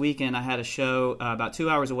example, last weekend I had a show about 2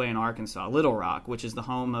 hours away in Arkansas, Little Rock, which is the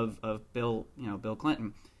home of Bill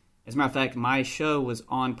Clinton. As a matter of fact, my show was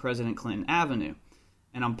on President Clinton Avenue,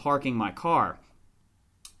 and I'm parking my car.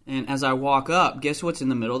 And as I walk up, guess what's in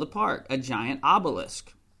the middle of the park? A giant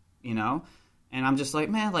obelisk, And I'm just like,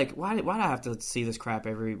 man, like, why do I have to see this crap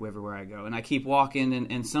everywhere I go? And I keep walking,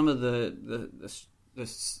 and some of the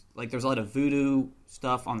like, there's a lot of voodoo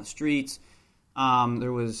stuff on the streets.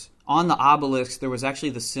 There was, on the obelisk, there was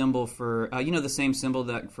actually the symbol for, the same symbol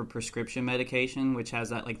that for prescription medication, which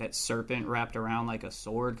has that serpent wrapped around like a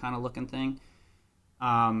sword kind of looking thing.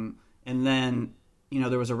 And then,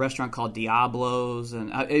 there was a restaurant called Diablo's,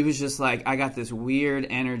 and it was just like, I got this weird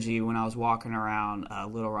energy when I was walking around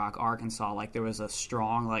Little Rock, Arkansas. Like, there was a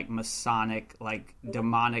strong, like, Masonic, like,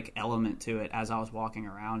 demonic element to it as I was walking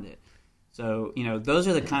around it. So, those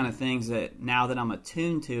are the kind of things that now that I'm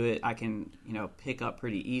attuned to it, I can, pick up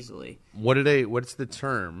pretty easily. What's the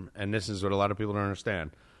term? And this is what a lot of people don't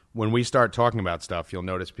understand. When we start talking about stuff, you'll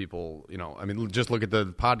notice people, just look at the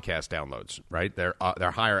podcast downloads, right? They're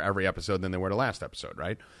higher every episode than they were the last episode,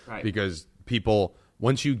 right? Right. Because people,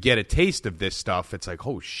 once you get a taste of this stuff, it's like,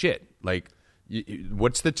 oh, shit. Like,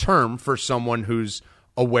 what's the term for someone who's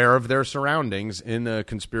aware of their surroundings in a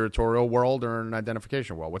conspiratorial world or an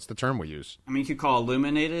identification world? What's the term we use? I mean, you could call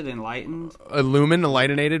illuminated, enlightened.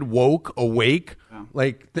 Illuminated, woke, awake. Yeah.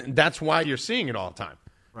 Like, that's why you're seeing it all the time.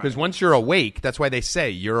 Because once you're awake, that's why they say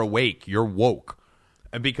you're awake, you're woke.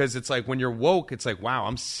 And because it's like when you're woke, it's like, wow,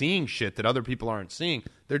 I'm seeing shit that other people aren't seeing.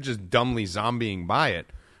 They're just dumbly zombieing by it.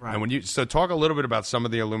 Right. And so talk a little bit about some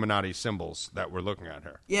of the Illuminati symbols that we're looking at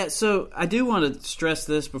here. Yeah, so I do want to stress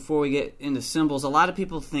this before we get into symbols. A lot of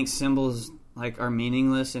people think symbols are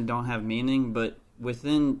meaningless and don't have meaning, but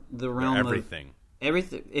within the realm of everything.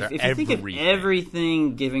 If you think of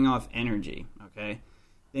everything giving off energy, okay,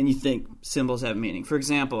 then you think symbols have meaning. For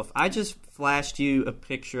example, if I just flashed you a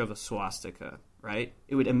picture of a swastika, right,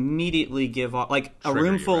 it would immediately give off, a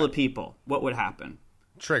room full of people, what would happen?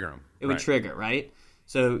 Trigger them. It would trigger, right?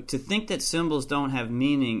 So to think that symbols don't have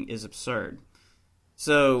meaning is absurd.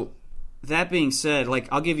 So that being said,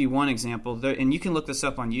 I'll give you one example, and you can look this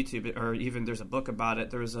up on YouTube, or even there's a book about it.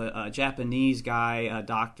 There was a Japanese guy,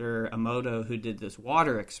 Dr. Emoto, who did this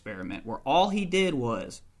water experiment where all he did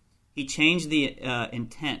was he changed the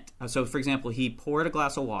intent. So, for example, he poured a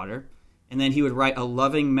glass of water, and then he would write a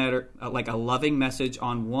loving message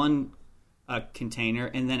on one container,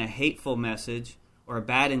 and then a hateful message or a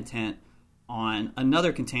bad intent on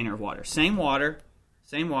another container of water. Same water,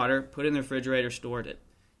 put it in the refrigerator, stored it.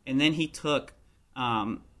 And then he took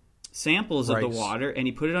samples of the water, and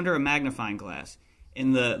he put it under a magnifying glass.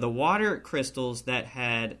 And the water crystals that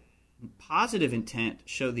had positive intent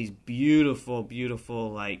showed these beautiful,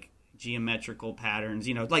 beautiful, geometrical patterns,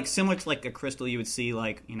 similar to a crystal you would see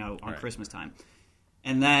on Christmas time.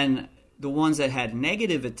 And then the ones that had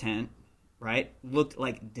negative intent, right, looked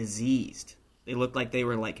diseased. They looked like they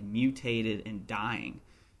were mutated and dying.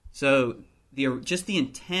 So just the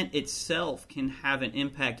intent itself can have an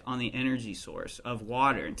impact on the energy source of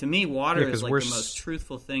water. And to me, water is the most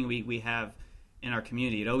truthful thing we have in our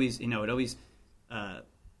community. It always,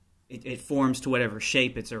 it forms to whatever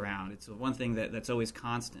shape it's around. It's one thing that's always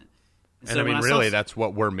constant. And so really, that's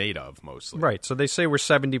what we're made of mostly. Right. So they say we're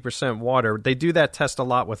 70% water. They do that test a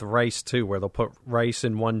lot with rice, too, where they'll put rice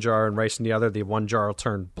in one jar and rice in the other. The one jar will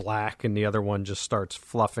turn black, and the other one just starts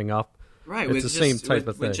fluffing up. Right. It's the same type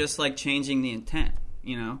of thing. With just changing the intent,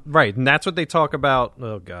 Right. And that's what they talk about.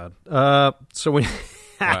 Oh, God. So when,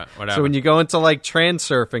 what when you go into,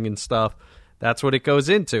 trans-surfing and stuff, that's what it goes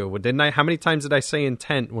into. How many times did I say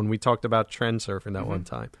intent when we talked about trans surfing that one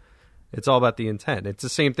time? It's all about the intent. It's the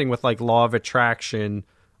same thing with law of attraction,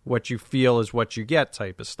 what you feel is what you get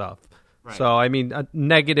type of stuff. Right. So, I mean, a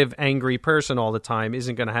negative, angry person all the time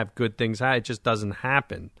isn't going to have good things. It just doesn't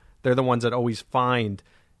happen. They're the ones that always find,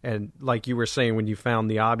 and like you were saying when you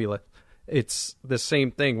found the obulus, it's the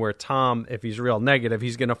same thing where Tom, if he's real negative,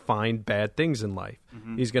 he's going to find bad things in life.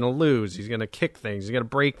 Mm-hmm. He's going to lose. He's going to kick things. He's going to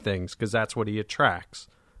break things because that's what he attracts.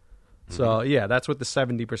 So, yeah, that's what the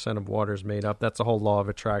 70% of water is made up. That's the whole law of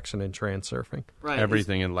attraction in transurfing. Right.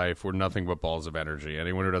 Everything in life, we're nothing but balls of energy.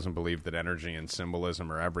 Anyone who doesn't believe that energy and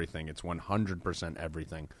symbolism are everything, it's 100%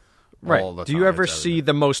 everything. Right. All the time. Do you ever see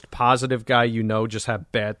the most positive guy just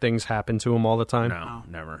have bad things happen to him all the time? No,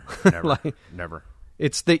 never. Never.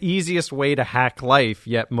 It's the easiest way to hack life,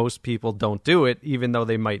 yet most people don't do it, even though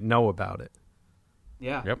they might know about it.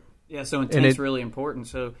 Yeah. Yep. Yeah, so intent's really important.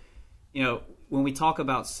 So, when we talk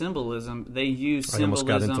about symbolism, they use symbolism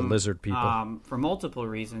I almost got into lizard people. For multiple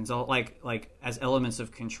reasons, like as elements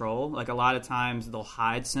of control. A lot of times they'll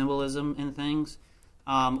hide symbolism in things,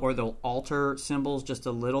 or they'll alter symbols just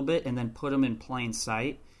a little bit and then put them in plain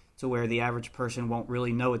sight to where the average person won't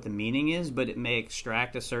really know what the meaning is, but it may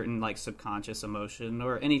extract a certain subconscious emotion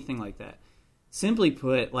or anything like that. Simply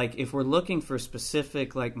put, if we're looking for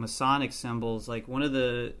specific Masonic symbols, one of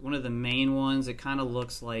the main ones, it kind of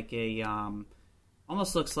looks like a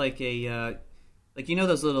almost looks like a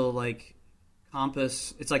those little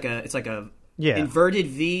compass. It's like a inverted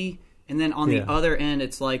V, and then on the other end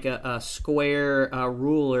it's like a square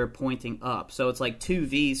ruler pointing up. So it's two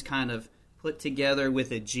V's kind of put together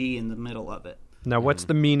with a G in the middle of it. Now, what's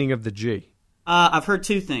the meaning of the G? I've heard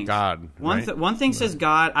two things. God. One thing says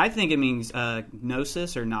God. I think it means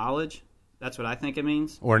gnosis or knowledge. That's what I think it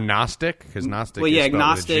means. Or Gnostic, because Gnostic is spelled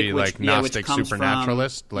Gnostic, with a G, Gnostic which comes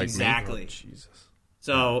supernaturalist, from, like exactly. me. Oh, Jesus.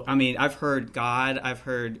 So, I mean, I've heard God, I've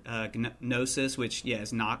heard gnosis, which,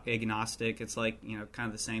 is not agnostic. It's like, kind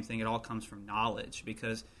of the same thing. It all comes from knowledge,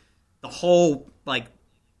 because the whole,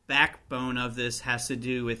 backbone of this has to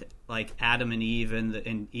do with, Adam and Eve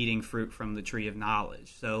and eating fruit from the tree of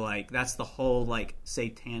knowledge. So, that's the whole,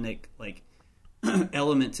 satanic,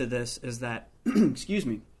 element to this, is that, excuse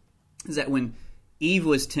me, is that when Eve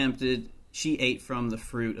was tempted, she ate from the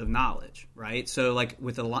fruit of knowledge, right? So,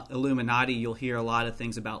 with Illuminati, you'll hear a lot of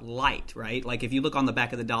things about light, right? If you look on the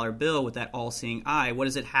back of the dollar bill with that all-seeing eye, what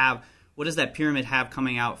does it have? What does that pyramid have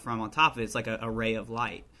coming out from on top of it? It's like a ray of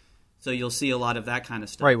light. So you'll see a lot of that kind of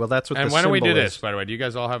stuff. Right. Well, that's what. And the why don't we do symbol this? is. By the way, do you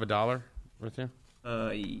guys all have a dollar with you?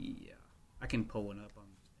 Yeah, I can pull one up on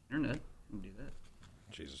the internet and do that.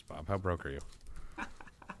 Jesus, Bob, how broke are you?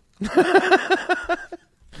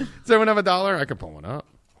 Does everyone have a dollar? I could pull one up.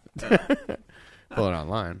 Pull it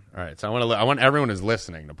online. All right. So I want everyone who's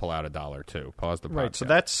listening to pull out a dollar too. Pause the podcast. Right. So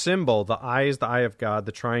that symbol, the eye is the eye of God.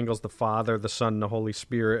 The triangle is the Father, the Son, and the Holy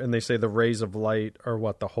Spirit. And they say the rays of light are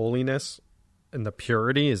what? The holiness and the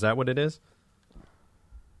purity. Is that what it is?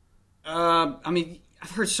 I mean,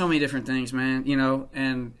 I've heard so many different things, man.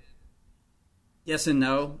 And yes and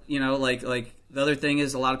no. Like the other thing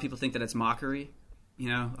is, a lot of people think that it's mockery.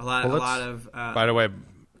 A lot of. By the way,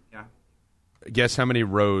 yeah. Guess how many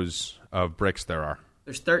rows of bricks there are?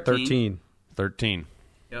 There's 13. 13.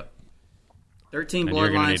 Yep. 13 And you're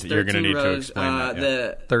gonna bloodlines, need- you're gonna 13 need to rows. explain that, yeah.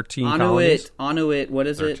 The 13 colonies? Anuit, what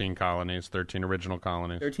is 13 colonies, 13 original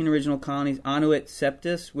colonies. 13 original colonies. Anuit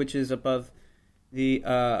Septus, which is above the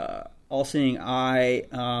all-seeing eye,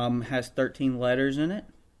 has 13 letters in it.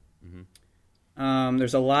 Mm-hmm.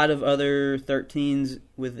 There's a lot of other 13s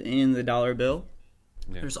within the dollar bill.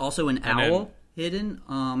 Yeah. There's also an owl hidden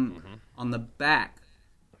on the back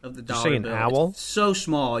of the dollar bill. Did you say an owl? It's so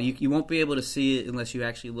small, you won't be able to see it unless you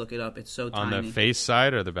actually look it up. It's so tiny. On the face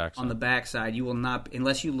side or the back side? On the back side. You will not,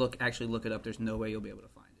 unless you actually look it up, there's no way you'll be able to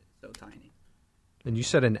find it. It's so tiny. And you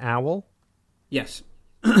said an owl? Yes.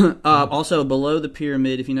 Also, below the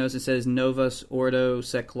pyramid, if you notice, it says Novus Ordo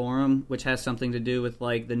Seclorum, which has something to do with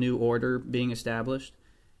the new order being established.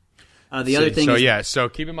 The other thing is... So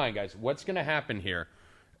keep in mind, guys, what's going to happen here,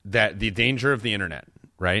 that the danger of the internet,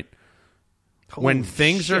 right? When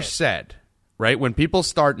things are said, right, when people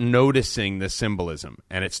start noticing the symbolism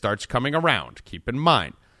and it starts coming around, keep in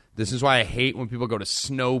mind, this is why I hate when people go to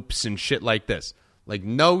Snopes and shit like this.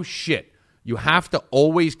 No shit. You have to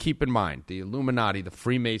always keep in mind the Illuminati, the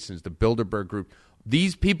Freemasons, the Bilderberg Group.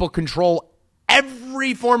 These people control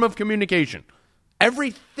every form of communication.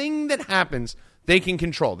 Everything that happens, they can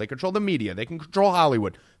control. They control the media. They can control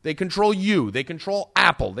Hollywood. They control you. They control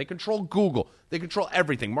Apple. They control Google. They control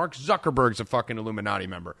everything. Mark Zuckerberg's a fucking Illuminati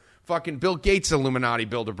member. Fucking Bill Gates, Illuminati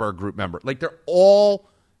Bilderberg Group member. They're all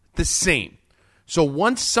the same. So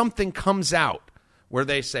once something comes out where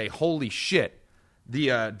they say, holy shit,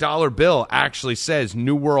 the dollar bill actually says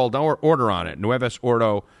New World Order on it, Nuevus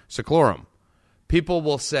Ordo Seclorum, people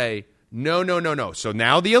will say, no. So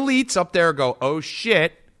now the elites up there go, oh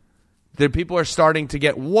shit, the people are starting to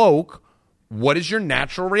get woke. What is your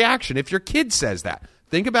natural reaction if your kid says that?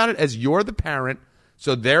 Think about it as you're the parent,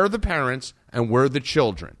 so they're the parents, and we're the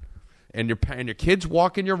children. And your kids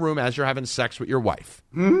walk in your room as you're having sex with your wife,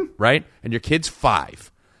 right? And your kid's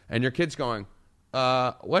 5. And your kid's going,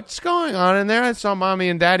 what's going on in there? I saw mommy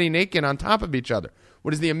and daddy naked on top of each other.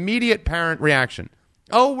 What is the immediate parent reaction?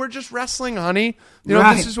 Oh, we're just wrestling, honey.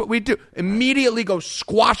 This is what we do. Immediately go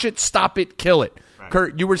squash it, stop it, kill it. Right.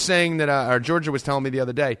 Kurt, you were saying that, or Georgia was telling me the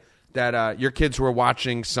other day, that your kids were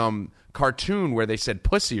watching some cartoon where they said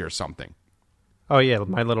pussy or something. Oh, yeah,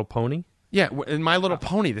 My Little Pony? Yeah, in My Little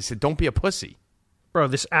Pony, they said, don't be a pussy. Bro,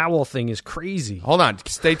 this owl thing is crazy. Hold on.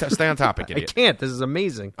 Stay on topic, idiot. I can't. This is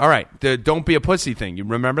amazing. All right. The don't be a pussy thing. You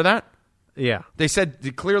remember that? Yeah. They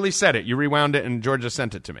clearly said it. You rewound it, and Georgia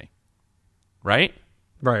sent it to me. Right?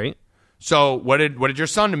 Right. So what did your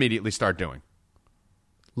son immediately start doing?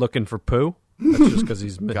 Looking for poo? That's just because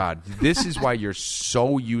he's... God, this is why you're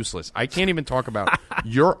so useless. I can't even talk about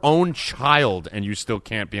your own child, and you still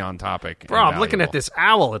can't be on topic. Bro, I'm looking at this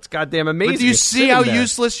owl. It's goddamn amazing. But do you see how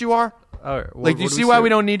useless you are? Right, do you see why we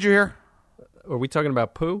don't need you here? Are we talking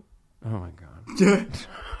about poo? Oh, my God.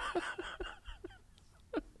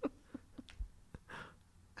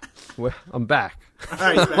 Well, I'm back. All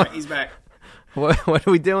right, he's back. What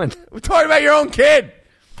are we doing? We're talking about your own kid.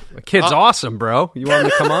 My kid's awesome, bro. You want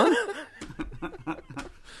him to come on?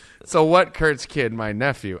 So what Kurt's kid, my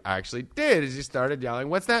nephew, actually did is he started yelling,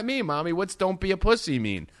 what's that mean, Mommy? What's don't be a pussy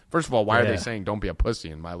mean? First of all, why are they saying don't be a pussy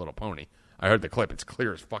in My Little Pony? I heard the clip. It's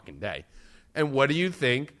clear as fucking day. And what do you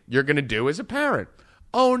think you're going to do as a parent?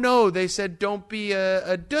 oh no, they said don't be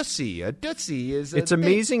a dussy. A dussy is. It's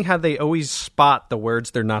amazing how they always spot the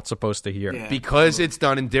words they're not supposed to hear. Yeah. Because it's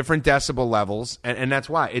done in different decibel levels, and that's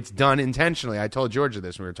why it's done intentionally. I told Georgia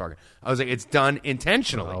this when we were talking. I was like, it's done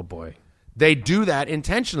intentionally. Oh boy. They do that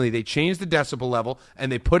intentionally. They change the decibel level and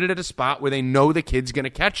they put it at a spot where they know the kid's going to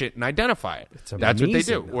catch it and identify it. That's what they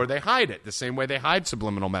do. though. Or they hide it the same way they hide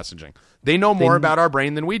subliminal messaging. They know more about our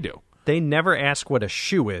brain than we do. They never ask what a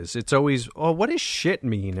shoe is. It's always, oh, what does shit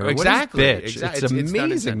mean? Or Exactly. What is bitch? Exactly. It's It's done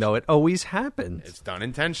amazing, though. It always happens. It's done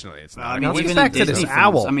intentionally. It's not. I mean, Now, let's even get back in to this Disney films.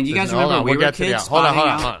 owl. I mean, you guys Hold remember on, we we'll were get to the kids owl. Hold on, spotting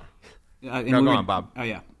hold out. on. And No, we go would- on, Bob. Oh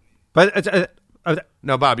yeah. But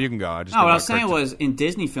No, Bob, you can go. I just No, don't what I want was saying Kurt to- was in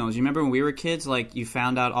Disney films. You remember when we were kids? Like you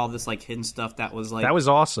found out all this like hidden stuff that was like that was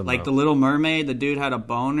awesome. like though. the Little Mermaid. The dude had a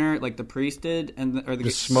boner, like the priest did, or the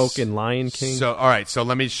smoke in Lion King. So, all right. So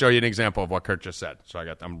let me show you an example of what Kurt just said. So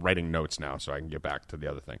I'm writing notes now, so I can get back to the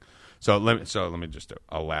other thing. So let me just do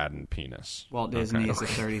Aladdin penis. Walt Disney is a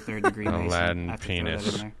 33rd degree Mason. Aladdin I have to throw that in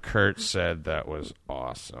penis. there. Kurt said that was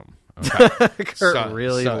awesome. Okay. Kurt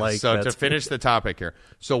really liked So that. to finish the topic here,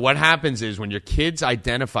 so what happens is when your kids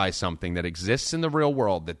identify something that exists in the real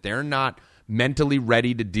world that they're not mentally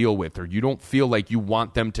ready to deal with, or you don't feel like you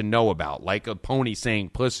want them to know about, like a pony saying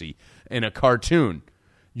pussy in a cartoon,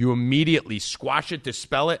 you immediately squash it,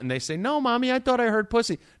 dispel it, and they say, "No, mommy, I thought I heard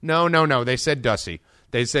pussy." No, they said dussy.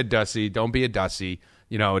 They said dussy. Don't be a dussy.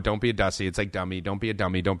 You know, don't be a dussy. It's like dummy. Don't be a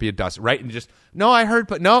dummy. Don't be a dussy. Right? And just, no, I heard,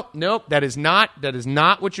 but nope. That is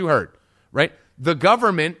not what you heard. Right? The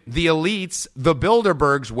government, the elites, the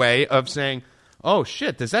Bilderbergs way of saying, oh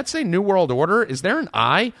shit, does that say New World Order? Is there an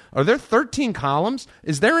eye? Are there 13 columns?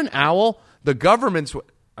 Is there an owl? The government's,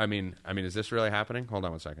 I mean, is this really happening? Hold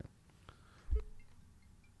on one second.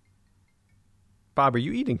 Bob, are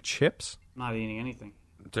you eating chips? I'm not eating anything.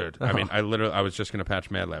 Dude, I mean, I was just going to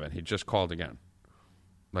patch Mad Lab in. He just called again.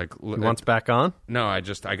 Like, He wants back on? No, I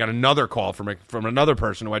got another call from another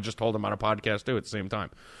person who I just told him on a podcast too at the same time.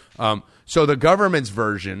 So the government's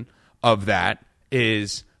version of that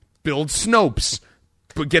is build Snopes,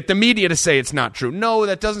 but get the media to say it's not true. No,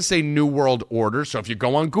 that doesn't say New World Order. So if you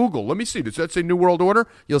go on Google, let me see, does that say New World Order?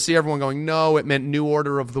 You'll see everyone going, no, it meant New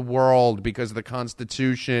Order of the World because of the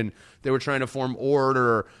Constitution. They were trying to form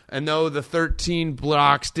order. And no, the 13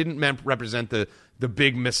 blocks didn't represent the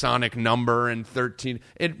big Masonic number and 13.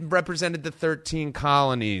 It represented the 13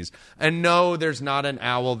 colonies. And no, there's not an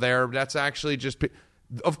owl there. That's actually just...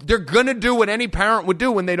 They're going to do what any parent would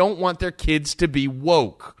do when they don't want their kids to be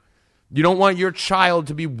woke. You don't want your child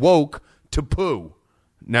to be woke to poo.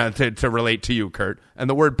 Now, to relate to you, Kurt. And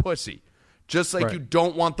the word pussy. Just like Right. you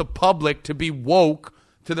don't want the public to be woke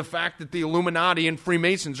to the fact that the Illuminati and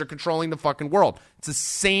Freemasons are controlling the fucking world. It's the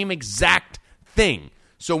same exact thing.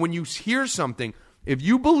 So when you hear something, if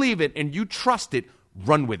you believe it and you trust it,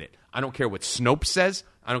 run with it. I don't care what Snopes says.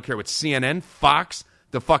 I don't care what CNN, Fox,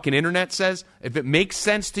 the fucking internet says. If it makes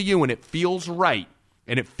sense to you and it feels right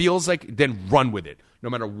and it feels like, then run with it. No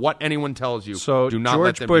matter what anyone tells you, So do not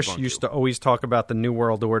let George them Bush debunk used you. to always talk about the New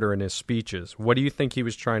World Order in his speeches. What do you think he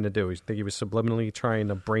was trying to do? You think he was subliminally trying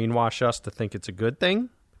to brainwash us to think it's a good thing?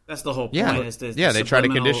 That's the whole point. Yeah. is the Yeah, they try to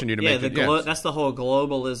subliminal- condition you to make it, yes. That's the whole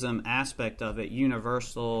globalism aspect of it.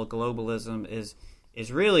 Universal globalism is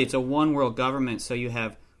really, it's a one world government. So you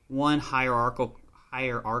have one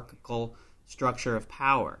hierarchical structure of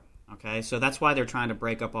power. Okay, so that's why they're trying to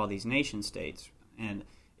break up all these nation states and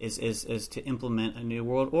is to implement a new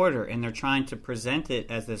world order, and they're trying to present it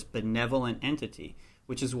as this benevolent entity,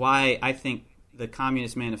 which is why I think the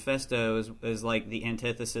Communist Manifesto is like the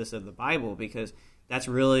antithesis of the Bible, because that's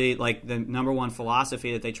really like the number one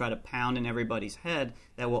philosophy that they try to pound in everybody's head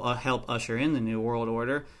that will help usher in the new world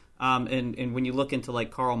order. And when you look into like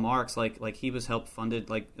Karl Marx, like he was help funded,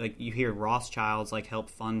 like you hear Rothschilds like help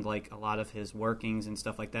fund like a lot of his workings and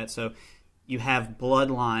stuff like that. So you have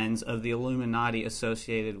bloodlines of the Illuminati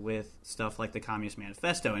associated with stuff like the Communist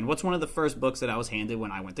Manifesto. And what's one of the first books that I was handed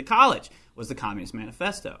when I went to college was the Communist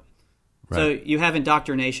Manifesto. Right. So you have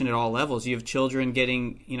indoctrination at all levels. You have children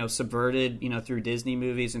getting, subverted, through Disney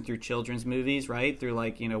movies and through children's movies, right? Through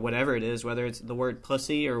like, whatever it is, whether it's the word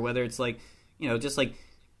pussy or whether it's like, just like,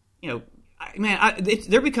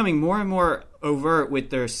 they're becoming more and more overt with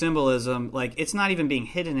their symbolism. Like, it's not even being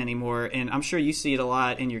hidden anymore. And I'm sure you see it a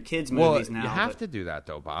lot in your kids' movies now. You have to do that,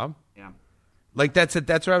 though, Bob. Yeah. Like, that's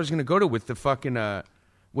where I was going to go to with the fucking,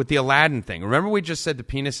 with the Aladdin thing. Remember we just said the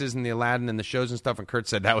penises and the Aladdin and the shows and stuff, and Kurt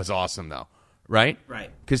said that was awesome, though, right? Right.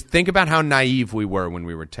 Because think about how naive we were when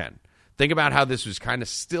we were 10. Think about how this was kind of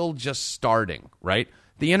still just starting, right?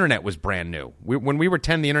 The internet was brand new. When we were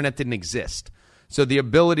 10, the internet didn't exist. So the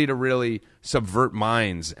ability to really subvert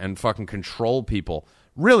minds and fucking control people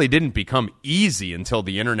really didn't become easy until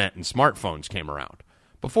the internet and smartphones came around.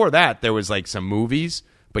 Before that, there was like some movies,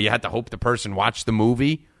 but you had to hope the person watched the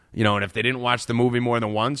movie, you know, and if they didn't watch the movie more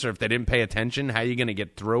than once or if they didn't pay attention, how are you going to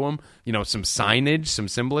get through them? You know, some signage, some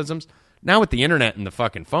symbolisms. Now with the internet and the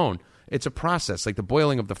fucking phone, it's a process like the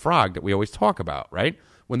boiling of the frog that we always talk about, right?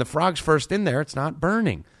 When the frog's first in there, it's not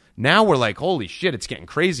burning. Now we're like, holy shit, it's getting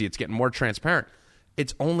crazy. It's getting more transparent.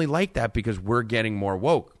 It's only like that because we're getting more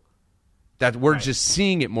woke. That we're just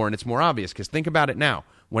seeing it more and it's more obvious. Because think about it now.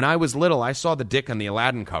 When I was little, I saw the dick on the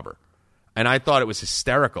Aladdin cover. And I thought it was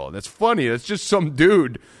hysterical. That's funny. That's just some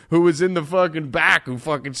dude who was in the fucking back who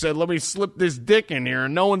fucking said, let me slip this dick in here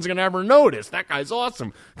and no one's going to ever notice. That guy's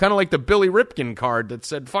awesome. Kind of like the Billy Ripken card that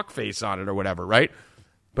said fuckface on it or whatever, right?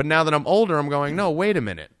 But now that I'm older, I'm going, no, wait a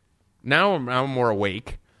minute. Now I'm more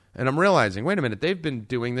awake and I'm realizing, wait a minute, they've been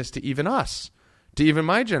doing this to even us. To even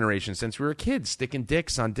my generation since we were kids, sticking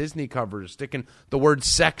dicks on Disney covers, sticking the word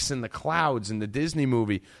sex in the clouds in the Disney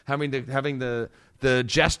movie, having the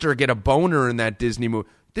jester get a boner in that Disney movie.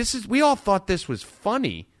 We all thought this was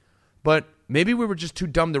funny, but maybe we were just too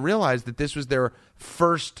dumb to realize that this was their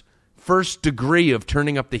first degree of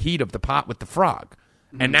turning up the heat of the pot with the frog.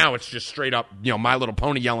 Mm-hmm. And now it's just straight up, you know, My Little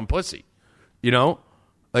Pony yelling pussy. You know?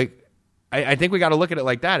 Like, I think we got to look at it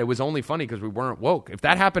like that. It was only funny because we weren't woke. If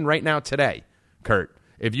that happened right now today, Kurt,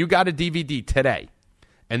 if you got a DVD today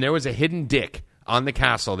and there was a hidden dick on the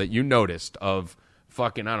castle that you noticed of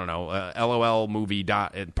fucking, I don't know, LOL movie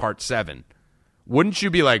part 7, wouldn't you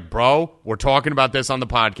be like, bro, we're talking about this on the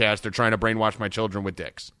podcast. They're trying to brainwash my children with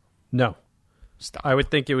dicks. No. Stop. I would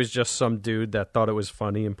think it was just some dude that thought it was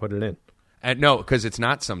funny and put it in. And no, because it's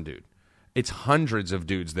not some dude. It's hundreds of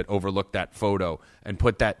dudes that overlook that photo and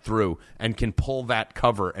put that through and can pull that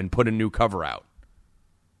cover and put a new cover out.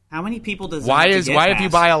 How many people does why if you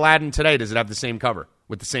buy Aladdin today, does it have the same cover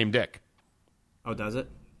with the same dick? Oh, does it?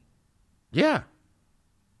 Yeah.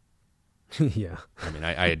 Yeah. I mean,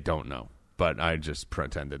 I don't know, but I just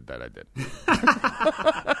pretended that I did.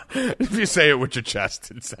 If you say it with your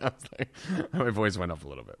chest, it sounds like my voice went up a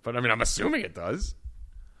little bit. But I mean, I'm assuming it does.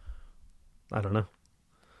 I don't know.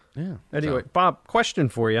 Yeah. Anyway, Bob, question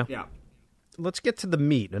for you. Yeah. Let's get to the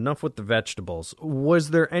meat. Enough with the vegetables. Was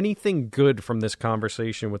there anything good from this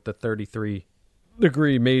conversation with the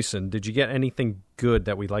 33-degree Mason? Did you get anything good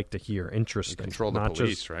that we'd like to hear? Interesting. You control the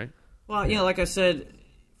police, right? Well, you know, like I said,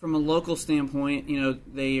 from a local standpoint, you know,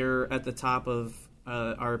 they are at the top of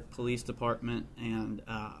our police department and,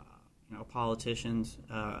 you know, politicians,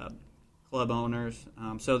 club owners.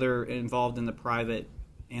 So they're involved in the private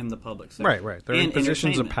and the public sector. Right. They're in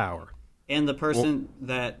positions of power. And the person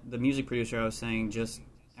that the music producer I was saying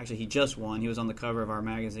he just won. He was on the cover of our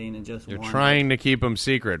magazine and just won. You're trying to keep him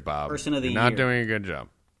secret, Bob. Person of the You're year. Not doing a good job.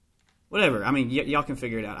 Whatever. I mean, y'all can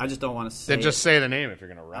figure it out. I just don't want to say Then just say the name if you're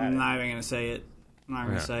going to write I'm it. not even going to say it. I'm not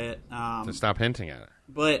going to say it. So stop hinting at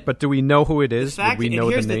it. But do we know who it is? Would we know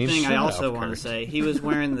the name? Here's the thing I also want to Kurt. say. He was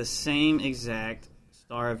wearing the same exact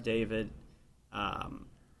Star of David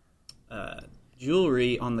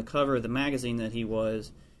jewelry on the cover of the magazine that he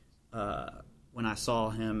was when I saw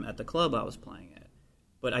him at the club I was playing at.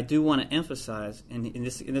 But I do want to emphasize, and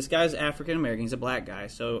this guy's African American, he's a black guy,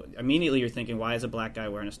 so immediately you're thinking, why is a black guy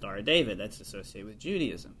wearing a Star of David? That's associated with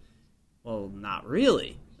Judaism. Well, not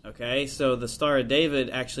really, okay? So the Star of David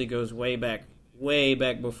actually goes way back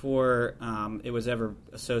before it was ever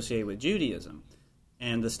associated with Judaism.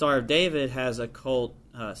 And the Star of David has a cult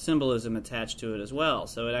symbolism attached to it as well,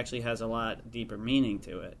 so it actually has a lot deeper meaning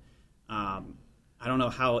to it. I don't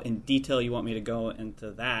know how in detail you want me to go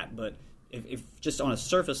into that, but if just on a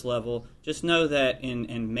surface level, just know that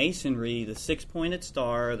in Masonry, the six-pointed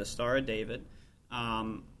star, the Star of David,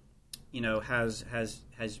 you know, has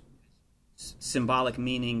symbolic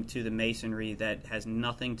meaning to the Masonry that has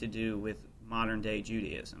nothing to do with modern-day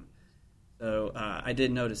Judaism. So I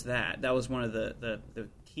did notice that. That was one of the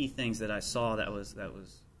key things that I saw that was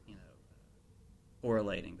you know,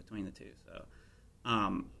 correlating between the two. So,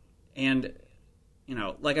 and you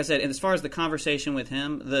know, like I said, and as far as the conversation with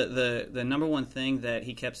him, the number one thing that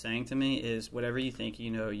he kept saying to me is, whatever you think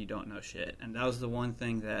you know, you don't know shit. And that was the one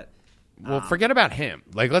thing that... Well, forget about him.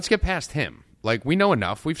 Like, let's get past him. Like, we know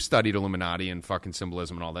enough. We've studied Illuminati and fucking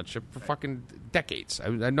symbolism and all that shit for fucking decades.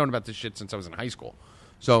 I've known about this shit since I was in high school.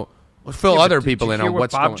 So, let's fill other people in on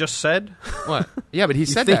what's Bob going... just said? What? Yeah, but he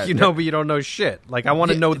said You think that. you know, but you don't know shit. Like, I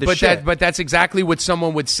want to know the shit. But that's exactly what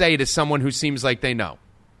someone would say to someone who seems like they know.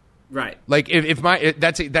 Right. Like,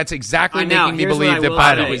 that's exactly making me here's what believe that I will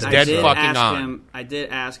Biden say. was I dead did fucking ask on. him- I did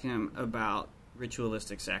ask him about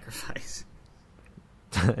ritualistic sacrifice.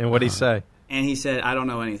 And what'd he say? And he said, I don't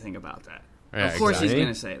know anything about that. Yeah, of course exactly. he's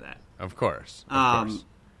going to say that. of course. Of course.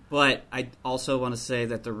 But I also want to say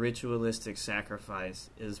that the ritualistic sacrifice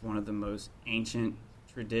is one of the most ancient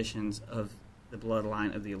traditions of the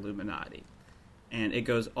bloodline of the Illuminati. And it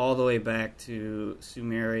goes all the way back to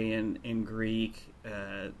Sumerian and Greek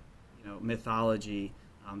mythology,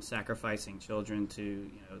 sacrificing children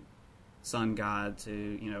to sun god,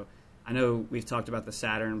 to I know we've talked about the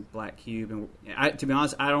Saturn black cube, and to be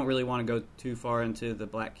honest, I don't really want to go too far into the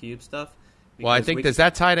black cube stuff. Well, I think does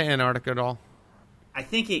that tie to Antarctica at all? I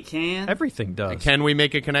think it can. Everything does. Can we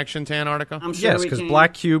make a connection to Antarctica? I'm sure yes, because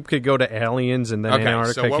Black Cube could go to aliens, and then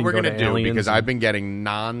Antarctica so what can we're go to do, aliens. because I've been getting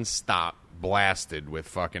nonstop blasted with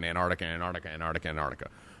fucking Antarctica,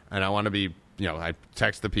 and I want to be, I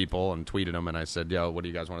text the people and tweeted them, and I said, what do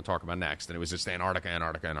you guys want to talk about next? And it was just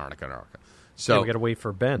Antarctica. So we got to wait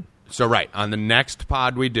for Ben. So right on the next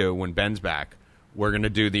pod we do when Ben's back, we're going to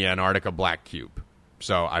do the Antarctica Black Cube.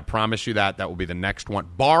 So I promise you that will be the next one,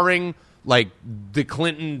 barring like the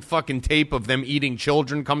Clinton fucking tape of them eating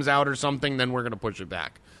children comes out or something, then we're going to push it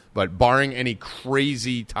back. But barring any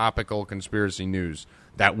crazy topical conspiracy news,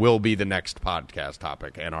 that will be the next podcast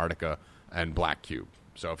topic, Antarctica and Black Cube.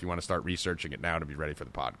 So if you want to start researching it now to be ready for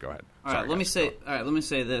the pod, go ahead. All right, let me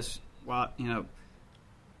say this. Well,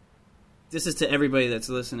 this is to everybody that's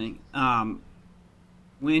listening. Let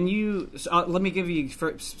me give you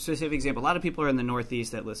a specific example. A lot of people are in the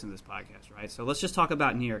Northeast that listen to this podcast, right? So let's just talk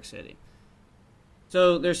about New York City.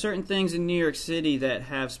 So there's certain things in New York City that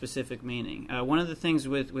have specific meaning. One of the things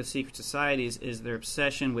with secret societies is their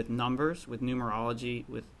obsession with numbers, with numerology,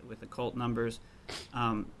 with occult numbers,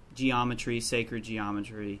 geometry, sacred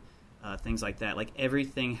geometry, things like that. Like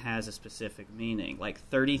everything has a specific meaning. Like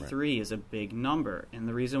 33 is a big number, and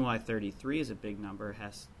the reason why 33 is a big number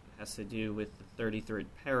has to do with the 33rd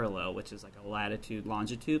parallel, which is like a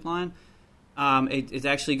latitude-longitude line. It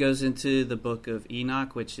actually goes into the book of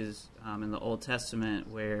Enoch, which is in the Old Testament,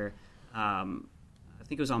 where I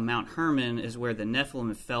think it was on Mount Hermon, is where the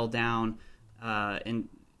Nephilim fell down, and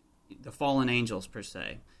the fallen angels, per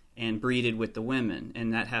se, and breeded with the women.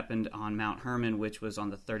 And that happened on Mount Hermon, which was on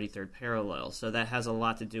the 33rd parallel. So that has a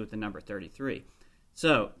lot to do with the number 33.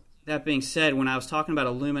 So that being said, when I was talking about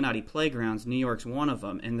Illuminati playgrounds, New York's one of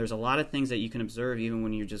them, and there's a lot of things that you can observe even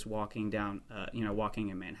when you're just walking down, walking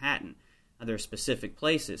in Manhattan. There are specific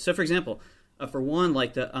places. So, for example, for one,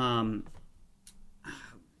 like I'll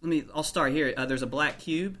start here. There's a Black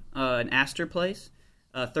Cube, an Astor Place,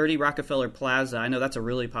 30 Rockefeller Plaza. I know that's a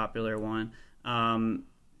really popular one.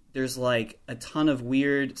 There's like a ton of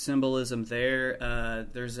weird symbolism there.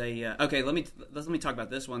 There's a let me talk about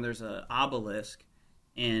this one. There's a obelisk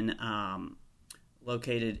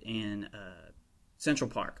located in Central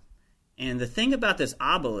Park. And the thing about this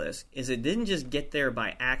obelisk is it didn't just get there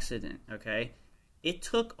by accident, okay? It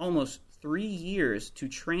took almost 3 years to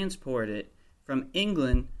transport it from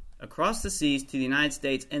England across the seas to the United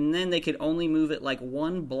States, and then they could only move it like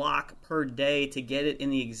 1 block per day to get it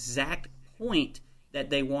in the exact point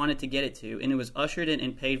that they wanted to get it to. And it was ushered in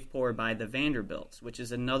and paid for by the Vanderbilts, which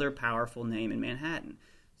is another powerful name in Manhattan.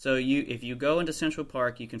 So if you go into Central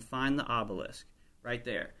Park, you can find the obelisk right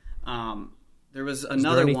there. There was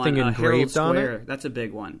another one, Herald Square. That's a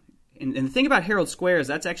big one. And the thing about Herald Square is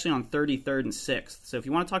that's actually on 33rd and 6th. So if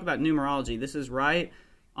you want to talk about numerology, this is right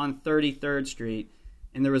on 33rd Street.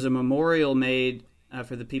 And there was a memorial made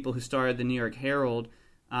for the people who started the New York Herald.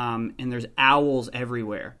 And there's owls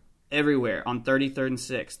everywhere on 33rd and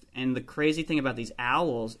 6th. And the crazy thing about these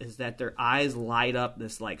owls is that their eyes light up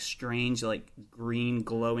this like strange, like green,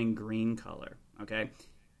 glowing green color. Okay.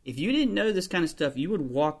 If you didn't know this kind of stuff, you would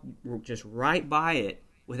walk just right by it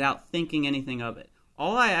without thinking anything of it.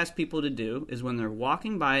 All I ask people to do is when they're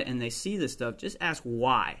walking by it and they see this stuff, just ask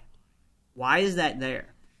why. Why is that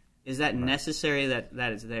there? Is that necessary that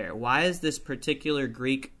it's there? Why is this particular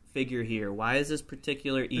Greek figure here? Why is this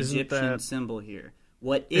particular Egyptian symbol here?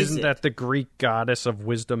 What is Isn't it? that the Greek goddess of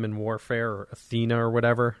wisdom and warfare, or Athena or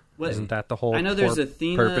whatever? Isn't that the whole there's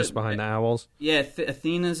Athena, purpose behind the owls? Yeah,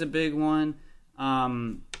 Athena's a big one.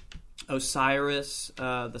 Osiris,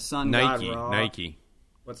 the sun god Ra. Nike.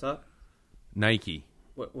 What's up? Nike.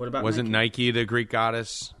 What about Wasn't Nike the Greek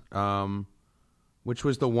goddess? Which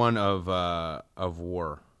was the one of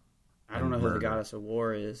war? I don't know who the goddess of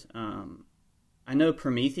war is. I know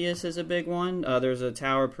Prometheus is a big one. There's a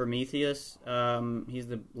tower of Prometheus. He's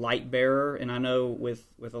the light bearer, and I know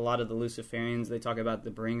with a lot of the Luciferians, they talk about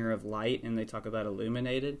the bringer of light, and they talk about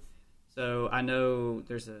illuminated. So I know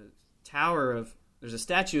there's a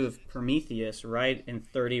statue of Prometheus right in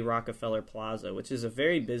 30 Rockefeller Plaza, which is a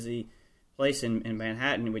very busy place in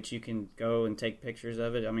Manhattan, which you can go and take pictures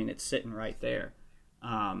of it. I mean, it's sitting right there.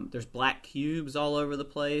 There's black cubes all over the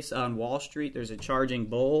place. On Wall Street, there's a charging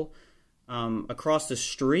bull. Across the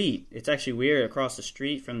street, it's actually weird, across the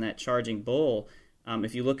street from that charging bull,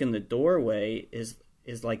 if you look in the doorway, is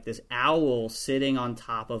like this owl sitting on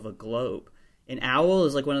top of a globe. An owl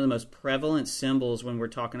is like one of the most prevalent symbols when we're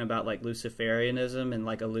talking about like Luciferianism and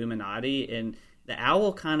like Illuminati, and the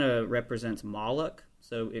owl kind of represents Moloch.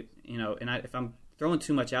 So if I'm throwing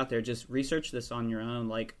too much out there, just research this on your own.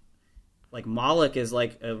 Like Moloch is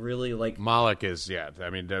like a really like Moloch is I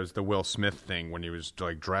mean, there was the Will Smith thing when he was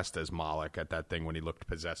like dressed as Moloch at that thing when he looked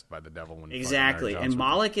possessed by the devil. When exactly, and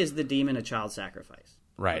Moloch is the demon of child sacrifice.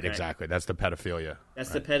 Right, okay? Exactly. That's the pedophilia.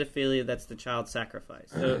 That's the pedophilia. That's the child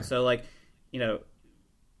sacrifice. So like, you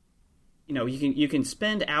can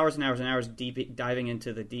spend hours and hours and hours diving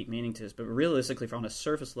into the deep meaning to this, but realistically, on a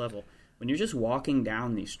surface level, when you're just walking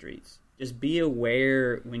down these streets, just be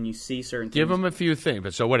aware when you see certain things. Give them a few things.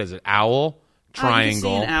 But so what is it? Owl,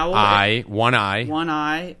 triangle, an owl, eye, one eye. One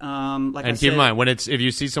eye. And keep in mind, if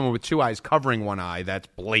you see someone with two eyes covering one eye, that's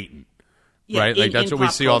blatant. Yeah, right? Like that's what we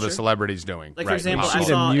see culture. all the celebrities doing. Like, right. for example, I I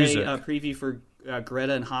saw music. a preview for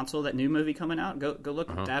Greta and Hansel, that new movie coming out. Go look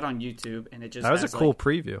at that on YouTube, and it just That was a has, cool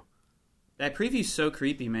preview. That preview's so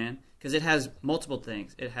creepy, man, because it has multiple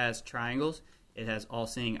things. It has triangles. It has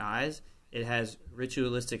all-seeing eyes. It has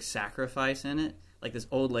ritualistic sacrifice in it. Like this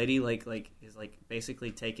old lady, is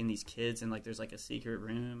basically taking these kids, and like there's like a secret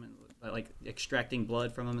room, and like extracting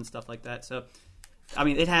blood from them and stuff like that. So, I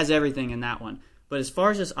mean, it has everything in that one. But as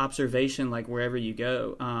far as this observation, like wherever you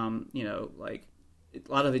go, like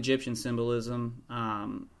a lot of Egyptian symbolism.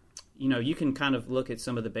 You can kind of look at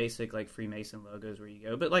some of the basic like Freemason logos where you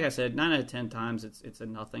go. But like I said, 9 out of 10 times it's a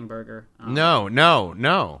nothing burger. No.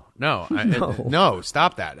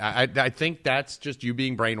 Stop that. I think that's just you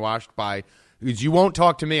being brainwashed by, because you won't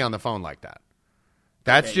talk to me on the phone like that.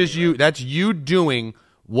 That's just you. Right. That's you doing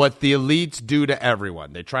what the elites do to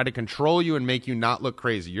everyone. They try to control you and make you not look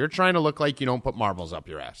crazy. You're trying to look like you don't put marbles up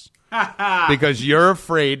your ass. Because you're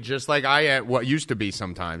afraid, just like what used to be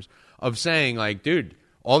sometimes, of saying like, dude,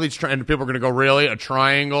 all these people are going to go, really? A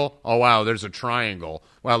triangle? Oh, wow, there's a triangle.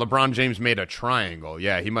 Wow, LeBron James made a triangle.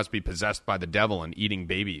 Yeah, he must be possessed by the devil and eating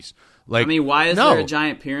babies. Like, I mean, why is there a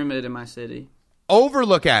giant pyramid in my city?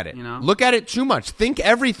 Overlook at it. You know? Look at it too much. Think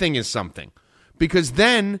everything is something. Because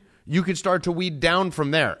then you could start to weed down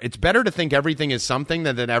from there. It's better to think everything is something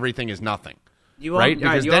than that everything is nothing. Right?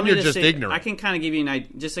 Because then you're just ignorant. I can kind of give you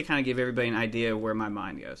just to kind of give everybody an idea of where my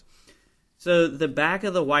mind goes. So the back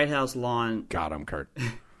of the White House lawn. Got him, Kurt.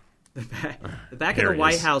 the back of the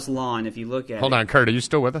White House lawn, if you look at Hold on, Kurt, are you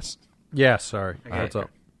still with us? Yeah, sorry. Okay. What's up?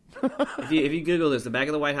 If you Google this, the back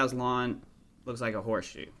of the White House lawn looks like a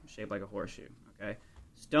horseshoe, shaped like a horseshoe. Okay,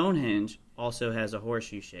 Stonehenge also has a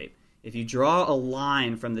horseshoe shape. If you draw a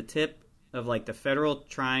line from the tip of like the Federal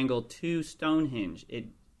Triangle to Stonehenge, it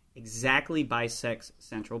exactly bisects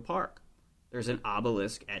Central Park. There's an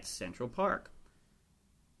obelisk at Central Park.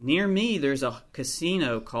 Near me, there's a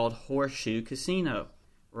casino called Horseshoe Casino.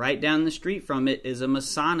 Right down the street from it is a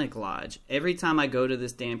Masonic lodge. Every time I go to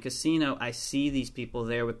this damn casino, I see these people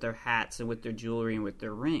there with their hats and with their jewelry and with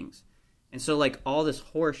their rings. And so, like, all this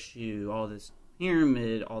horseshoe, all this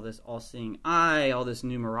pyramid, all this all-seeing eye, all this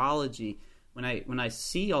numerology, when I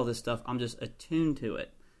see all this stuff, I'm just attuned to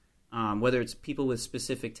it. Whether it's people with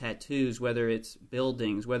specific tattoos, whether it's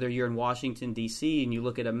buildings, whether you're in Washington, D.C., and you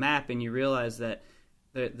look at a map and you realize that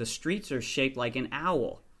the streets are shaped like an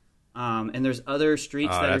owl. And there's other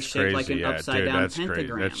streets that are shaped like an upside-down pentagram.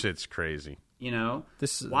 Crazy. That shit's crazy. You know?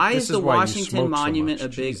 Why is the Washington Monument a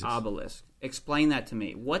big obelisk? Explain that to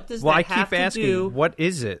me. What does that have to do? Well, I keep asking, what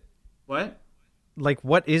is it? What? Like,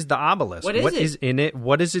 what is the obelisk? What is in it?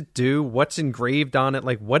 What does it do? What's engraved on it?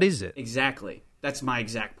 Like, what is it? Exactly. That's my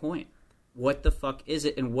exact point. What the fuck is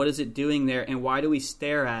it, and what is it doing there, and why do we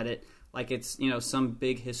stare at it like it's, some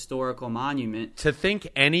big historical monument? To think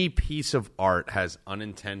any piece of art has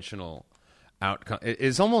unintentional outcome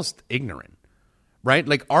is almost ignorant, right?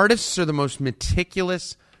 Like, artists are the most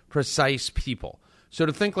meticulous, precise people. So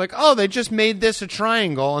to think like, oh, they just made this a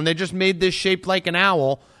triangle, and they just made this shaped like an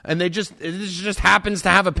owl, and it just happens to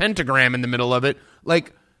have a pentagram in the middle of it,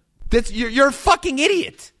 like, you're a fucking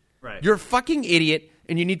idiot. Right. You're a fucking idiot,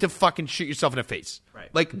 and you need to fucking shoot yourself in the face. Right.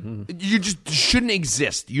 Like, you just shouldn't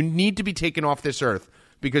exist. You need to be taken off this earth,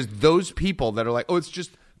 because those people that are like, oh, it's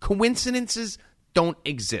just coincidences don't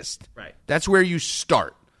exist. Right. That's where you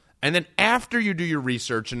start. And then after you do your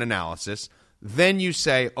research and analysis, then you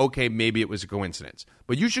say, okay, maybe it was a coincidence.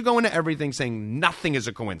 But you should go into everything saying nothing is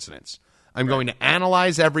a coincidence. I'm going to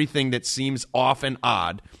analyze everything that seems off and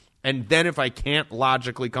odd, and then if I can't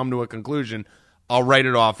logically come to a conclusion, I'll write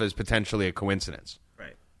it off as potentially a coincidence.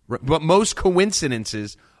 But most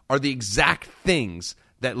coincidences are the exact things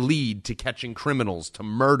that lead to catching criminals, to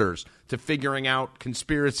murders, to figuring out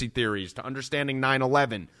conspiracy theories, to understanding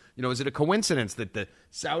 9/11. You know, is it a coincidence that the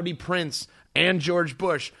Saudi prince and George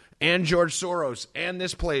Bush and George Soros and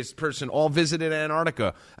this person all visited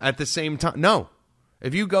Antarctica at the same time? No.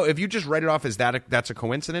 If you just write it off as that's a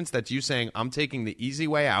coincidence, that's you saying, I'm taking the easy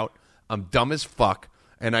way out, I'm dumb as fuck,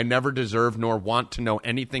 and I never deserve nor want to know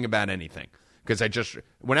anything about anything. Because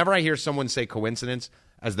whenever I hear someone say coincidence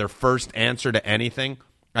as their first answer to anything,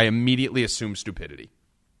 I immediately assume stupidity.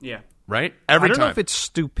 Yeah. Right? I don't know if it's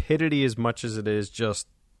stupidity as much as it is just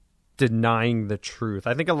denying the truth.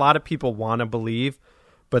 I think a lot of people want to believe,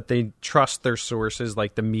 but they trust their sources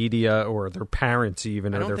like the media or their parents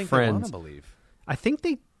even, or their friends. They want to believe. I think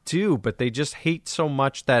they do, but they just hate so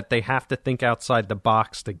much that they have to think outside the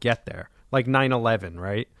box to get there. Like 9/11,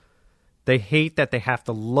 right? They hate that they have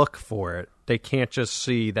to look for it. They can't just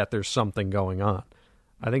see that there's something going on.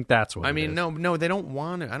 I think that's what no, they don't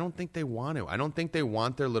want to. I don't think they want to. I don't think they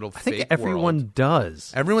want their little fake world. I think everyone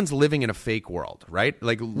does. Everyone's living in a fake world, right?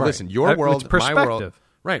 Like, listen, your world, my world.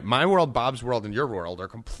 Right. My world, Bob's world, and your world are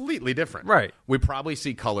completely different. Right. We probably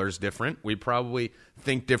see colors different. We probably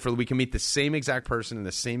think differently. We can meet the same exact person in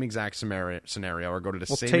the same exact scenario or go to the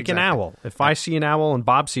same take an owl. If I see an owl and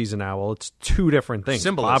Bob sees an owl, it's two different things.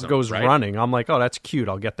 Symbolism, Bob goes right? running. I'm like, oh, that's cute.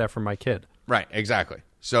 I'll get that for my kid. Right. Exactly.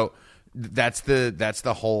 So that's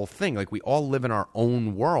the whole thing. Like, we all live in our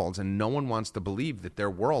own worlds, and no one wants to believe that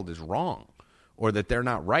their world is wrong or that they're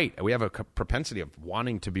not right. We have a propensity of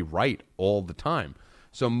wanting to be right all the time.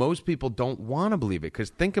 So most people don't want to believe it, because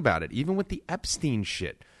think about it. Even with the Epstein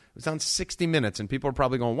shit, it was on 60 Minutes, and people are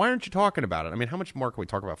probably going, why aren't you talking about it? I mean, how much more can we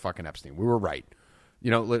talk about fucking Epstein? We were right.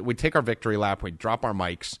 You know, we take our victory lap, we drop our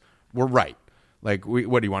mics, we're right. Like,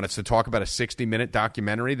 what do you want us to talk about? A 60-minute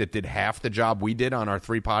documentary that did half the job we did on our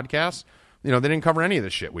 3 podcasts? You know, they didn't cover any of the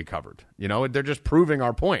shit we covered. You know, they're just proving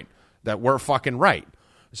our point that we're fucking right.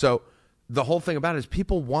 So the whole thing about it is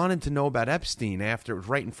people wanted to know about Epstein after it was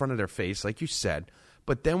right in front of their face, like you said.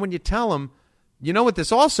 But then when you tell them, you know what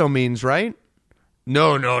this also means, right?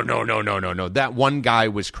 No. That one guy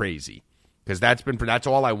was crazy. Because that's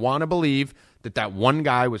all I want to believe, that one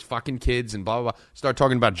guy was fucking kids and blah, blah, blah. Start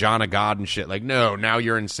talking about John of God and shit. Like, no, now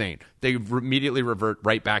you're insane. They immediately revert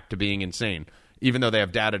right back to being insane, even though they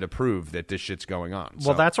have data to prove that this shit's going on.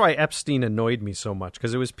 Well, that's why Epstein annoyed me so much,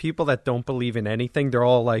 because it was people that don't believe in anything. They're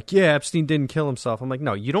all like, yeah, Epstein didn't kill himself. I'm like,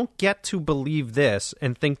 no, you don't get to believe this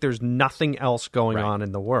and think there's nothing else going on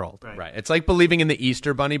in the world. Right. It's like believing in the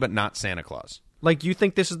Easter Bunny, but not Santa Claus. Like, you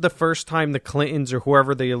think this is the first time the Clintons or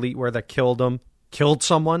whoever the elite were that killed him killed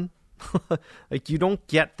someone? Like, you don't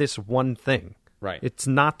get this one thing. Right. It's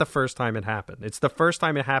not the first time it happened. It's the first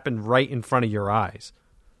time it happened right in front of your eyes.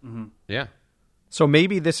 Mm-hmm. Yeah. So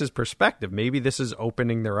maybe this is perspective. Maybe this is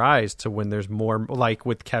opening their eyes to when there's more, like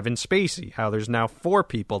with Kevin Spacey, how there's now 4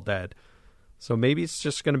 people dead. So maybe it's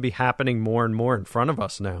just going to be happening more and more in front of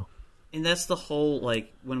us now. And that's the whole,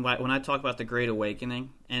 like, when I talk about the Great Awakening,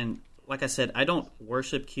 and like I said, I don't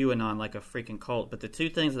worship QAnon like a freaking cult, but the 2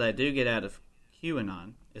 things that I do get out of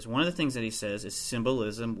QAnon is, one of the things that he says is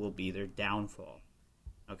symbolism will be their downfall.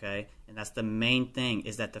 Okay? And that's the main thing,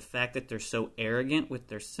 is that the fact that they're so arrogant with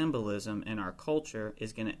their symbolism in our culture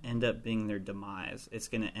is going to end up being their demise. It's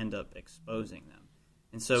going to end up exposing them.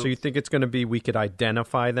 And so you think it's going to be we could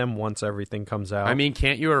identify them once everything comes out? I mean,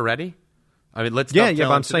 can't you already? I mean, let's but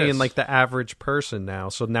I'm saying like the average person now.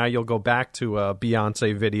 So now you'll go back to a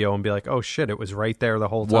Beyonce video and be like, oh shit, it was right there the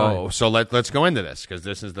whole time. Whoa! So let's go into this, because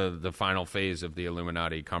this is the final phase of the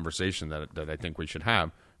Illuminati conversation that I think we should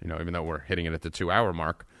have. You know, even though we're hitting it at the 2-hour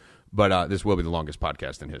mark, but this will be the longest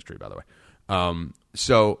podcast in history, by the way.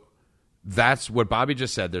 So that's what Bobby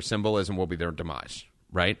just said. Their symbolism will be their demise,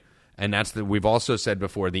 right? And we've also said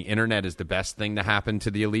before, the internet is the best thing to happen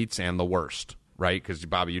to the elites and the worst. Right? Because,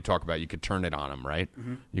 Bobby, you talk about you could turn it on them, right?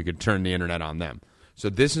 Mm-hmm. You could turn the internet on them. So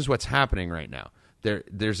this is what's happening right now.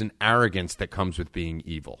 There's an arrogance that comes with being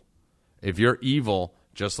evil. If you're evil,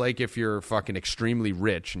 just like if you're fucking extremely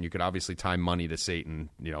rich, and you could obviously tie money to Satan,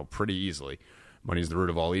 you know, pretty easily. Money's the root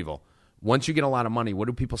of all evil. Once you get a lot of money, what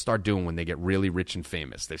do people start doing when they get really rich and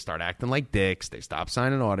famous? They start acting like dicks. They stop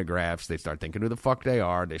signing autographs. They start thinking who the fuck they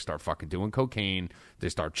are. They start fucking doing cocaine. They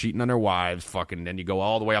start cheating on their wives. Fucking, then you go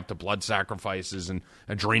all the way up to blood sacrifices and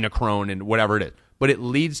adrenochrome and whatever it is. But it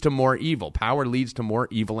leads to more evil. Power leads to more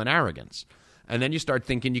evil and arrogance. And then you start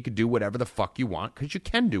thinking you could do whatever the fuck you want, because you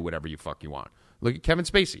can do whatever you fuck you want. Look at Kevin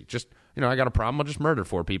Spacey. Just, you know, I got a problem. I'll just murder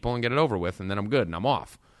 4 people and get it over with, and then I'm good and I'm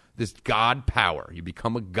off. This God power. You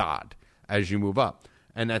become a god as you move up.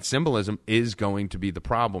 And that symbolism is going to be the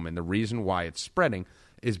problem. And the reason why it's spreading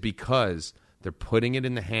is because they're putting it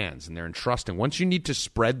in the hands and they're entrusting. Once you need to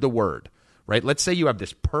spread the word, right? Let's say you have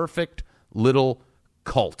this perfect little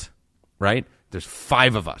cult, right? There's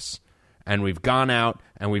 5 of us, and we've gone out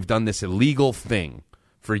and we've done this illegal thing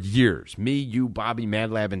for years. Me, you, Bobby,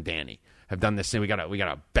 Mad Lab, and Danny have done this thing. We got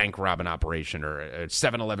a bank robbing operation or a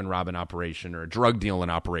 7-Eleven robbing operation or a drug dealing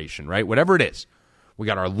operation, right? Whatever it is. We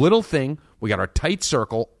got our little thing. We got our tight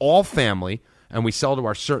circle, all family, and we sell to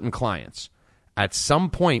our certain clients. At some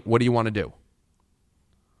point, what do you want to do?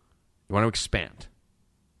 You want to expand,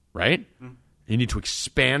 right? Mm-hmm. You need to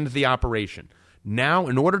expand the operation. Now,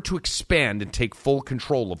 in order to expand and take full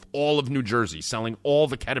control of all of New Jersey, selling all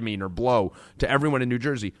the ketamine or blow to everyone in New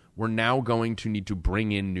Jersey, we're now going to need to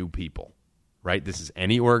bring in new people, right? This is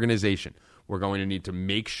any organization. We're going to need to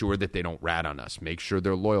make sure that they don't rat on us, make sure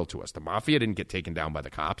they're loyal to us. The Mafia didn't get taken down by the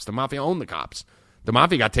cops. The Mafia owned the cops. The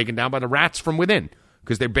Mafia got taken down by the rats from within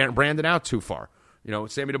because they branded out too far. You know,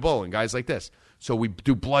 Sammy the Bull and guys like this. So we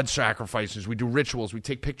do blood sacrifices. We do rituals. We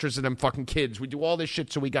take pictures of them fucking kids. We do all this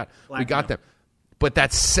shit so we got them. But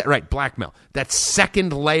that's right, blackmail. That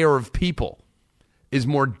second layer of people is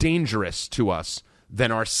more dangerous to us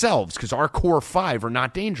than ourselves because our core 5 are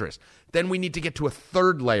not dangerous. Then we need to get to a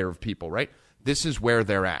third layer of people, right? This is where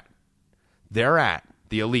they're at. They're at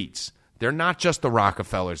the elites. They're not just the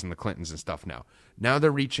Rockefellers and the Clintons and stuff now. Now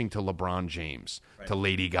they're reaching to LeBron James, to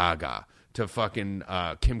Lady Gaga, to fucking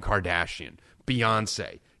Kim Kardashian,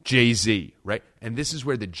 Beyonce, Jay-Z, right? And this is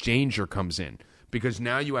where the danger comes in because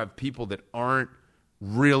now you have people that aren't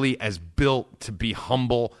really as built to be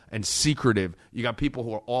humble and secretive. You got people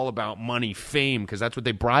who are all about money, fame, because that's what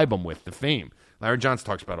they bribe them with, the fame. Larry Johnson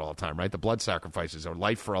talks about it all the time, right? The blood sacrifices or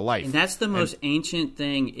life for a life. And that's the most ancient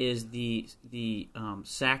thing is the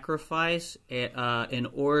sacrifice in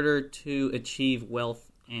order to achieve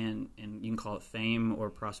wealth and you can call it fame or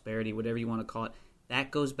prosperity, whatever you want to call it. That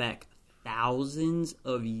goes back thousands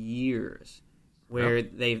of years where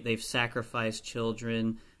they've sacrificed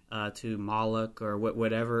children to Moloch or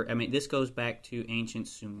whatever. I mean, this goes back to ancient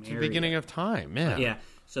Sumeria. It's the beginning of time, yeah. Yeah.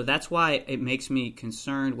 So that's why it makes me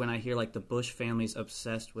concerned when I hear like the Bush family's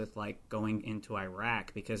obsessed with like going into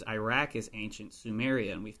Iraq because Iraq is ancient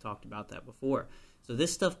Sumeria, and we've talked about that before. So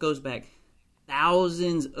this stuff goes back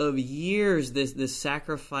thousands of years, this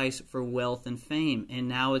sacrifice for wealth and fame. And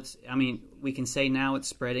now we can say now it's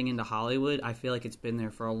spreading into Hollywood. I feel like it's been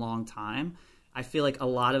there for a long time. I feel like a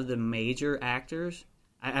lot of the major actors,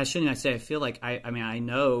 I feel like I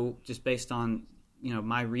know just based on,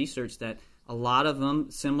 my research that a lot of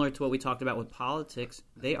them, similar to what we talked about with politics,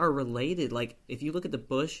 they are related. Like if you look at the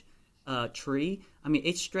Bush tree, I mean,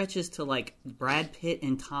 it stretches to like Brad Pitt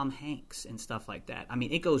and Tom Hanks and stuff like that. I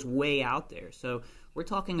mean, it goes way out there. So we're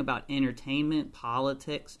talking about entertainment,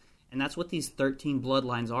 politics, and that's what these 13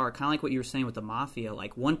 bloodlines are. Kind of like what you were saying with the Mafia.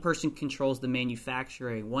 Like one person controls the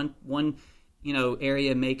manufacturing, one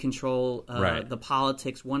area may control the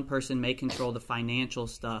politics. One person may control the financial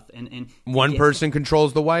stuff, and one person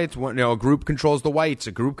controls the whites. A group controls the whites.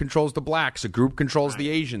 A group controls the blacks. A group controls the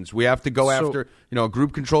Asians. We have to go after. A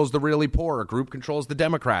group controls the really poor. A group controls the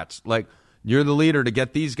Democrats. Like you're the leader to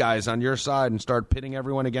get these guys on your side and start pitting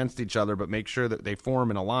everyone against each other, but make sure that they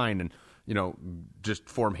form in a line and just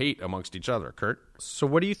form hate amongst each other. Kurt? So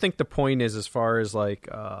what do you think the point is as far as like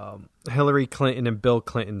Hillary Clinton and Bill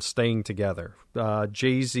Clinton staying together?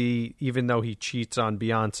 Jay-Z, even though he cheats on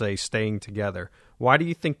Beyonce, staying together. Why do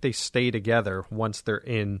you think they stay together once they're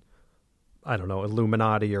in, I don't know,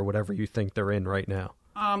 Illuminati or whatever you think they're in right now?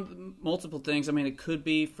 Multiple things. I mean, it could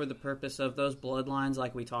be for the purpose of those bloodlines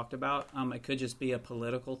like we talked about. It could just be a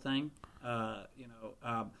political thing, but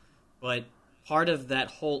part of that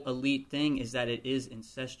whole elite thing is that it is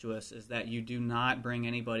incestuous, is that you do not bring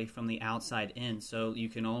anybody from the outside in. So you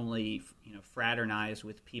can only, fraternize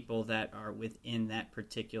with people that are within that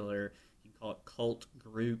particular, you can call it cult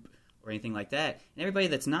group or anything like that. And everybody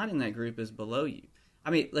that's not in that group is below you.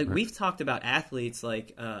 I mean, like we've talked about athletes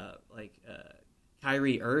like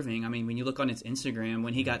Kyrie Irving. I mean, when you look on his Instagram,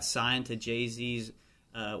 when he got signed to Jay-Z's,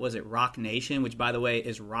 was it Rock Nation, which by the way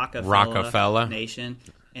is Rockefeller Nation.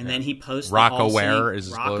 And then he posts Rockaware is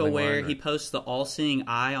his Rockaware. He posts the all-seeing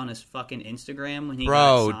eye on his fucking Instagram when he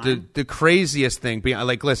got signed. the craziest thing.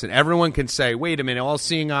 Like, listen, everyone can say, "Wait a minute,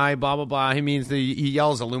 all-seeing eye, blah blah blah." He means he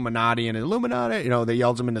yells Illuminati and Illuminati. They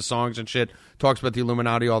yells him into songs and shit. Talks about the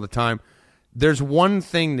Illuminati all the time. There's one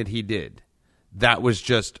thing that he did that was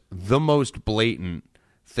just the most blatant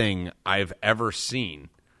thing I've ever seen,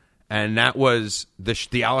 and that was the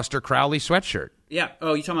Aleister Crowley sweatshirt. Yeah.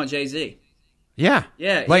 Oh, you talking about Jay-Z? Yeah.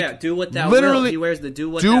 Yeah, like, yeah. Do what thou literally, wilt. He wears the do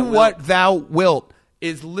what thou wilt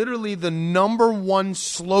is literally the number one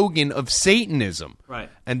slogan of Satanism. Right.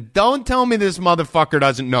 And don't tell me this motherfucker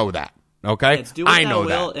doesn't know that. Okay? It's do what I thou know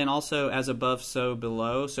will, that. and also as above, so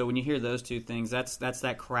below. So when you hear those two things, that's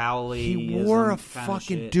that Crowley. He wore a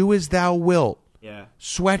fucking do as thou wilt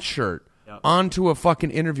sweatshirt onto a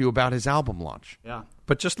fucking interview about his album launch. Yeah.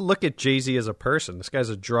 But just look at Jay-Z as a person. This guy's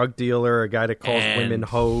a drug dealer, a guy that calls women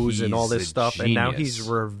hoes and all this stuff, and now he's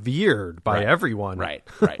revered by everyone. Right.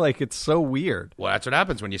 Like, it's so weird. Well, that's what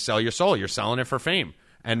happens when you sell your soul. You're selling it for fame.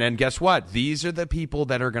 And then guess what? These are the people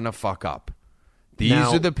that are going to fuck up. These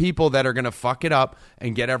are the people that are going to fuck it up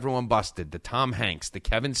and get everyone busted. The Tom Hanks, the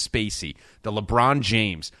Kevin Spacey, the LeBron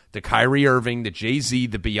James, the Kyrie Irving, the Jay-Z,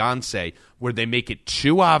 the Beyonce, where they make it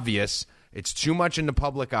too obvious. It's too much in the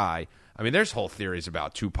public eye. I mean, there's whole theories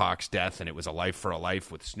about Tupac's death, and it was a life for a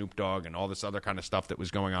life with Snoop Dogg and all this other kind of stuff that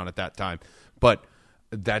was going on at that time. But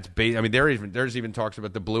that's I mean, there's even talks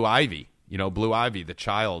about the Blue Ivy. You know, Blue Ivy, the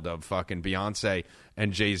child of fucking Beyonce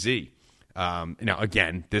and Jay-Z. Now,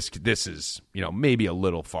 again, this is, you know, maybe a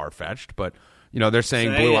little far-fetched, but, you know, they're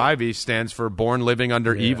saying Blue Ivy stands for Born Living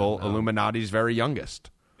Under Evil, Illuminati's very youngest.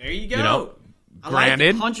 There you go. You know,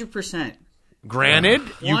 granted, 100%. Granted,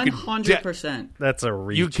 100%. That's a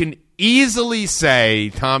reach. You can easily say,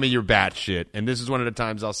 Tommy, you're batshit, and this is one of the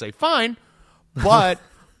times I'll say, fine, but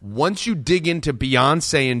once you dig into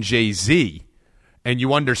Beyonce and Jay-Z, and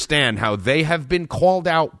you understand how they have been called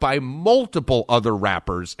out by multiple other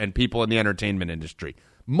rappers and people in the entertainment industry.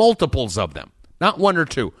 Multiples of them. Not one or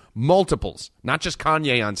two. Multiples. Not just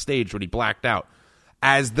Kanye on stage when he blacked out.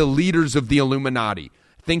 As the leaders of the Illuminati.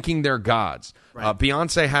 Thinking they're gods. Right.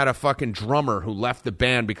 Beyonce had a fucking drummer who left the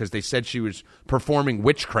band because they said she was performing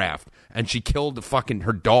witchcraft. And she killed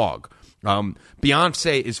her dog.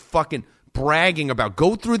 Beyonce is fucking bragging about.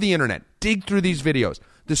 Go through the internet. Dig through these videos.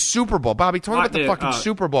 The Super Bowl. Bobby, talk about the fucking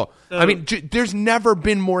Super Bowl. I mean, there's never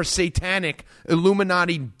been more satanic,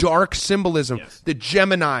 Illuminati, dark symbolism. Yes. The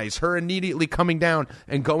Geminis, her immediately coming down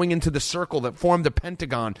and going into the circle that formed the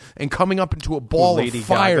Pentagon and coming up into a ball of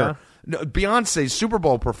fire. No, Beyonce's Super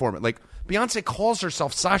Bowl performance. Like, Beyonce calls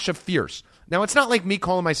herself Sasha Fierce. Now, it's not like me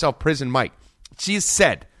calling myself Prison Mike. She has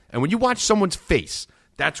said, and when you watch someone's face,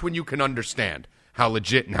 that's when you can understand how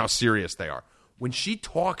legit and how serious they are. When she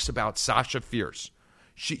talks about Sasha Fierce,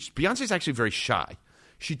 Beyonce's actually very shy.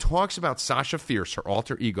 She talks about Sasha Fierce, her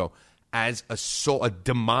alter ego, as a soul, a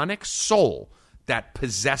demonic soul that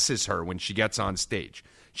possesses her when she gets on stage.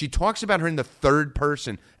 She talks about her in the third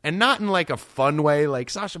person, and not in like a fun way,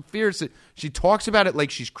 like Sasha Fierce. She talks about it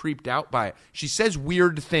like she's creeped out by it. She says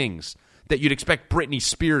weird things that you'd expect Britney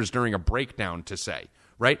Spears during a breakdown to say,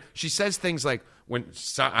 right? She says things like,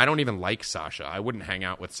 I don't even like Sasha. I wouldn't hang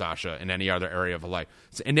out with Sasha in any other area of her life.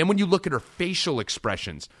 And then when you look at her facial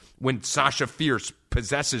expressions, when Sasha Fierce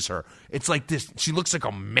possesses her, it's like this. She looks like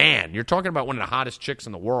a man. You're talking about one of the hottest chicks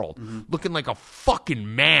in the world, looking like a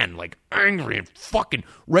fucking man, like angry and fucking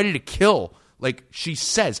ready to kill. Like she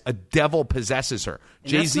says, a devil possesses her.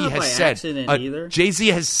 Jay-Z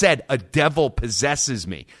has said, a devil possesses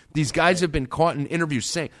me. These guys have been caught in interviews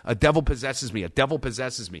saying, a devil possesses me. A devil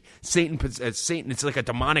possesses me. Satan, it's like a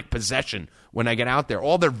demonic possession when I get out there.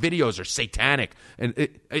 All their videos are satanic. And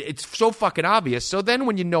it's so fucking obvious. So then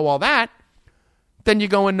when you know all that, then you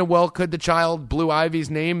go into, well, could the child Blue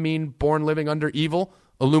Ivy's name mean born living under evil?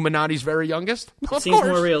 Illuminati's very youngest? Of Seems course.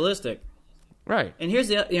 more realistic. Right. And here's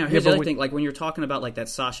the other thing, like when you're talking about like that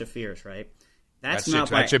Sasha Fierce, right?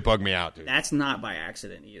 That shit bugged me out, dude. That's not by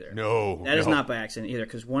accident either. That is not by accident either,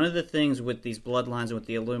 because one of the things with these bloodlines and with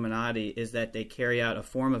the Illuminati is that they carry out a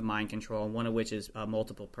form of mind control, one of which is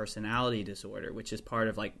multiple personality disorder, which is part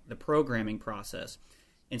of like the programming process.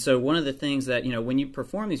 And so one of the things that, you know, when you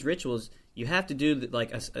perform these rituals, you have to do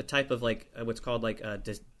like a type of like what's called like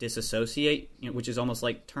disassociate, you know, which is almost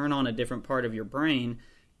like turn on a different part of your brain.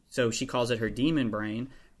 So she calls it her demon brain,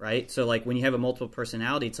 right? So like when you have a multiple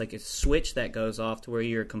personality, it's like a switch that goes off to where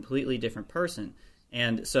you're a completely different person.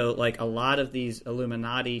 And so like a lot of these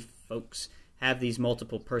Illuminati folks have these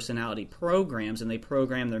multiple personality programs, and they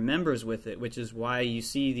program their members with it, which is why you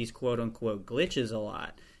see these quote-unquote glitches a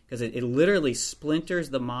lot, because it literally splinters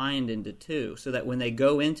the mind into two, so that when they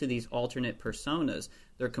go into these alternate personas,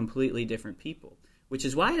 they're completely different people. Which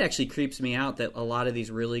is why it actually creeps me out that a lot of these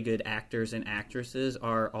really good actors and actresses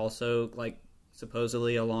are also like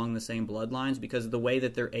supposedly along the same bloodlines, because of the way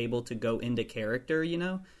that they're able to go into character, you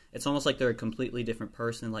know? It's almost like they're a completely different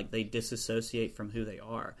person, like they disassociate from who they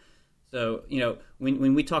are. So, you know,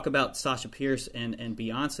 when we talk about Sasha Fierce and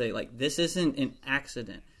Beyonce, like this isn't an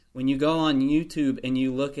accident. When you go on YouTube and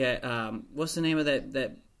you look at, what's the name of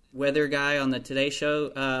that weather guy on the Today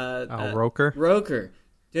Show? Roker? Roker.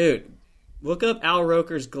 Dude. Look up Al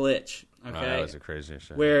Roker's glitch. Okay, that was the craziest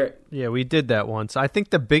shit. Where Yeah, we did that once. I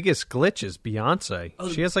think the biggest glitch is Beyonce.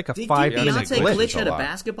 She has like a did 5-minute Beyonce glitch. glitch at a a lot.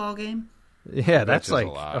 basketball game? Yeah, that's is a like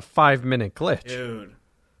lot. a 5-minute glitch. Dude.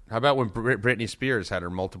 How about when Britney Spears had her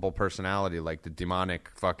multiple personality, like the demonic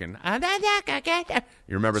fucking... You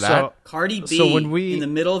remember that? So- Cardi B, So when we- in the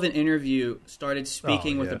middle of an interview, started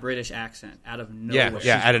speaking with yeah. a British accent out of nowhere.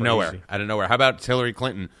 yeah, out of crazy. nowhere. Out of nowhere. How about Hillary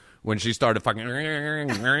Clinton when she started fucking...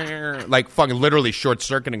 like fucking literally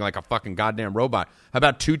short-circuiting like a fucking goddamn robot? How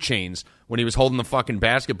about 2 Chainz when he was holding the fucking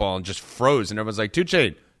basketball and just froze and everyone's like, 2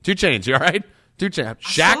 Chainz, you all right? 2 Chainz.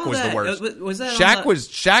 Shaq was that. the worst. Was that on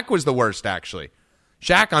Shaq was the worst, actually.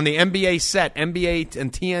 Shaq on the NBA set, NBA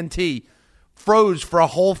and TNT, froze for a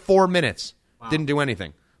whole 4 minutes. Didn't do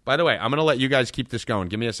anything. By the way, I'm going to let you guys keep this going.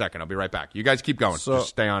 Give me a second. I'll be right back. You guys keep going. So- Just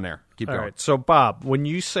stay on there. Keep All going. right. So, Bob, when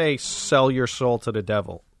you say sell your soul to the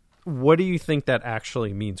devil, what do you think that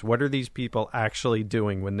actually means? What are these people actually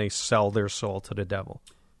doing when they sell their soul to the devil?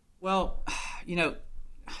 Well,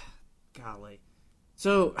 golly.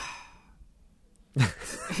 So,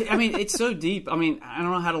 I mean, it's so deep. I mean, I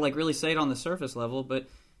don't know how to like really say it on the surface level, but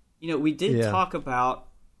we did talk about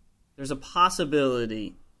there's a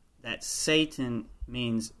possibility that Satan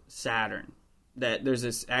means Saturn. That there's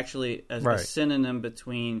this actually a synonym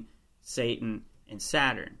between Satan and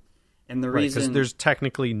Saturn. And the Because reason there's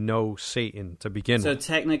technically no Satan to begin so with.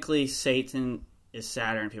 technically Satan is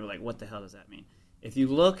Saturn. People are like, what the hell does that mean? If you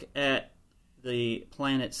look at the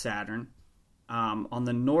planet Saturn, on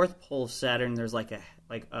the North Pole of Saturn, there's like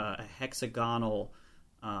a hexagonal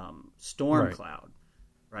storm cloud,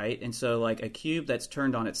 right? And so like a cube that's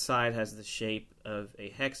turned on its side has the shape of a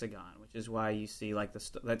hexagon, which is why you see like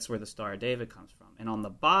that's where the Star of David comes from. And on the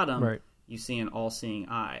bottom, you see an all-seeing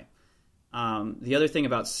eye. The other thing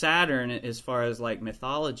about Saturn, as far as like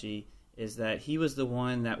mythology, is that he was the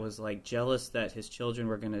one that was like jealous that his children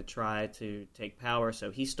were going to try to take power, so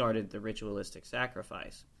he started the ritualistic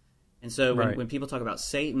sacrifice. And so when people talk about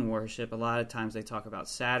Satan worship, a lot of times they talk about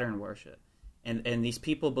Saturn worship. And these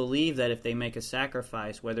people believe that if they make a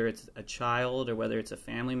sacrifice, whether it's a child or whether it's a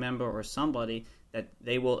family member or somebody, that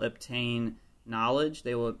they will obtain knowledge,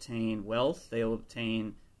 they will obtain wealth, they will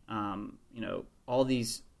obtain all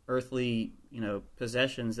these earthly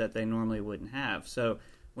possessions that they normally wouldn't have. So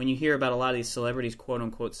when you hear about a lot of these celebrities quote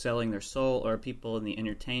unquote selling their soul, or people in the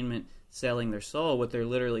entertainment selling their soul, what they're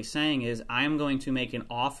literally saying is, I am going to make an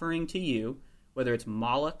offering to you, whether it's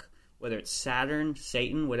Moloch, whether it's Saturn,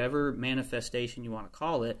 Satan, whatever manifestation you want to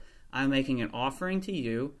call it. I'm making an offering to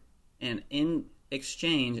you, and in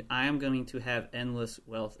exchange I am going to have endless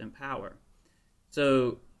wealth and power.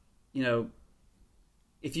 So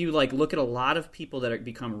if you like look at a lot of people that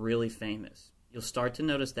become really famous, you'll start to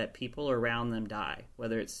notice that people around them die,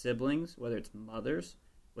 whether it's siblings, whether it's mothers,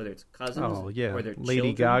 whether it's cousins, Oh, yeah. whether it's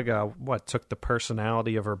Lady children. Gaga, took the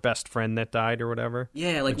personality of her best friend that died or whatever?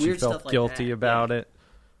 Yeah, like And weird she felt stuff like guilty that. about Yeah. it.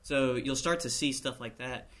 So you'll start to see stuff like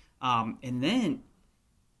that. And then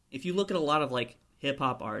if you look at a lot of like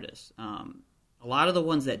hip-hop artists, a lot of the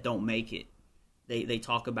ones that don't make it, they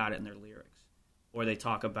talk about it in their lyrics. Or they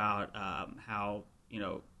talk about how,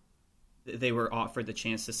 they were offered the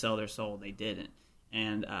chance to sell their soul and they didn't.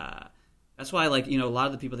 And that's why, like, a lot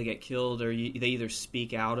of the people that get killed, or they either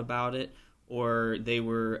speak out about it, or they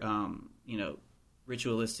were,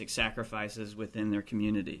 ritualistic sacrifices within their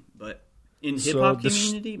community. But in hip-hop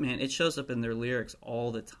community, man, it shows up in their lyrics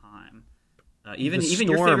all the time. Even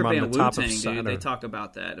your favorite band, Wu-Tang, dude, they talk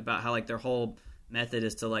about that, about how, like, their whole method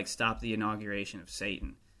is to, like, stop the inauguration of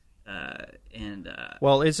Satan.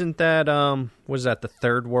 Well, isn't that was that the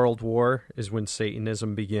Third World War is when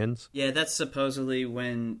Satanism begins? Yeah, that's supposedly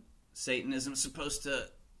when Satanism's supposed to,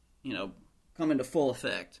 come into full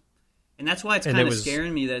effect. And that's why it's kind of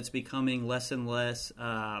scaring me that it's becoming less and less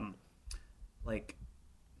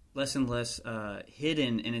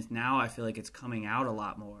hidden, and it's now I feel like it's coming out a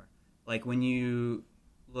lot more. Like when you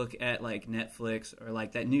look at like Netflix, or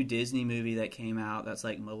like that new Disney movie that came out that's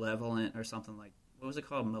like Malevolent or something, like, what was it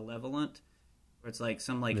called? Malevolent? Where it's like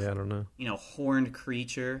some like, I don't know. Horned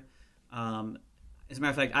creature. As a matter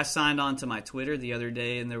of fact, I signed on to my Twitter the other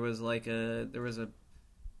day, and there was a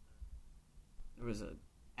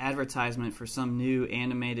advertisement for some new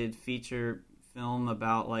animated feature film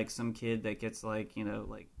about like some kid that gets like,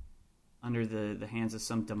 like under the hands of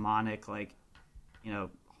some demonic, like,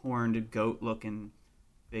 horned goat looking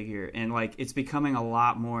figure. And like, it's becoming a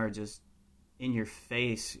lot more just in your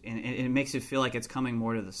face, and it makes it feel like it's coming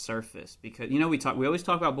more to the surface, because we always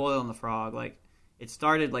talk about Boil on the Frog. Like, it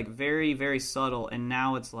started like very, very subtle, and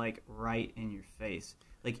now it's like right in your face.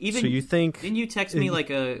 Like even so you think? Didn't you text me like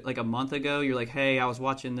a month ago? You're like, hey, I was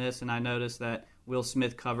watching this and I noticed that Will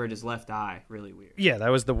Smith covered his left eye. Really weird. Yeah, that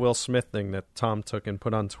was the Will Smith thing that Tom took and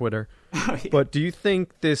put on Twitter. Yeah. But do you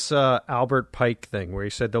think this Albert Pike thing, where he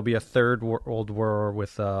said there'll be a third world war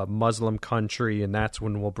with a Muslim country, and that's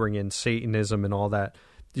when we'll bring in Satanism and all that?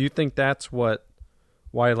 Do you think that's why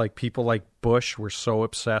like people like Bush were so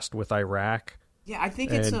obsessed with Iraq? Yeah, I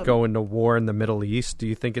think and going to war in the Middle East? Do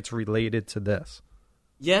you think it's related to this?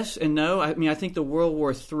 Yes and no. I mean, I think the World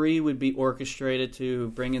War III would be orchestrated to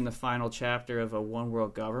bring in the final chapter of a one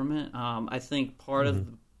world government. I think part of,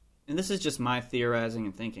 and this is just my theorizing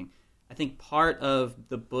and thinking, I think part of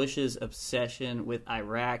the Bush's obsession with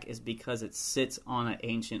Iraq is because it sits on an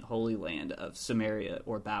ancient holy land of Samaria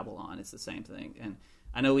or Babylon. It's the same thing. And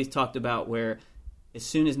I know we've talked about where as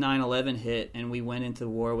soon as 9/11 hit and we went into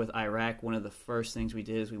war with Iraq, one of the first things we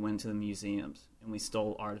did is we went to the museums and we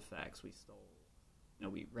stole artifacts.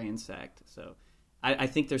 We ransacked. So I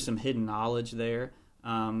think there's some hidden knowledge there.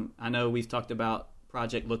 I know we've talked about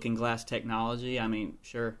Project Looking Glass technology. I mean,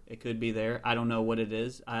 sure, it could be there. I don't know what it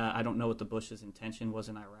is. I don't know what the Bush's intention was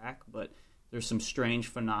in Iraq, but there's some strange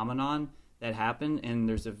phenomenon that happened, and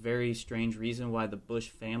there's a very strange reason why the Bush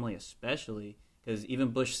family especially, because even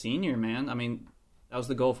Bush Sr., man, I mean, that was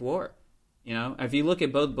the Gulf War. You know, if you look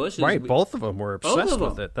at both Bushes... Right, both of them were obsessed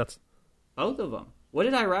with it. That's both of them. What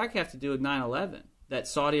did Iraq have to do with 9/11? That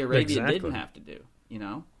Saudi Arabia didn't have to do, you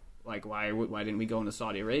know? Like, why didn't we go into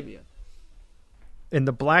Saudi Arabia? In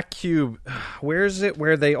the Black Cube, where is it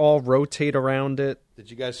where they all rotate around it? Did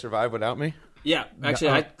you guys survive without me? Yeah,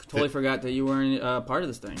 actually, I totally forgot that you weren't part of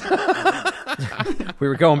this thing. We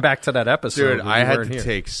were going back to that episode. Dude, I had to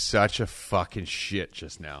take such a fucking shit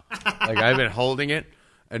just now. Like, I've been holding it,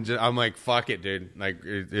 and I'm like, fuck it, dude. Like,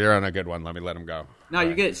 you're on a good one. Let him go. No,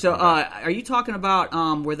 you're good. So, are you talking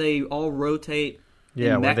about where they all rotate?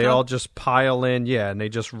 Yeah, where they all just pile in, and they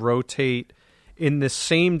just rotate in the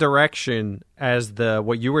same direction as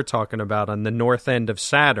what you were talking about on the north end of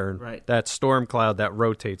Saturn, right. That storm cloud that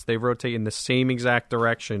rotates. They rotate in the same exact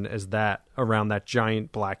direction as that around that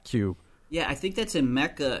giant black cube. Yeah, I think that's in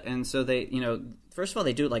Mecca, and so they, first of all,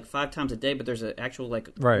 they do it like 5 times a day, but there's an actual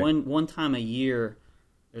one time a year,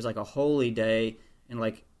 there's like a holy day,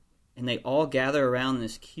 and they all gather around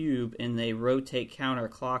this cube and they rotate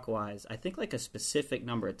counterclockwise. I think like a specific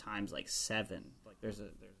number of times, like 7. Like there's a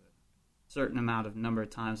certain amount of number of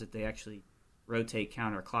times that they actually rotate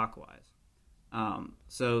counterclockwise.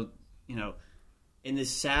 So in this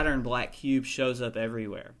Saturn black cube shows up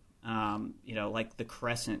everywhere. Like the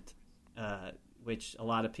crescent, which a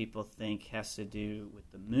lot of people think has to do with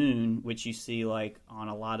the moon, which you see like on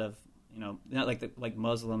a lot of not like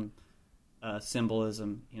Muslim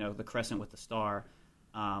symbolism, the crescent with the star.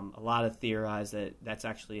 A lot of theorize that that's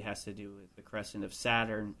actually has to do with the crescent of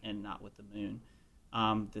Saturn and not with the moon.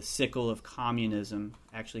 The sickle of communism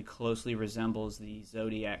actually closely resembles the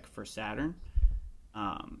zodiac for Saturn.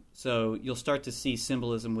 So you'll start to see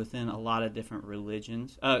symbolism within a lot of different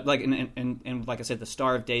religions. Like I said, the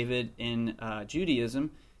Star of David in Judaism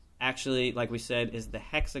actually, like we said, is the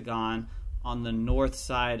hexagon on the north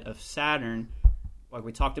side of Saturn. Like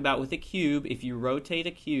we talked about with a cube, if you rotate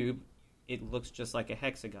a cube, it looks just like a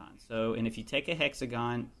hexagon. So, and if you take a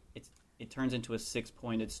hexagon, it turns into a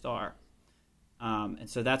 6-pointed star. And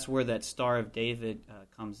so that's where that Star of David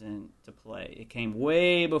comes into play. It came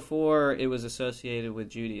way before it was associated with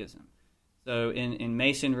Judaism. So in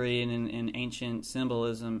Masonry and in ancient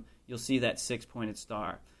symbolism, you'll see that 6-pointed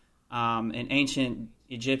star. In ancient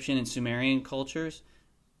Egyptian and Sumerian cultures,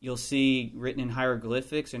 you'll see written in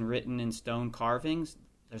hieroglyphics and written in stone carvings.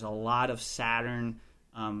 There's a lot of Saturn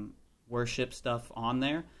worship stuff on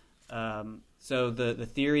there. So the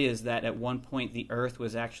theory is that at one point the Earth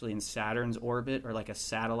was actually in Saturn's orbit or like a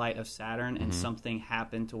satellite of Saturn, and something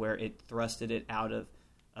happened to where it thrusted it out of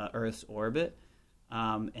Earth's orbit.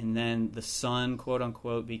 And then the sun, quote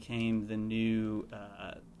unquote, became the new,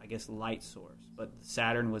 light source. But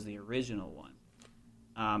Saturn was the original one.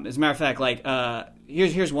 As a matter of fact,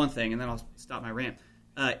 here's one thing, and then I'll stop my rant.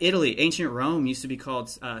 Italy, ancient Rome used to be called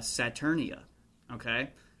Saturnia.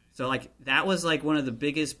 Okay, so that was one of the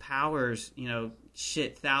biggest powers,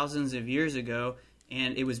 thousands of years ago,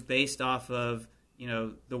 and it was based off of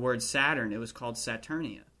the word Saturn. It was called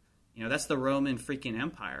Saturnia. That's the Roman freaking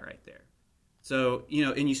Empire right there. So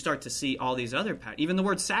and you start to see all these other powers, even the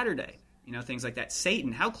word Saturday. Things like that.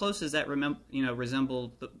 Satan. How close does that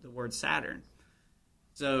resemble the word Saturn?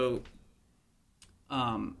 So,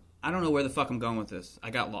 I don't know where the fuck I'm going with this. I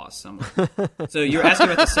got lost somewhere. So you're asking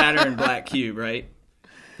about the Saturn black cube, right?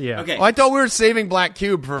 Yeah. Okay. Oh, I thought we were saving Black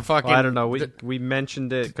Cube for fucking. Well, I don't know. We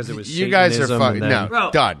mentioned it because it was You guys are Satanism, fucking. and then- No,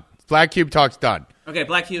 Bro. done. Black Cube talk's done. Okay,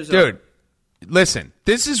 Black Cube's Dude, listen.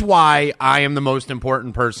 This is why I am the most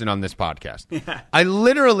important person on this podcast. I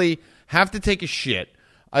literally have to take a shit.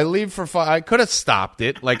 I leave for I could have stopped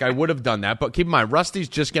it. Like, I would have done that. But keep in mind, Rusty's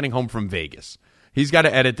just getting home from Vegas. He's got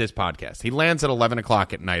to edit this podcast. He lands at 11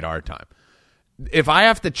 o'clock at night our time. If I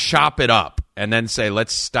have to chop it up and then say,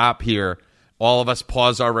 let's stop here, all of us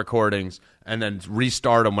pause our recordings, and then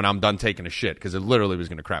restart them when I'm done taking a shit, because it literally was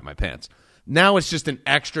going to crap my pants. Now it's just an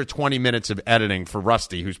extra 20 minutes of editing for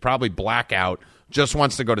Rusty, who's probably blackout, just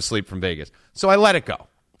wants to go to sleep from Vegas. So I let it go.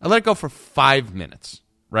 I let it go for 5 minutes,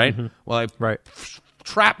 right? Well, I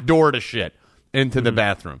trap door to shit into the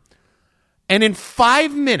bathroom. And in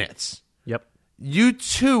 5 minutes, Yep. you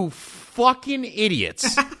two fucking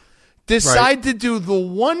idiots decide to do the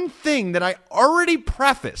one thing that I already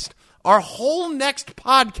prefaced. Our whole next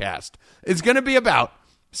podcast is going to be about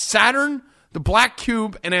Saturn, the Black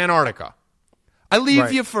Cube, and Antarctica. I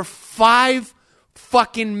leave you for 5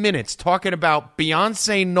 fucking minutes talking about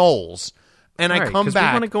Beyonce Knowles, and I come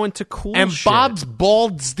back. We want to go into cool and shit. Bob's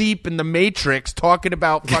balls deep in the Matrix talking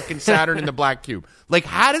about fucking Saturn and the Black Cube. Like,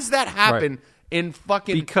 how does that happen in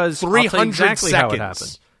fucking because 300 I'll tell you exactly seconds? how it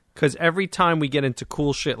happened. Because every time we get into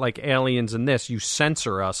cool shit like aliens and this, you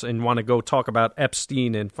censor us and want to go talk about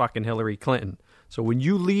Epstein and fucking Hillary Clinton. So when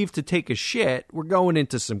you leave to take a shit, we're going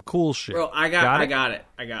into some cool shit. Bro, I got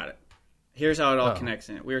it. Here's how it all connects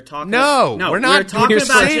in. We were talking. No, we're not. We were talking We're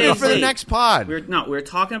about saving it for the Jay-Z. next pod. We were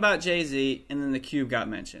talking about Jay-Z, and then the Cube got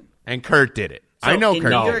mentioned. And Kurt did it. So I know in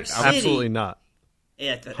Kurt New did York it. City- Absolutely not.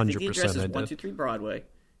 Yeah, I think 100% the address I is did. 123 Broadway.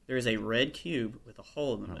 There is a red cube with a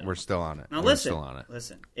hole in the middle. We're still on it. Now We're listen, still on it.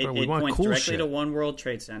 listen. Bro, we It want points cool directly shit. to One World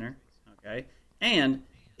Trade Center, okay? And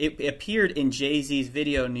it appeared in Jay-Z's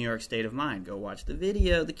video, New York State of Mind. Go watch the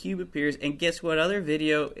video. The cube appears, and guess what other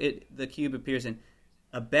video the cube appears in?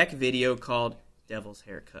 A Beck video called Devil's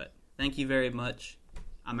Haircut. Thank you very much.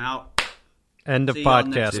 I'm out. End of See y'all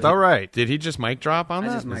next podcast. week. All right. Did he just mic drop on I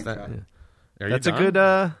that? just Is mic that- dropped. Are you That's a done?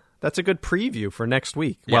 good that's a good preview for next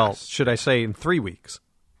week. Well, Yes. should I say in 3 weeks?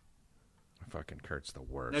 Fucking Kurt's the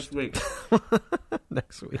worst. Next week.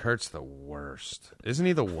 Next week. Kurt's the worst. Isn't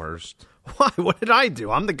he the worst? Why? What did I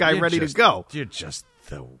do? I'm the guy You're ready just- to go. You're just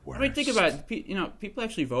the worst. I mean, think about it. People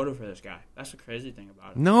actually voted for this guy. That's the crazy thing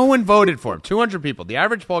about it. No one voted for him. 200 people. The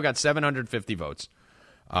average poll got 750 votes.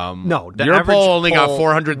 No, the Your average poll only got poll,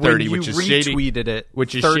 430, when which you is shady. retweeted it,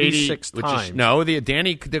 Which is 36 shady.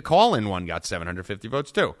 times. The call-in one got 750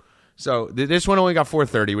 votes too. So this one only got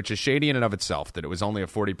 430, which is shady in and of itself. That it was only a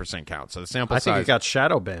 40% count. So the sample I size. think it got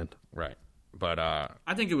shadow banned right. But I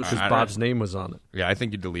think it was because Bob's name was on it. yeah, I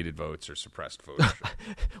think you deleted votes or suppressed votes.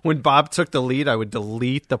 When Bob took the lead, I would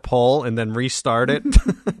delete the poll and then restart it.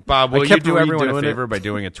 Bob, I will you kept do everyone a redoing favor it. by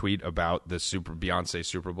doing a tweet about the Beyonce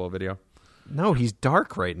Super Bowl video? No, he's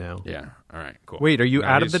dark right now. Yeah. All right. Cool. Wait, are you No,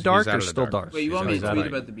 out of he's- the dark he's out or of the still dark? Wait, you He's want me to out of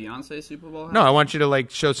tweet the about the Beyonce Super Bowl? No, I want you to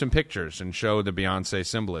show some pictures and show the Beyonce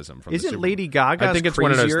symbolism from the Isn't Super Bowl. Lady Gaga's I think it's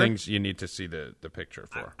one of those crazier? things you need to see the picture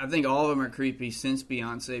for. I think all of them are creepy since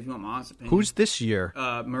Beyonce. If you want my honest opinion, Who's this year?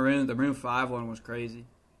 the Maroon 5 one was crazy.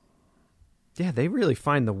 Yeah, they really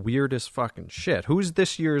find the weirdest fucking shit. Who's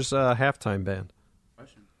this year's halftime band?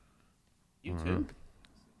 Question. You too?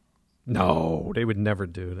 No, they would never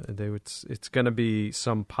do that. They would. It's going to be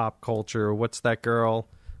some pop culture. What's that girl?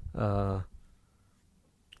 Can't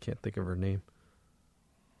think of her name.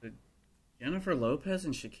 Jennifer Lopez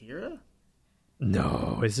and Shakira?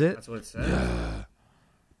 No, is it That's what it says.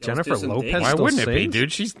 Jennifer Lopez? Why still wouldn't it be, sings?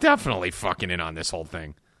 dude? She's definitely fucking in on this whole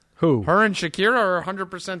thing. Who? Her and Shakira are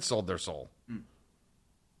 100% sold their soul.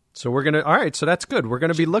 So we're gonna. All right, so that's good. We're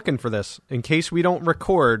gonna be looking for this in case we don't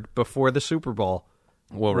record before the Super Bowl.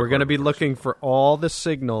 We're going to be looking for all the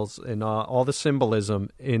signals and all the symbolism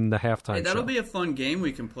in the halftime Hey, that'll show. be a fun game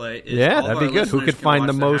we can play. is Yeah, all of that'd be our good. Who listeners could can find watch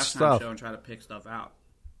the most halftime stuff? show and try to pick stuff out.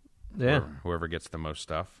 Yeah, Whoever gets the most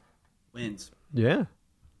stuff. Wins. yeah.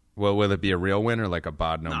 Well, will it be a real win or like a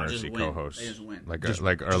Bod No No, just Mercy win. co-host? They just win. Like Just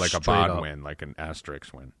like a straight Bod up. win, like an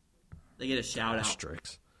asterisk win. They get a shout out.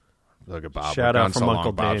 Asterisks. Look at Bob. Shout We've out gone from so long,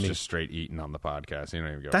 Uncle Bob's Danny. just straight eating on the podcast. He don't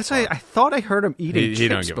even give That's a why fuck. I thought I heard him eating He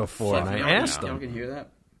don't chips give a before, and fuck. I Y'all asked Y'all him. can hear that?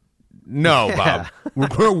 No, Yeah. Bob. We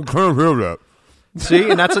can't hear that. See,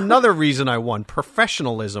 and that's another reason I won.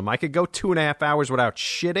 Professionalism. I could go 2.5 hours without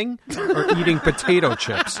shitting or eating potato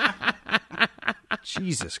chips.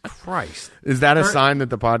 Jesus Christ. Is that a sign that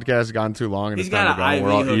the podcast has gone too long and He's it's time got to go? an IV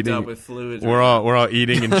We're all hooked eating. up with fluids. We're all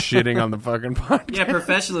eating and shitting on the fucking podcast. Yeah,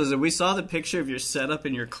 professionalism. We saw the picture of your setup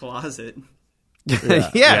in your closet. Yeah,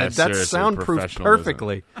 that's seriously, soundproof professionalism.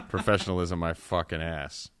 perfectly. Professionalism, my fucking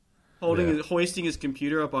ass. Hoisting his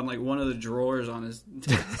computer up on like one of the drawers on his.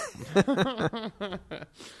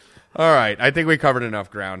 All right, I think we covered enough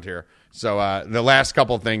ground here. So the last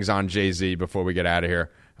couple things on Jay-Z before we get out of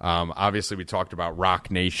here. Obviously, we talked about Rock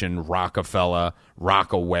Nation, Rockefeller,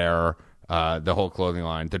 Rockaware, the whole clothing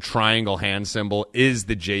line. The triangle hand symbol is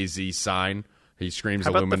the Jay-Z sign. He screams How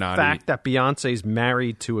about Illuminati. the fact that Beyonce's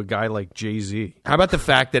married to a guy like Jay-Z? How about the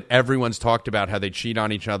fact that everyone's talked about how they cheat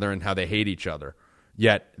on each other and how they hate each other,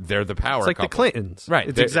 yet they're the power It's like couple. the Clintons. Right.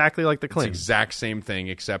 It's They're- exactly like the It's the Clintons. exact same thing,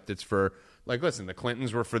 except it's for, like, listen, the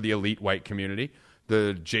Clintons were for the elite white community.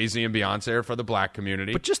 The Jay-Z and Beyonce are for the black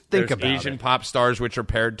community. But just think There's about Asian it. pop stars which are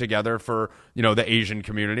paired together for, the Asian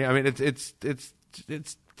community. I mean, it's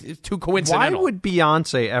too Why coincidental. would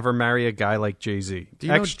Beyonce ever marry a guy like Jay-Z? you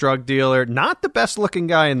know- Ex-drug dealer, not the best-looking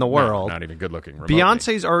guy in the No, world. not even good looking. remotely.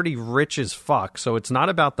 Beyonce's already rich as fuck, so it's not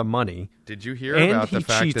about the money. Did you hear And about the he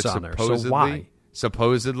fact cheats that on her, so why?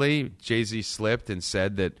 supposedly Jay-Z slipped and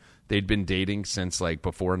said that they'd been dating since like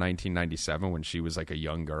before 1997 when she was like a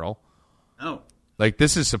young girl? Oh, Like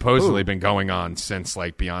this has supposedly Ooh. been going on since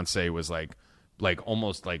like Beyonce was like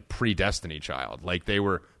almost like pre-Destiny Child. Like they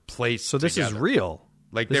were placed So this is together. real.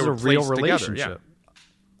 Like this they is were a real placed together, relationship.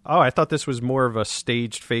 Oh, I thought this was more of a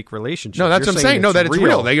staged fake relationship. No, that's You're what I'm saying. No, that it's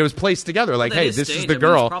real. Like it real. was placed together. Like, that hey, is this is staged. the I mean,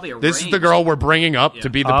 girl. it's probably This is the arranged. girl we're bringing up to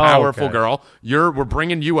be the Oh, powerful okay. girl. We're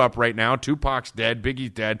bringing you up right now. Tupac's dead. Biggie's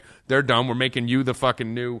dead. They're done. We're making you the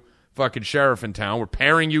fucking new fucking sheriff in town. We're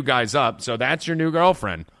pairing you guys up. So that's your new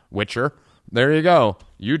girlfriend, Witcher. There you go.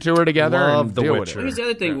 You two are together. Love and The deal Witcher. With here's it. the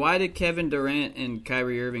other thing. Why did Kevin Durant and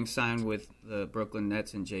Kyrie Irving sign with the Brooklyn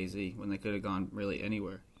Nets and Jay-Z when they could have gone really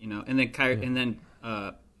anywhere? And then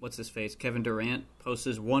what's his face? Kevin Durant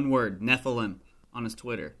posts one word, Nephilim, on his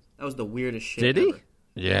Twitter. That was the weirdest shit Did he? ever.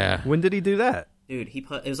 Yeah. When did he do that? Dude,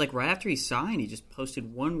 it was like right after he signed, he just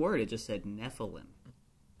posted one word. It just said Nephilim.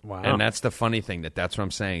 Wow. And that's the funny thing. That's what I'm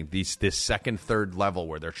saying. This second, third level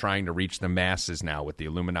where they're trying to reach the masses now with the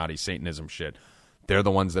Illuminati Satanism shit. They're the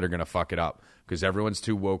ones that are going to fuck it up because everyone's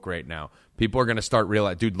too woke right now. People are going to start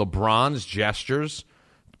realizing, dude, LeBron's gestures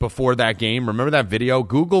before that game. Remember that video?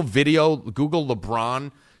 Google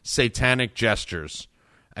LeBron satanic gestures,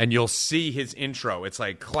 and you'll see his intro. It's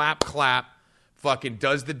like clap, clap, fucking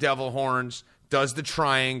does the devil horns, does the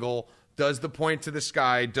triangle, does the point to the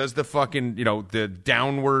sky, does the fucking, the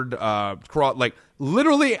downward crawl, like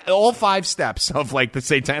literally all 5 steps of like the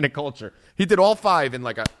satanic culture. He did all 5 in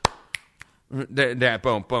like a that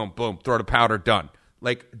boom, boom, boom, throw the powder, done.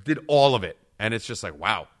 Like did all of it. And it's just like,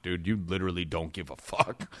 wow, dude, you literally don't give a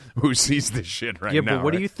fuck who sees this shit right yeah, now. but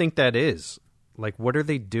what do right? you think that is? Like, what are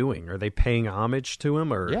they doing? Are they paying homage to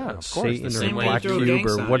him, or Yeah, of course. Satan, The or same way Black you throw Cube, gang or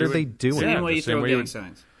signs. what are You they would- doing? Same way you the same throw way gang you-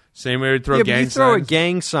 signs. Same way we throw Yeah, but gang you throw signs. a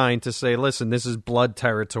gang sign to say, "Listen, this is blood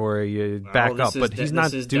territory. Back this up." is But he's not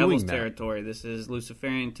this is doing Devil's that. territory. This is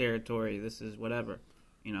Luciferian territory. This is whatever.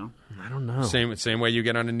 I don't know. Same way you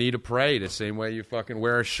get on a knee to pray. The same way you fucking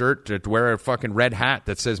wear a shirt, to wear a fucking red hat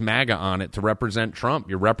that says MAGA on it to represent Trump.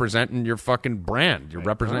 You're representing your fucking brand. You're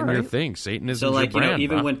representing your thing. Satanism So, is like, your brand.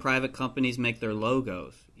 even bro. when private companies make their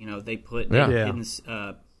logos, they put Yeah. hidden,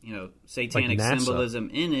 satanic Like NASA.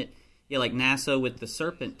 symbolism in it. Yeah, like NASA with the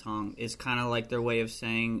serpent tongue is kind of like their way of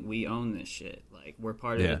saying we own this shit. Like we're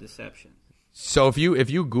part of Yeah. the deception. So if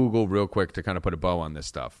you Google real quick to kind of put a bow on this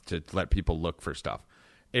stuff, to let people look for stuff,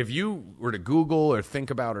 if you were to Google or think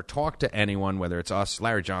about or talk to anyone, whether it's us,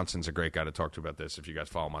 Larry Johnson's a great guy to talk to about this. If you guys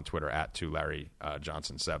follow him on Twitter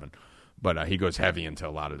 @2LarryJohnson7, but he goes heavy into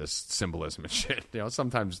a lot of this symbolism and shit.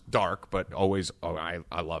 Sometimes dark, but always. Oh,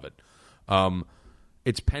 I love it.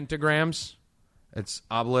 It's pentagrams, it's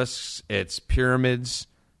obelisks, it's pyramids,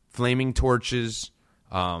 flaming torches,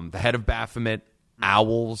 the head of Baphomet,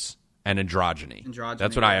 owls, and androgyny.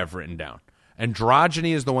 That's what I have written down.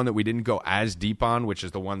 Androgyny is the one that we didn't go as deep on, which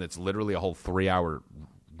is the one that's literally a whole 3-hour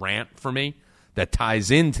rant for me that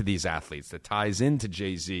ties into these athletes, that ties into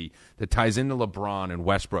Jay-Z, that ties into LeBron and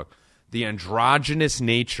Westbrook. The androgynous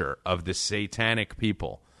nature of the satanic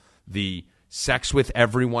people, the sex with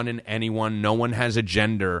everyone and anyone, no one has a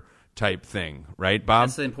gender type thing, right, Bob?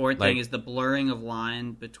 That's the important thing is the blurring of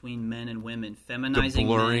line between men and women, feminizing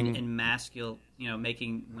men and masculine,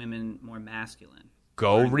 making women more masculine.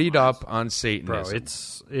 Go read up on Satanism.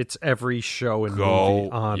 Bro, it's every show and movie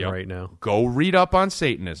on yep. right now. Go read up on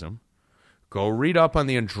Satanism. Go read up on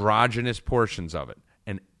the androgynous portions of it.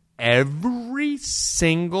 And every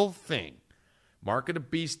single thing, Mark of the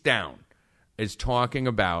Beast down, is talking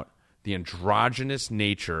about the androgynous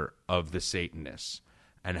nature of the Satanists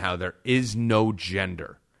and how there is no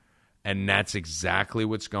gender. And that's exactly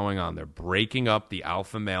what's going on. They're breaking up the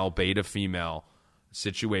alpha male, beta female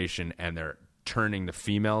situation, and they're turning the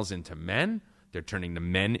females into men. They're turning the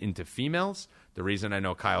men into females. The reason I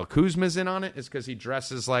know Kyle Kuzma's in on it is because he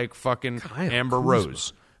dresses like fucking Amber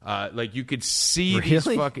Rose. Like you could see these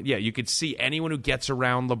fucking you could see anyone who gets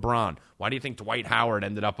around LeBron. Why do you think Dwight Howard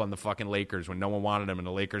ended up on the fucking Lakers when no one wanted him and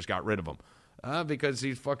the Lakers got rid of him? Because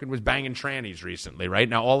he fucking was banging trannies recently, right?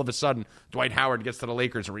 Now, all of a sudden, Dwight Howard gets to the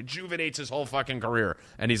Lakers and rejuvenates his whole fucking career,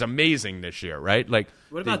 and he's amazing this year, right? Like,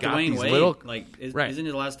 what about Dwayne Wade? Isn't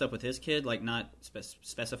it a lot of stuff with his kid, like not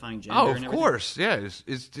specifying gender? Oh, and of everything? course, yeah.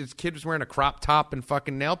 His kid was wearing a crop top and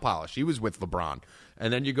fucking nail polish. He was with LeBron,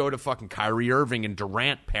 and then you go to fucking Kyrie Irving and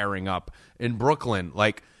Durant pairing up in Brooklyn.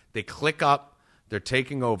 Like, they click up, they're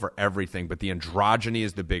taking over everything, but the androgyny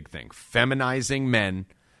is the big thing. Feminizing men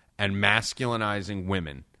and masculinizing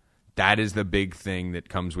women. That is the big thing that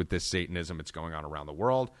comes with this Satanism. It's going on around the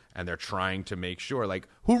world, and they're trying to make sure, like,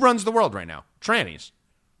 who runs the world right now? Trannies.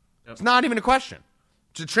 Yep. It's not even a question.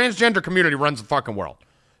 The transgender community runs the fucking world.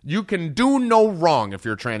 You can do no wrong if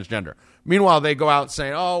you're transgender. Meanwhile, they go out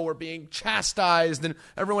saying, oh, we're being chastised, and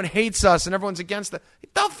everyone hates us, and everyone's against it.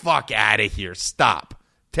 Get the fuck out of here. Stop.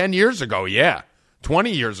 10 years ago, yeah.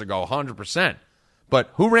 20 years ago, 100%.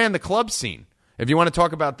 But who ran the club scene? If you want to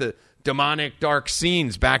talk about the demonic, dark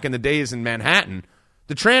scenes back in the days in Manhattan,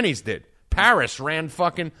 the trannies did. Paris ran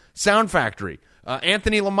fucking Sound Factory.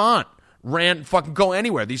 Anthony Lamont ran fucking Go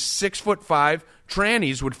Anywhere. These 6'5"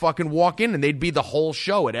 trannies would fucking walk in and they'd be the whole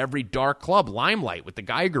show at every dark club. Limelight with the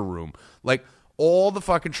Geiger Room. Like, all the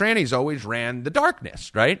fucking trannies always ran the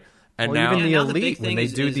darkness, right? And now, even the now elite, when they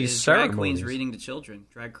do these ceremonies. Drag queens reading to children.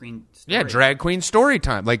 Drag queen story. Yeah, drag queen story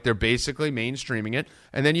time. Like, they're basically mainstreaming it.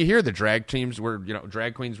 And then you hear the drag teams were,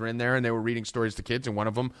 drag queens were in there and they were reading stories to kids. And one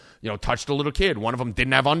of them, touched a little kid. One of them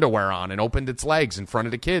didn't have underwear on and opened its legs in front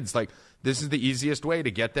of the kids. Like, this is the easiest way to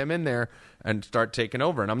get them in there and start taking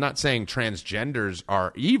over. And I'm not saying transgenders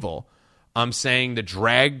are evil. I'm saying the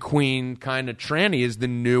drag queen kind of tranny is the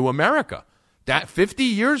new America. That 50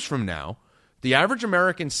 years from now, the average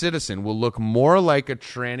American citizen will look more like a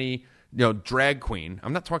tranny, drag queen.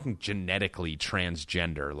 I'm not talking genetically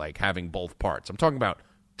transgender, like having both parts. I'm talking about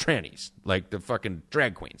trannies, like the fucking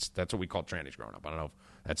drag queens. That's what we called trannies growing up. I don't know if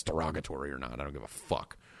that's derogatory or not. I don't give a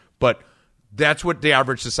fuck. But that's what the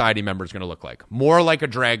average society member is going to look like. More like a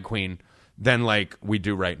drag queen than like we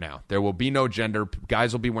do right now. There will be no gender.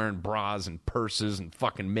 Guys will be wearing bras and purses and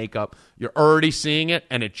fucking makeup. You're already seeing it,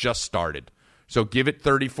 and it just started. So give it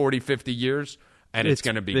 30, 40, 50 years, and it's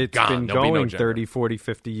going to be gone. It's been going 30, 40,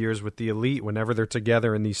 50 years with the elite. Whenever they're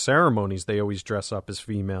together in these ceremonies, they always dress up as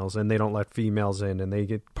females, and they don't let females in, and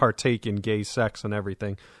they partake in gay sex and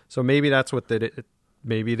everything. So maybe that's what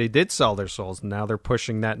maybe they did sell their souls, and now they're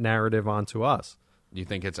pushing that narrative onto us. You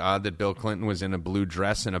think it's odd that Bill Clinton was in a blue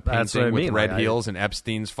dress and a painting with red heels in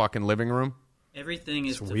Epstein's fucking living room? Everything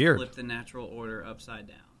is to flip the natural order upside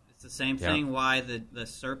down. It's the same thing why the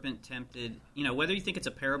serpent tempted, whether you think it's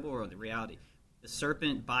a parable or the reality, the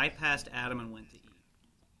serpent bypassed Adam and went to Eve.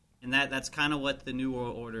 And that's kind of what the New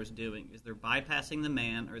World Order is doing, is they're bypassing the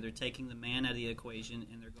man, or they're taking the man out of the equation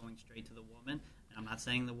and they're going straight to the woman. And I'm not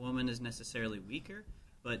saying the woman is necessarily weaker,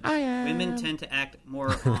 but women tend to act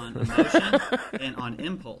more on emotion and on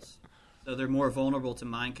impulse. So they're more vulnerable to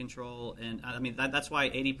mind control. And I mean, that's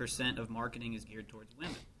why 80% of marketing is geared towards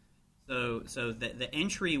women. So the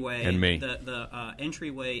entryway, and me. the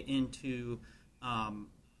entryway into,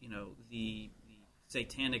 the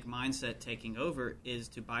satanic mindset taking over is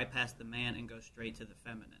to bypass the man and go straight to the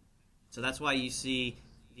feminine. So that's why you see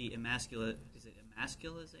the emasculization,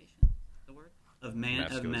 the word of men,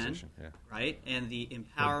 right? And the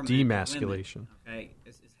empowerment, demasculation, of women,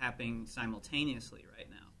 is happening simultaneously right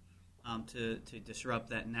now, to disrupt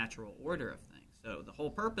that natural order of things. So the whole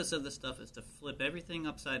purpose of this stuff is to flip everything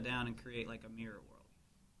upside down and create like a mirror world.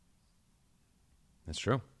 That's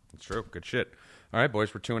true. That's true. Good shit. All right,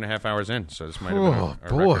 boys, we're 2.5 hours in, so this might have been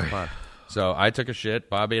a record pod. So I took a shit,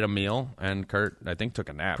 Bob ate a meal, and Kurt, I think, took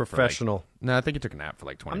a nap. Professional. I think he took a nap for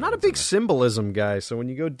like 20 minutes. I'm not a big symbolism guy, so when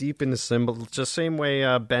you go deep into symbols, just same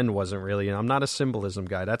way Ben wasn't really. I'm not a symbolism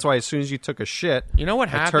guy. That's why as soon as you took a shit, you know what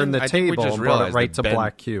happened? I turned the table and brought it right to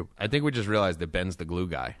Black Cube. I think we just realized that Ben's the glue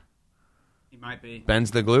guy. He might be.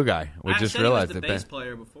 Ben's the glue guy. We just realized that Ben was the bass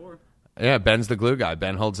player before. Yeah, Ben's the glue guy.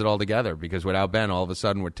 Ben holds it all together because without Ben, all of a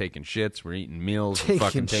sudden we're taking shits, we're eating meals, we're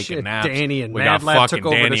fucking taking naps. Danny and we Mad got Lab fucking took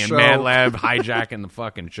over Danny the and show. Mad Lab hijacking the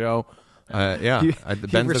fucking show.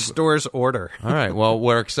 He restores order. All right, well,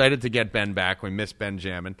 we're excited to get Ben back. We miss Ben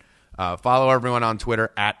Jammin. Follow everyone on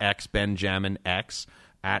Twitter at XBenjaminX.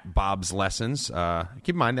 at Bob's Lessons.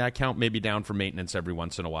 Keep in mind that account may be down for maintenance every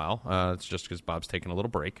once in a while. It's just because Bob's taking a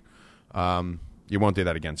little break. You won't do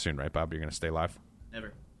that again soon, right, Bob? You're going to stay live?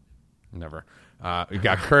 Never. We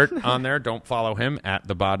got Kurt on there. Don't follow him at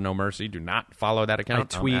the Bod No Mercy. Do not follow that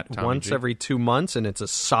account. I tweet once every 2 months, and it's a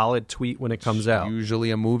solid tweet when it comes out.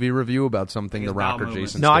 Usually a movie review about something The Rock or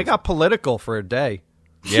Jason. No, I got political for a day.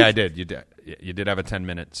 Yeah, I did. You did have a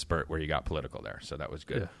 10-minute spurt where you got political there, so that was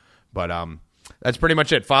good. Yeah. But that's pretty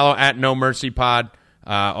much it. Follow at No Mercy Pod.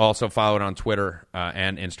 Also follow it on Twitter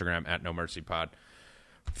and Instagram at No Mercy Pod.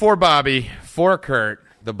 For Bobby, for Kurt,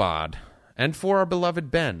 the Bod, and for our beloved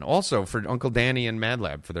Ben, also for Uncle Danny and Mad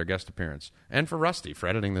Lab for their guest appearance, and for Rusty for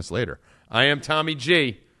editing this later. I am Tommy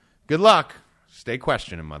G. Good luck. Stay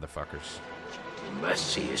questioning, motherfuckers.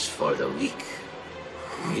 Mercy is for the weak.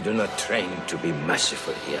 We do not train to be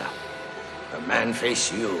merciful here. A man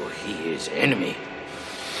face you, he is enemy.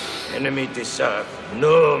 Enemy deserve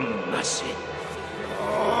no mercy.